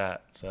happy with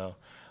that. So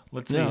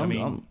let's see.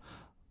 I'm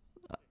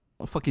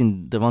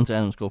fucking Devontae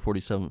Adams scored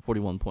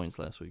 41 points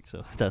last week,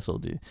 so that's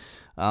OD.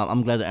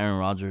 I'm glad that Aaron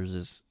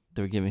Rodgers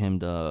they're giving him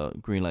the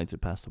green light to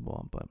pass the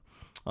ball. But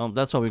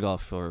that's all we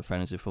got for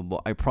fantasy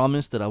football. I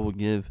promised that I would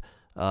give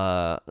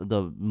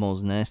the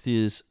most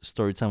nastiest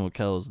story time with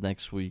Kels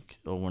next week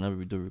or whenever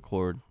we do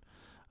record.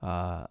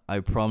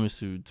 I promise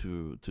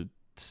to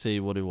say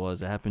what it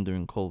was. It happened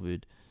during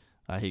COVID.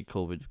 I hate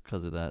COVID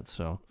because of that.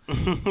 So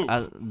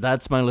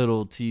that's my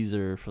little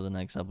teaser for the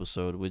next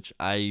episode, which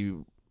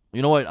you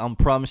know what? I'm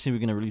promising we're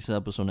going to release an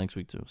episode next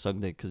week too. Suck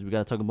dick, because we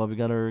got to talk about if we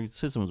got our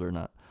systems or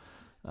not.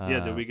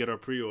 Did we get our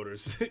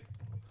pre-orders?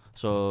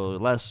 So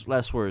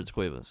last words,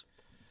 Cuevas.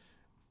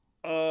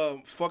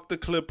 Fuck the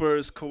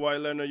Clippers.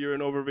 Kawhi Leonard, you're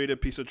an overrated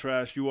piece of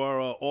trash. You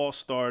are an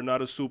all-star, not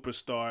a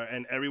superstar.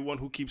 And everyone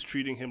who keeps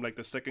treating him like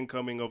the second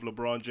coming of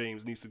LeBron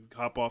James needs to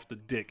hop off the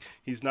dick.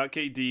 He's not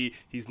KD.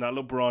 He's not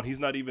LeBron. He's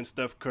not even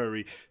Steph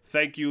Curry.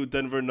 Thank you,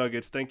 Denver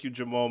Nuggets. Thank you,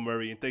 Jamal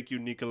Murray. And thank you,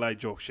 Nikolai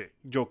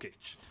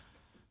Jokic.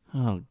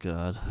 Oh,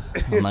 God.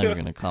 I'm not even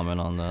going to comment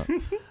on that.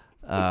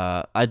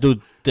 I do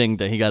think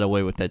that he got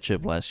away with that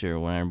chip last year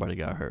when everybody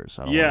got hurt.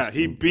 So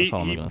he beat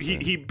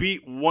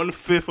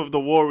 1/5 of the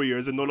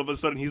Warriors, and all of a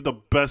sudden he's the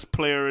best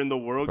player in the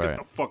world. Right. Get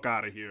the fuck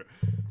out of here.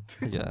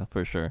 Yeah,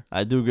 for sure.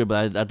 I do agree,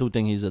 but I do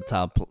think he's a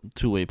top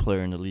two-way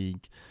player in the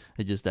league.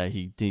 It's just that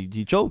he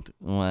choked.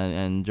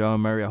 And Jamal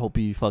Murray, I hope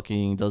he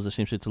fucking does the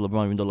same shit to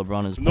LeBron, even though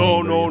LeBron is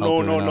playing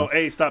No.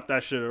 Hey, stop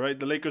that shit, right?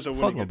 The Lakers are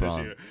winning it this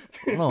year.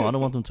 No, I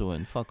don't want them to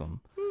win. Fuck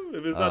them.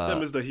 If it's not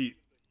them, it's the Heat.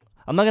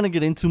 I'm not gonna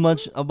get into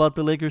much about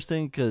the Lakers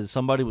thing because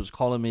somebody was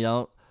calling me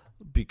out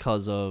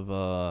because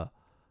I'm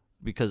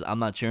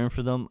not cheering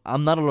for them.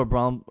 I'm not a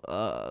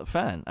LeBron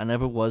fan. I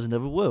never was,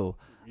 never will.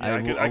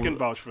 Yeah, I can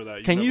vouch for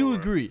that. Can you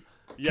agree?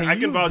 Yeah, I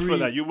can vouch for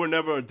that. You were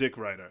never a dick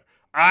rider.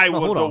 I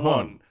was the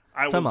one.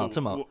 Time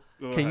out.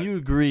 Can you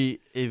agree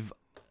if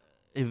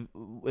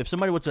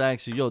somebody were to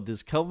ask you, yo,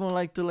 does Kelvin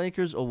like the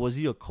Lakers or was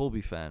he a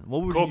Kobe fan?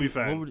 Kobe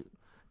fan.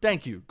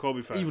 Thank you.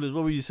 Kobe fan. Evilus,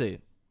 what would you say?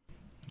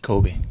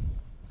 Kobe.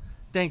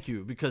 Thank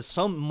you, because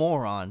some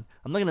moron,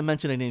 I'm not gonna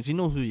mention their names, you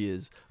know who he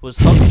is, was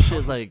talking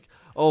shit like,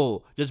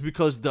 oh, just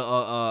because the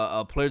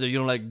a player that you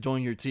don't like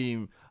join your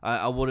team,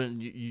 I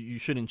wouldn't, you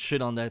shouldn't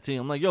shit on that team.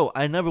 I'm like, yo,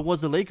 I never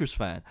was a Lakers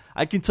fan.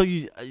 I can tell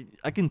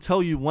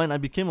you when I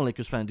became a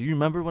Lakers fan. Do you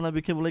remember when I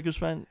became a Lakers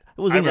fan?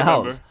 It was in your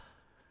house.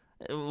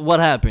 What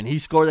happened? He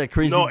scored that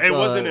crazy. No, it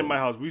wasn't in my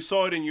house. We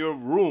saw it in your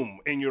room,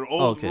 in your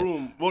old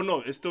room. Well,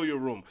 no, it's still your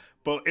room.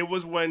 But it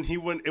was when he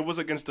went. It was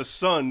against the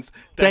Suns.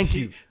 That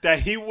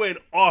he went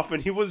off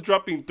and he was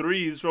dropping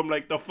threes from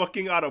like the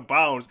fucking out of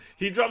bounds.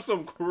 He dropped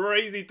some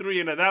crazy three,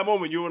 and at that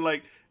moment you were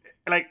like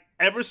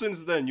ever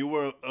since then you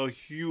were a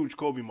huge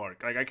Kobe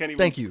mark. Like I can't even.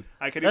 Thank you.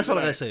 That's what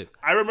I say.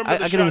 I remember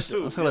the shot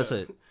too. That's what I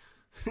say.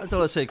 That's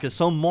all I say, because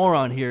some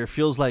moron here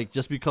feels like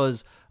just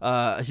because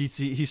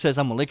he says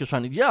I'm a Lakers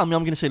fan, yeah, I mean,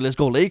 I'm going to say let's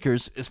go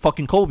Lakers, it's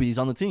fucking Kobe, he's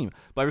on the team.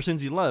 But ever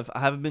since he left, I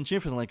haven't been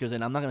cheering for the Lakers,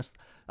 and I'm not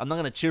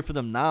gonna cheer for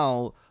them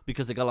now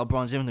because they got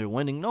LeBron James and they're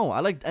winning. No,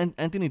 I like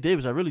Anthony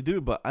Davis, I really do,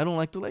 but I don't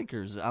like the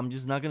Lakers. I'm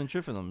just not going to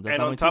cheer for them. That's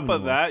and on top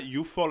of that,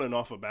 you've fallen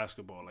off of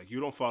basketball. Like, you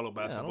don't follow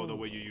basketball the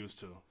way you used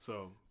to.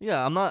 So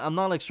yeah, I'm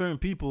not like certain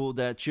people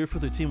that cheer for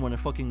their team when they're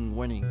fucking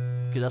winning,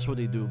 because that's what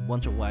they do,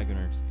 bunch of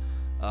wagoners.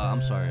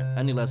 I'm sorry.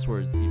 Any last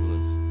words,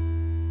 Evilus?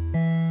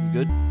 You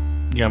good?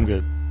 Yeah, I'm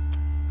good.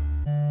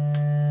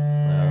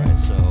 All right.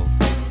 So,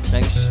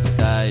 thanks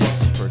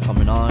guys for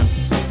coming on.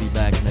 We'll be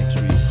back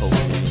next week. Hopefully.